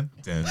like,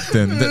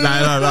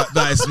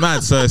 like it's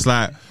mad. So it's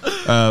like,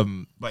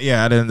 but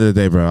yeah, at the end of the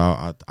day,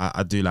 bro,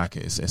 I do like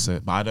it.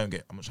 But I'm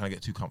not trying to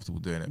get too comfortable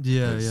doing it.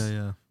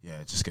 Yeah. Yeah,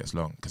 it just gets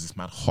long because it's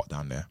mad hot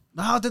down there.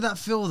 How did that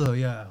feel though?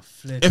 Yeah,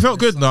 it felt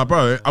good, no,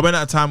 bro. I went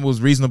at a time it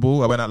was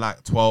reasonable. I went at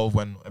like 12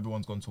 when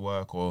everyone's gone to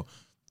work or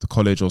the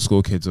college or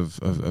school kids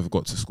have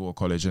got to school or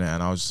college in it,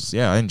 and I was just,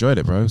 I enjoyed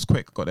it, bro. It was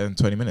quick. Got there in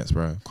 20 minutes,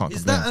 bro. Can't Is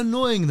complain. that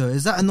annoying though?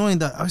 Is that annoying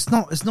that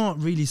it's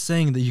not really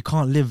saying that you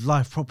can't live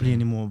life properly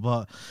anymore,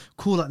 but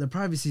cool, like the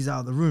privacy's out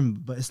of the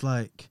room, but it's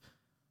like,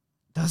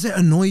 does it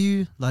annoy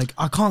you? Like,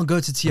 I can't go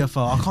to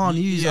TFL. I can't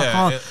use. I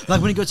can't.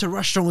 Like when you go to a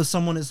restaurant with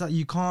someone, it's like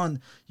you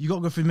can't. You got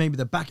to go through maybe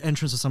the back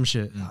entrance or some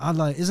shit. I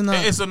like, isn't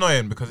that? It's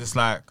annoying because it's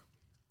like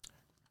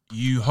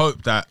you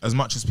hope that as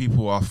much as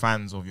people are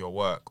fans of your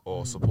work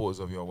or supporters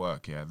of your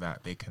work,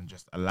 that they can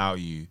just allow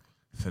you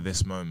for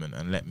this moment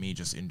and let me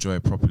just enjoy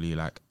properly,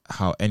 like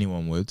how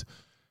anyone would.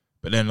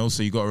 But then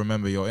also you got to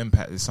remember your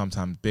impact is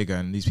sometimes bigger,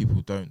 and these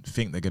people don't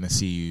think they're gonna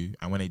see you,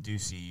 and when they do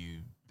see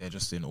you, they're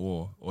just in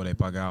awe or they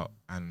bug out,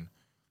 and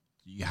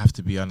you have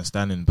to be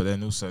understanding. But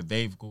then also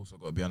they've also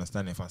got to be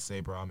understanding. If I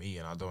say, bro, I'm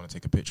eating, I don't want to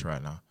take a picture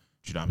right now.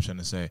 Do you know what I'm trying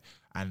to say?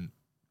 And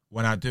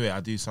when I do it,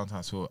 I did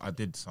sometimes feel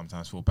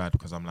bad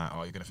because I'm like,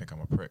 oh, you're gonna think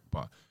I'm a prick,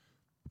 but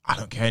I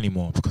don't care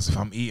anymore because if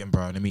I'm eating,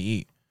 bro, let me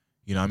eat.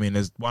 You know what I mean?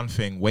 There's one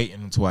thing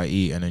waiting until I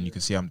eat and then you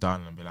can see I'm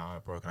done and be like, all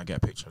right, bro, can I get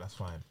a picture? That's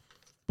fine.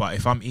 But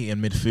if I'm eating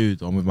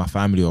mid-food or I'm with my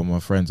family or my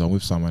friends or I'm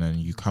with someone and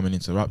you come and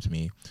interrupt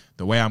me,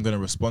 the way I'm going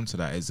to respond to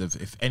that is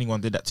if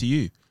anyone did that to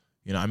you.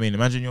 You know what I mean?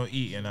 Imagine you're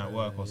eating at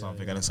work or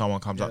something and then someone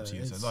comes up to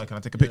you and says, oh, can I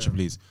take a picture,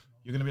 please?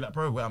 You're going to be like,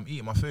 bro, wait, I'm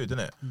eating my food,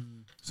 innit?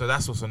 So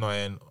that's what's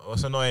annoying.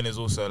 What's annoying is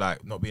also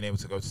like not being able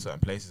to go to certain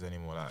places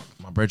anymore. Like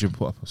my brethren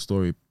put up a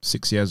story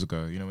 6 years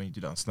ago, you know, when you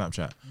do that on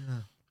Snapchat.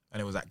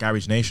 And it was at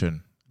Garage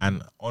Nation.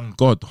 And on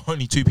God,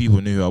 only 2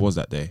 people knew who I was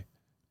that day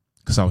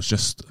because I was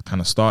just kind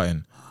of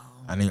starting.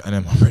 And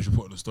then my brethren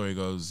put up the story,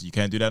 goes, you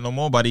can't do that no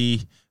more,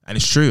 buddy. And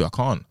it's true, I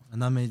can't.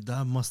 And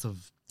that must have...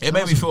 It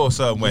made me feel a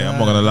certain way. I'm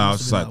not gonna lie. I was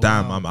just like,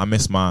 damn, wow. I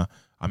miss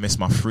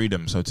my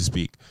freedom, so to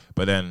speak.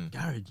 But then,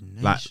 Garage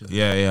Nation.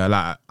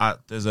 Like,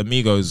 there's a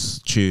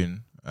Migos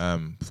tune.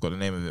 Forgot the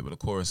name of it, but the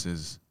chorus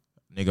is,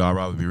 "Nigga, I'd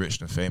rather be rich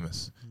than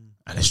famous,"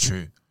 and it's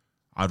true.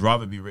 I'd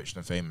rather be rich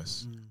than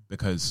famous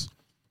because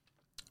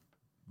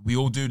we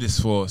all do this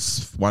for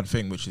one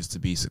thing, which is to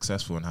be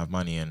successful and have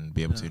money and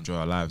be able to enjoy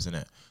our lives,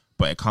 innit?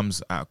 But it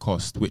comes at a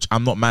cost, which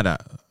I'm not mad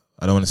at.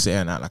 I don't want to sit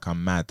here and act like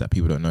I'm mad that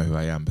people don't know who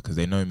I am because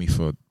they know me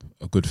for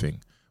a good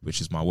thing, which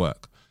is my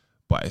work.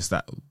 But it's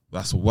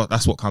that's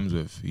what comes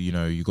with, you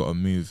know, you got to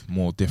move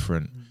more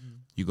different.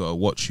 You got to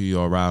watch who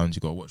you're around.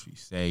 You got to watch what you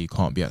say. You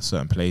can't be at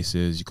certain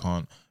places. You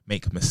can't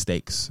make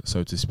mistakes,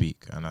 so to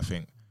speak. And I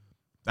think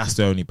that's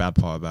the only bad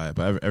part about it.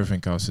 But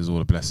everything else is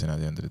all a blessing at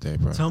the end of the day,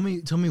 bro. Tell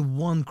me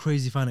one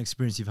crazy fan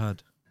experience you've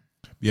had.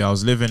 Yeah, I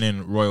was living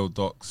in Royal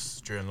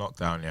Docks during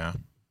lockdown, yeah.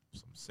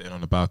 So I'm sitting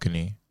on the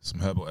balcony. Some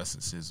herbal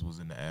essences was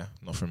in the air,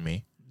 not from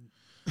me.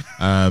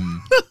 Yeah.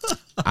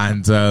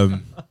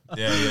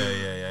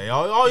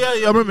 Oh yeah.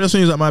 I remember that's when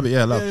he was at my bit.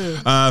 Yeah, love.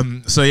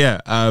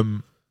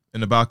 In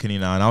the balcony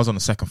now, and I was on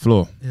the second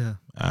floor. Yeah.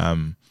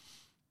 And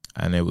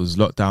it was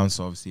locked down,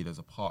 so obviously there's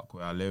a park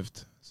where I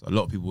lived, so a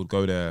lot of people would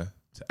go there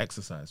to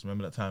exercise.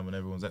 Remember that time when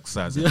everyone's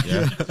exercising?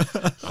 Yeah.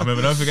 I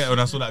remember. Don't forget when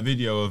I saw that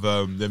video of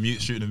them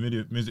shooting a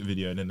music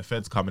video, and then the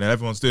feds coming, and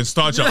everyone's doing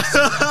star jumps.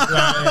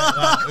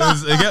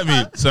 You get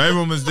me? So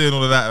everyone was doing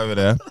all of that over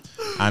there,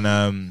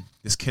 and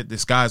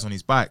this guy's on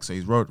his bike, so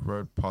he's rode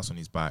past on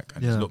his bike,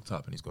 and he's looked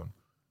up and he's gone,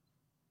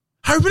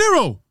 Harry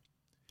Pinero.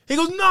 He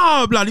goes,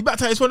 no, blood. He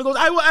backed out his phone. He goes,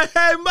 hey,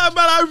 man,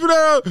 Harry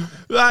Pinero.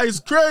 Like, it's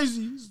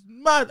crazy. It's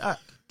mad.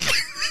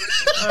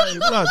 Hey,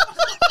 blood.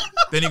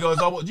 Then he goes,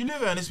 oh, what, do you live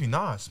here? And it's me,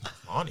 nah, it's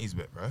my auntie's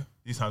bit, bro.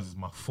 These times it's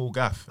my full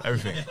gaff,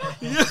 everything.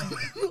 And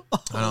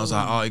I was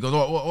like, oh, he goes,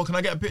 what can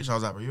I get a picture? I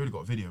was like, bro, you already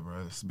got a video,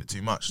 bro. It's a bit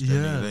too much.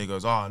 Then he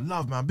goes, oh,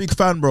 love, man, big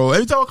fan, bro.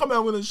 Every time I come here,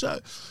 I'm going to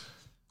shout.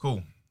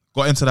 Cool.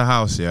 Got into the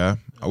house, yeah.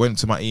 I went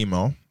to my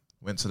email,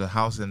 went to the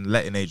house and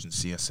letting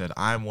agency. I said,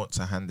 I want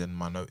to hand in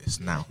my notice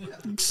now.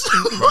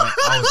 Right?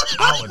 I was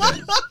out of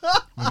there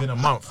within a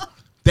month.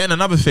 Then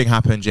another thing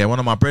happened, yeah. One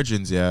of my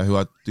brethren, yeah, who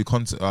I do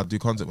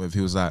content with,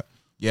 he was like,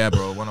 yeah,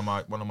 bro, one of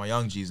my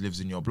young G's lives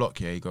in your block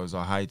here. He goes,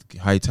 how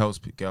he tells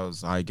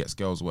girls, how he gets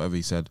girls, whatever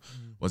he said.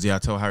 Was I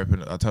told him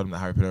that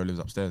Harry Pinero lives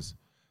upstairs.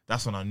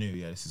 That's when I knew,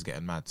 yeah, this is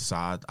getting mad. So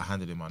I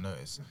handed in my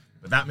notice.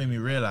 But that made me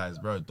realise,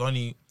 bro,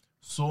 Donnie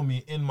saw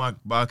me in my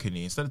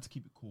balcony. Instead of to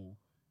keep it cool,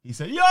 he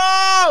said, yo!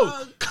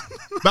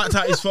 Backed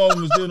out his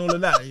phone, was doing all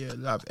of that. Yeah,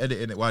 like,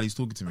 editing it while he's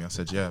talking to me. I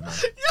said, yeah, man.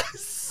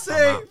 Yes,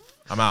 safe.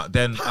 I'm out.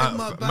 Then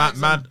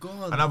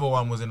another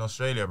one was in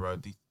Australia, bro.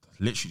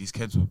 Literally, these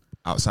kids were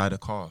outside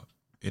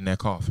in their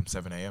car from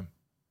 7 a.m.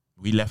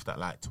 We left at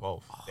like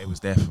 12. They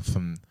was there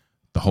from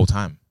the whole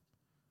time.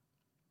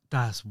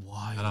 That's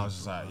wild. And I was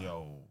just like,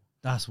 yo.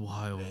 That's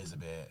wild. It's a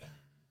bit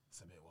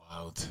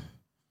wild.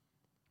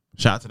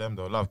 Shout out to them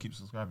though. Love, keep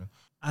subscribing.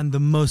 And the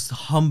most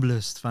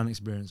humblest fan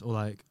experience, or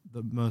like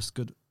the most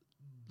good,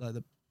 like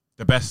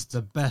the best.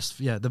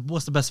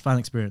 What's the best fan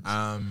experience?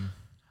 I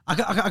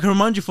can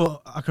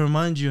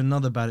remind you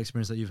another bad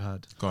experience that you've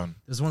had. Go on.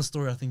 There's one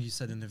story I think you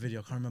said in the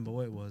video. I can't remember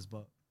what it was,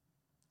 but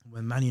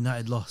when Man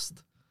United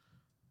lost,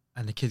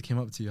 and the kid came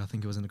up to you. I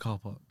think it was in the car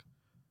park.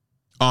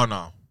 Oh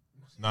no.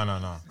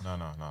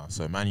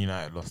 So Man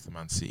United lost to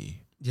Man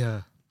City.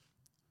 Yeah.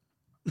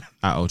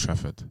 At Old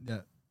Trafford. Yeah.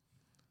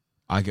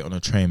 I get on a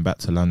train back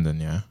to London,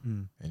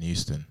 in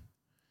Euston.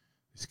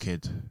 This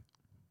kid,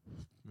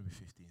 maybe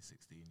 15,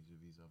 16,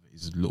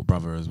 he's his little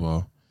brother as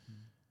well.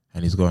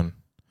 And he's gone,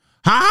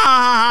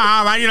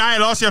 ha, Man United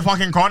lost your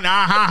fucking cunt,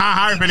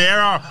 ha,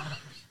 Pinero.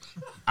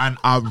 And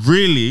I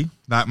really,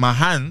 like, my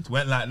hand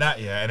went like that,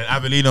 and then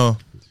Avellino,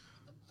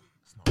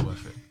 it's not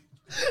worth it.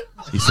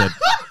 He said,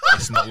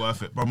 it's not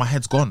worth it. Bro, my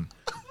head's gone.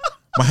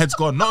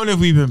 Not only have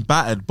we been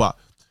battered, but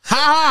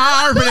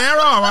Pinero,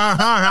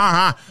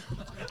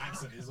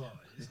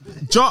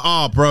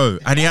 bro,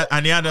 and he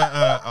had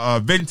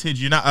a vintage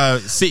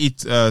City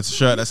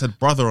shirt that said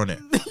 "brother" on it.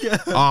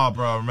 Bro,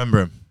 I remember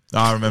him.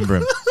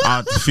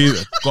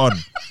 Gone.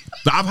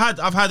 But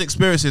I've had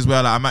experiences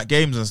where like I'm at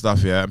games and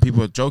stuff, and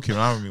people are joking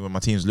around with me when my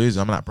team's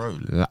losing. I'm like, bro,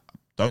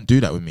 don't do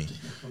that with me.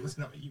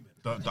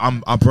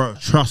 Bro,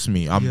 trust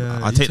me.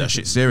 I take that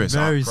shit serious,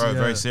 very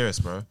serious,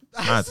 bro.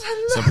 It's mad.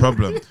 It's a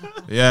problem.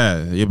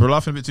 Yeah, you're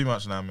laughing a bit too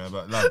much now, man.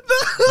 But like,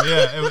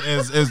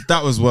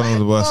 that was one of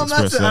the worst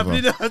experiences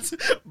ever.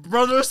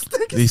 Brother,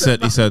 he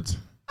said,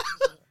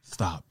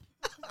 stop.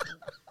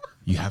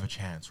 You have a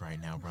chance right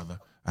now, brother.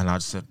 And I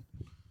just said,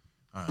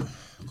 all right,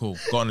 cool.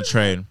 Got on the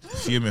train,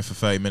 fuming for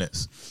 30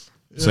 minutes.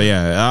 So it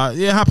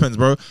happens,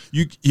 bro.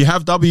 You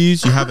have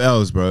W's, you have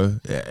L's, bro.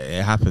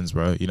 It happens,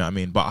 bro. You know what I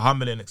mean? But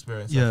humbling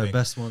experience. Yeah,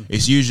 best one.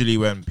 It's usually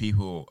when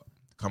people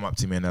come up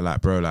to me and they're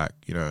like, bro, like,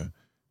 you know,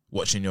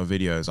 watching your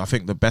videos. I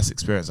think the best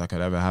experience I could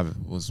ever have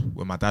was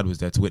when my dad was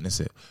there to witness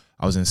it.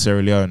 I was in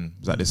Sierra Leone. It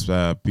was at this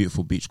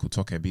beautiful beach called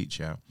Toke Beach,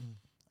 and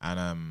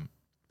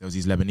there was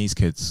these Lebanese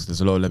kids.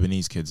 There's a lot of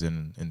Lebanese kids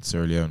in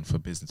Sierra Leone for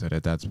business, so their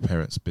dad's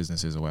parents'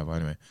 businesses or whatever.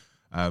 Anyway.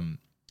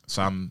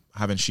 So I'm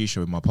having shisha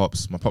with my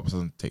pops. My pops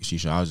doesn't take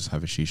shisha. I was just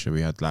having shisha.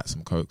 We had like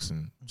some cokes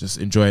and just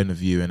enjoying the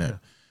view in it.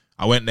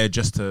 I went there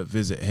just to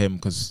visit him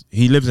because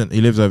he lives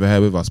over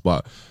here with us.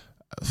 But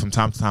from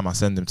time to time, I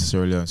send him to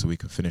Sierra Leone so we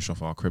can finish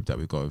off our crib that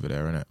we got over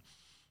there,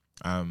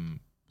 innit?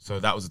 So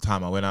that was the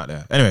time I went out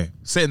there. Anyway,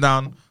 sitting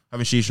down,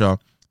 having shisha.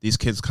 These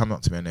kids come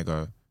up to me and they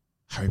go,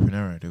 Harry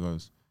Pinero. They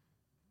goes,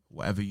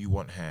 whatever you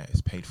want here is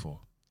paid for.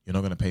 You're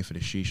not going to pay for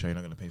this shisha. You're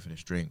not going to pay for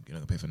this drink. You're not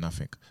going to pay for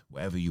nothing.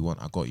 Whatever you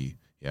want, I got you.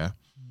 Yeah.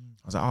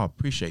 I was like, oh,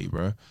 appreciate you,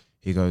 bro.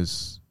 He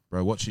goes,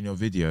 bro, watching your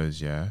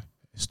videos, it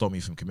stopped me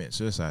from committing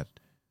suicide.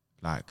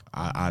 Like,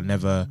 I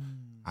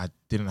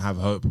didn't have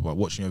hope, but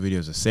watching your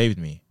videos has saved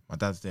me. My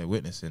dad's there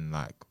witnessing,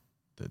 like,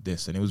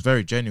 this, and it was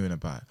very genuine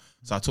about it.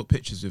 So I took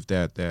pictures with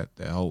their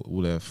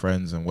all their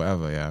friends and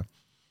whatever,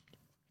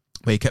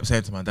 But he kept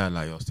saying to my dad,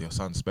 like, your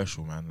son's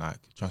special, man. Like,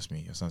 trust me,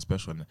 your son's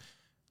special. And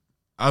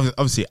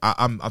obviously,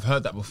 I've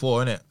heard that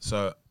before, innit?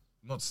 So,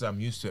 not to say I'm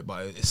used to it,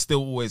 but it still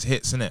always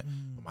hits, innit?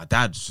 But my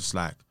dad's just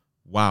like,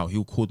 wow.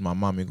 He called my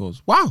mum. He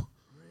goes, wow.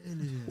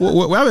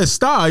 Really? We have a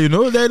star, you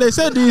know. They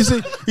said he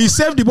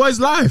saved the boy's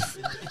life,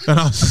 and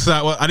I was just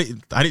like, well, I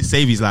didn't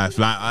save his life,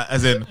 like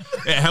as in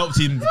it helped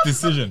him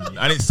decision.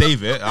 I didn't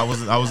save it. I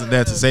wasn't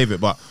there to save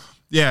it, but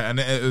and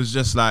it was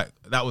just like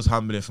that was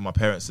humbling for my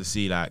parents to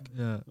see like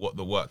what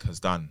the work has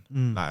done,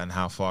 like and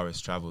how far it's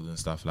travelled and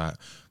stuff. Like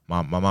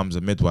my mum's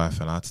a midwife,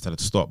 and I had to tell her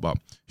to stop, but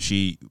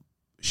she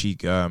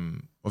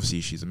obviously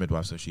she's a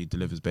midwife, so she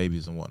delivers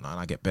babies and whatnot. And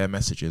I get bare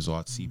messages, or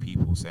I'd see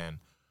people saying,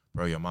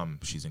 bro, your mum,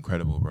 she's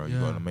incredible, bro. You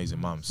got an amazing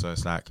mum. So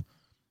it's like,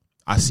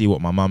 I see what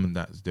my mum and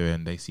dad's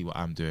doing. They see what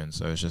I'm doing.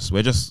 So it's just,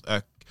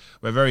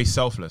 we're very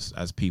selfless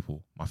as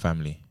people, my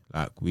family.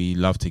 Like, we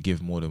love to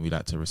give more than we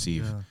like to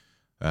receive.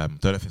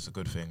 Don't know if it's a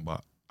good thing,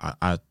 but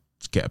I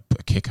get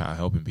a kick out of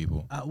helping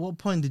people. At what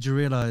point did you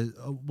realize,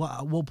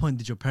 at what point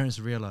did your parents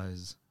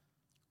realize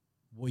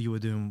what you were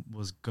doing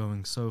was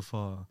going so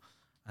far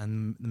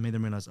and made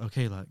them realize,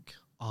 okay, like,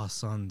 our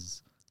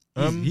son's,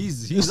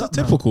 he's it's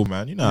typical,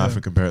 man. You know how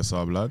African parents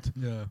are, blood.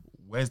 Yeah.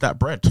 Where's that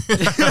bread?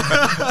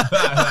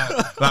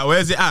 like,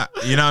 where's it at?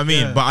 You know what I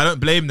mean? Yeah. But I don't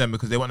blame them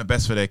because they want the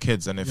best for their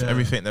kids. And if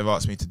everything they've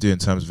asked me to do in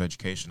terms of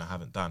education, I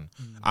haven't done.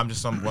 I'm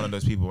just one of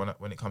those people,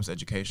 when it comes to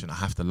education, I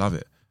have to love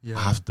it.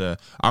 Yeah.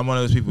 I'm one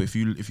of those people, if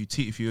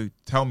you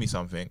tell me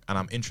something and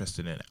I'm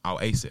interested in it, I'll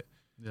ace it.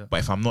 Yeah. But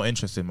if I'm not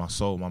interested, my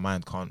soul, my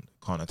mind can't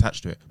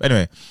attach to it. But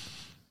anyway,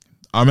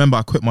 I remember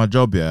I quit my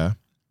job,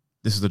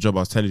 This is the job I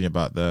was telling you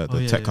about, the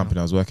tech company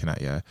I was working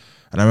at, And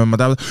I remember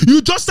my dad was,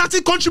 you just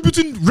started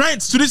contributing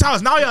rent to this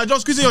house. Now you're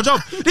just quitting your job.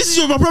 This is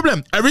your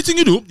problem. Everything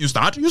you do, you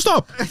start, you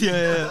stop.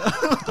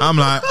 I'm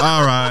like,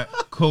 all right,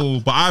 cool.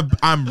 But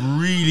I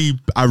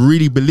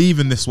really believe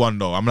in this one,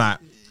 though. I'm like,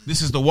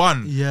 this is the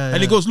one. And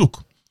he goes,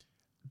 look,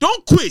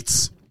 don't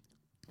quit.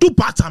 Do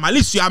part-time. At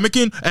least you are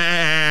making...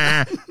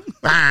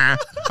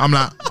 I'm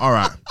like, all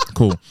right,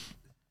 cool.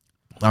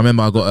 I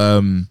remember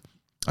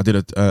I did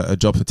a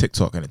job for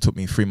TikTok, and it took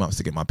me 3 months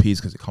to get my P's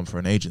because it come from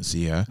an agency.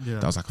 Yeah,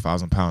 that was like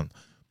 £1,000. I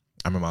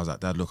remember I was like,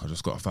 Dad, look, I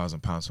just got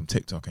 £1,000 from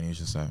TikTok, and he was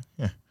just like,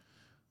 yeah.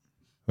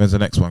 When's the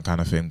next one,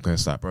 kind of thing? Because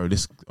it's like, bro,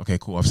 this okay,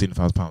 cool. I've seen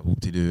 £1,000,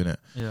 whoop-de-doo, innit?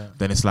 Yeah.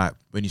 Then it's like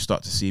when you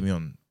start to see me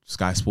on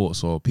Sky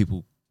Sports, or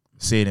people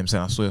seeing him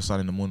saying, I saw your son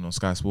in the morning on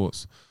Sky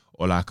Sports,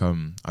 or like I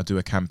do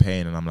a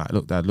campaign and I'm like,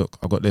 look, Dad, look,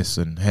 I got this,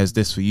 and here's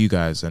this for you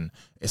guys, and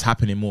it's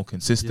happening more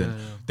consistent.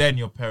 Then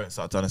your parents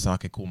start to understand,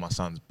 okay, cool, my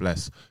son's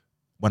blessed.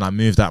 When I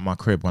moved out of my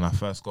crib, when I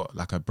first got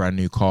like a brand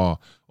new car,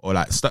 or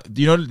like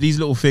you know, these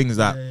little things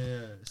that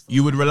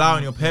you would rely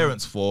on your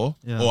parents for,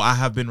 or I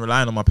have been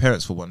relying on my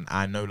parents for, when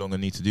I no longer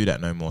need to do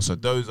that no more. So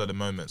those are the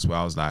moments where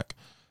I was like,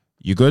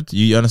 you good?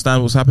 You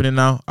understand what's happening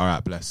now? All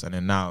right, bless. And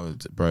then now,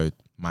 bro,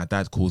 my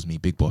dad calls me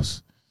Big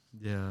Boss.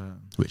 Yeah.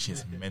 Which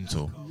is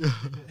mental.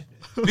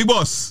 Big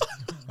Boss,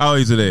 how are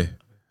you today?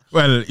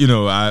 Well, you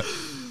know,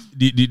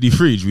 the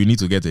fridge, we need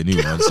to get a new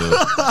one. So,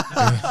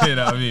 you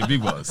know what I mean?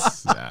 Big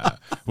Boss. Yeah.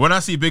 When I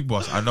see Big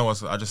Boss, I know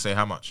I just say,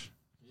 how much?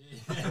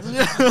 Bro, you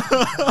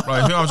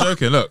think I'm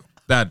joking? Look,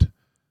 Dad,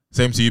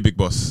 same to you, Big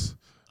Boss.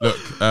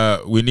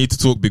 Look, we need to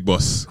talk, Big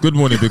Boss. Good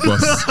morning, Big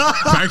Boss.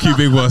 Thank you,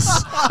 Big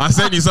Boss. I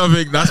sent you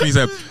something. That's me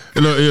saying,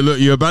 look,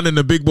 you abandoned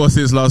the big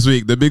bosses last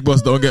week. The big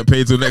boss don't get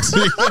paid till next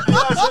week.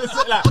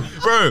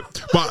 Bro,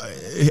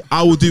 but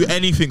I will do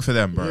anything for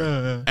them, bro.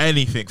 Yeah.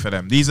 Anything for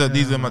them. These are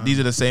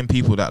the same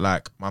people that,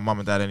 like, my mum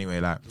and dad anyway.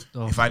 Like,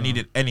 if I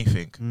needed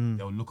anything,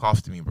 they'll look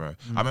after me, bro.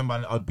 I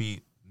remember I'd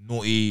be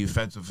naughty,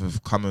 feds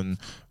of coming,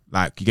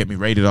 like, you get me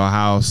raided our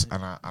house,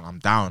 and I'm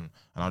down.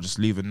 And I'll just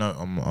leave a note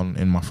on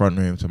in my front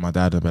room to my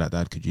dad and be like,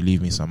 Dad, could you leave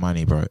me some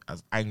money, bro?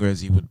 As angry as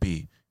he would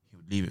be, he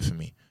would leave it for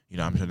me. You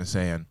know what I'm trying to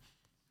say? And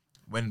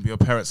when your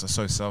parents are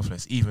so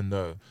selfless, even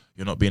though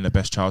you're not being the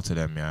best child to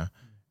them, yeah,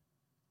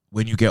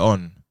 when you get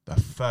on,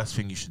 the first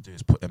thing you should do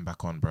is put them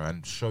back on, bro,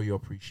 and show your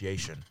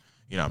appreciation.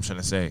 You know what I'm trying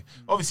to say?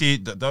 Obviously,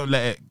 don't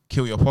let it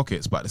kill your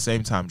pockets, but at the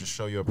same time, just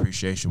show your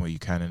appreciation where you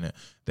can in it.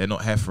 They're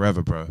not here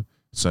forever, bro.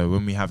 So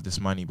when we have this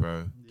money,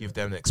 bro, give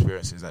them the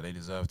experiences that they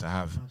deserve to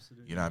have.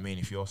 Absolutely. You know what I mean?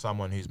 If you're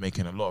someone who's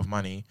making a lot of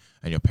money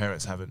and your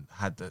parents haven't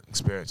had the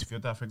experience, if your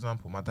dad, for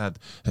example, my dad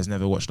has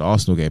never watched the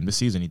Arsenal game this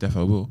season, he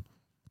definitely will.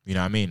 You know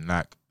what I mean?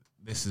 Like,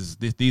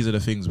 these are the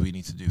things we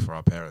need to do for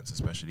our parents,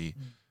 especially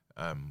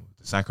the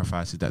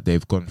sacrifices that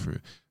they've gone through.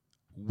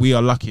 We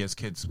are lucky as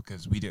kids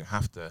because we didn't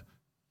have to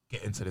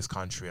get into this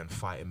country and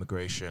fight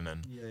immigration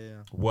and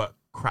work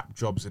crap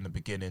jobs in the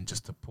beginning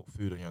just to put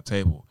food on your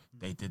table.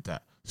 They did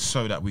that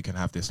so that we can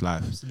have this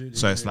life. Absolutely.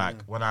 So it's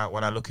when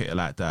I look at it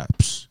like that,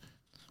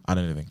 I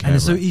don't even care. And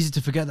it's so easy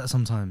to forget that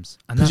sometimes.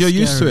 Because you're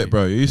used to it,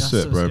 bro. You're used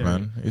to it, bro,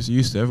 man. It's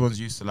used to. Everyone's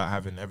used to like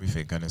having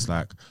everything, and it's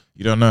like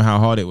you don't know how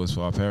hard it was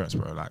for our parents,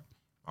 bro. Like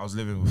I was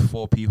living with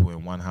 4 people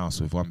in one house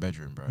with 1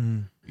 bedroom, bro.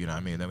 You know what I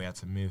mean? Then we had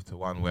to move to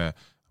one where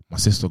my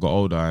sister got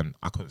older and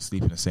I couldn't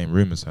sleep in the same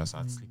room as her, so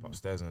I had to sleep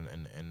upstairs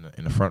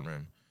in the front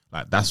room.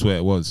 Like that's where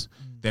it was.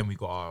 Then we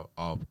got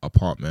our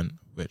apartment,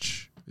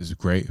 which is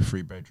great,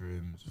 3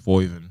 bedrooms,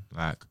 4 even.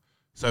 Like,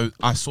 so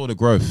I saw the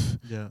growth.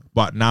 Yeah.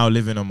 But now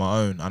living on my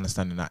own,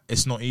 understanding that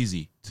it's not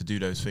easy to do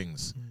those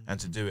things and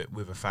to do it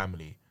with a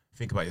family.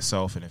 Think about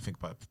yourself and then think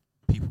about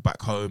people back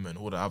home and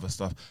all the other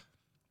stuff.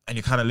 And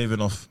you're kind of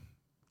living off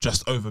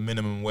just over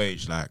minimum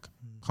wage. Like,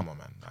 come on,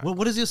 man. Like,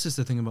 what does your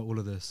sister think about all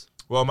of this?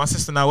 Well, my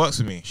sister now works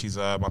with me. She's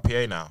my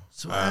PA now.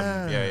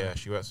 Yeah,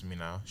 she works with me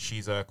now.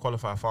 She's a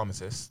qualified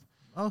pharmacist.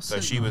 Oh, so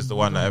she was the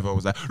one that everyone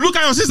was like, look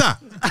at your sister.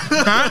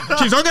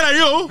 She's looking at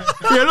you.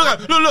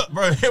 Yeah, look,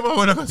 bro.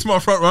 When I go to my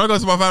front row, I go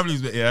to my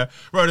family's bit, yeah.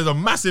 Bro, there's a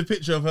massive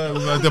picture of her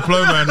with a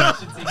diploma and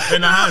that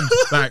in her hand.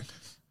 Like,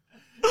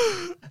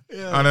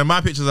 and then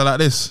my pictures are like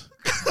this.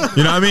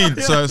 You know what I mean?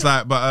 So it's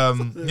like, but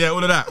yeah,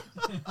 all of that.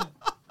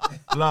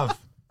 Love.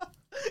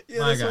 Yeah,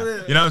 my guy.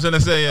 You know what I'm trying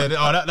to say? Yeah.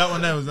 Oh, that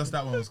one there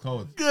that one was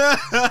cold.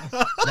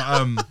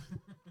 But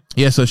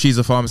yeah, so she's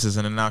a pharmacist,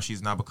 and then now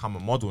she's become a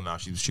model. Now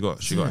she got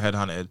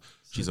headhunted.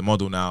 She's a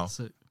model now,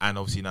 and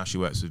obviously now she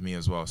works with me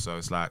as well. So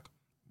it's like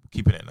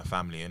keeping it in the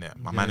family, innit?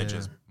 My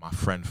manager's my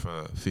friend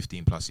for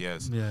 15 plus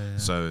years. Yeah.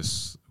 So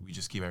we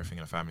just keep everything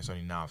in the family. It's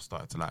only now I've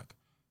started to like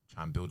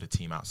try and build a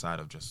team outside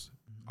of just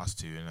us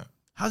two, innit?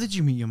 How did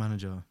you meet your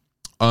manager?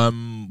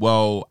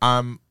 Well,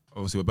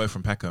 obviously we're both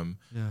from Peckham.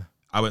 Yeah.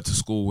 I went to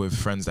school with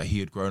friends that he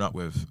had grown up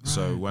with. Right,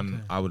 so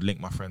when I would link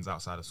my friends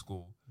outside of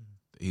school,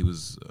 he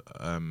was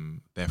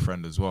their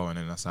friend as well, and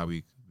then that's how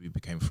we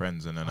became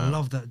friends. And then I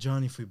love that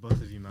journey for both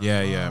of you, man.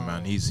 Yeah,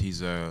 man. He's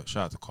shout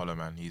out to Colin,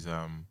 man. He's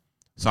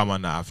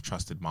someone that I've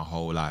trusted my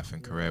whole life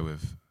and career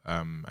with,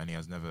 and he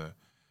has never,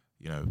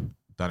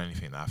 done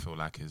anything that I feel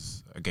like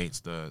is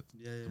against the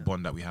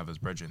bond that we have as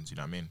brethren. You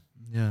know what I mean?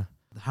 Yeah.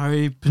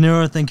 Harry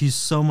Pinero, thank you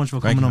so much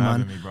for coming on,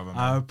 man. Me, brother, man.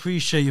 I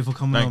appreciate you for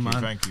coming on,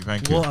 man.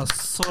 Thank you. What a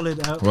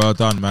solid out. Well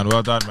done,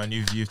 man.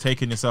 You've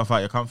taken yourself out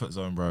your comfort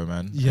zone, bro,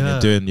 man.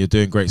 Yeah. And you're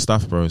doing great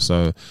stuff, bro.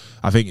 So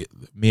I think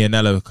me and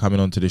Ella coming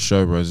onto this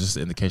show, bro, is just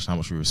an indication how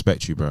much we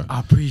respect you, bro.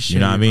 I appreciate you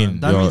know what I mean? Man.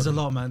 That means a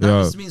lot, man.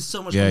 That means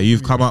so much. Yeah,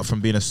 you've come up from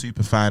being a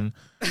super fan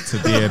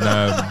to being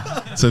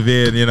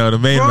the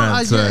main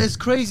man. Yeah, it's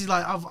crazy.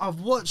 Like I've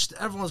watched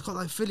everyone's got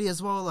like Philly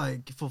as well,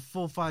 like for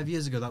 4 or 5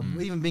 years ago, like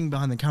even being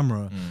behind the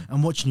camera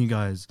and watching you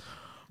guys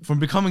from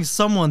becoming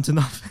someone to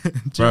nothing. Do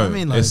you know what I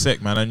mean? Like, it's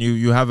sick, man. And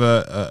you have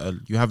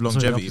you have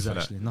longevity for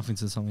actually, that. Nothing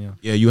to something. Yeah.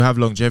 Yeah, you have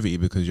longevity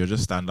because you're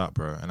just stand up,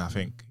 bro. And I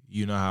think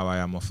you know how I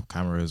am off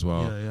camera as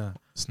well. Yeah.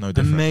 It's no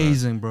different.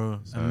 Amazing, bro.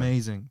 So,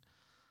 amazing.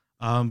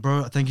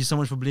 Bro, thank you so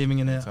much for believing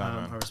in it.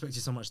 Anytime, I respect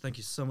you so much. Thank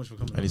you so much for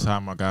coming.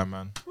 Anytime, my guy,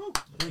 man.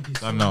 Thank you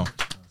so I know.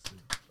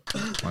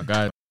 much. My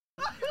guy.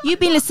 You've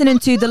been listening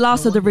to the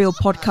Last of the Real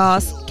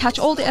podcast. Catch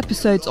all the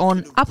episodes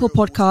on Apple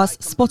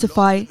Podcasts,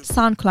 Spotify,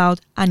 SoundCloud,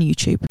 and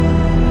YouTube.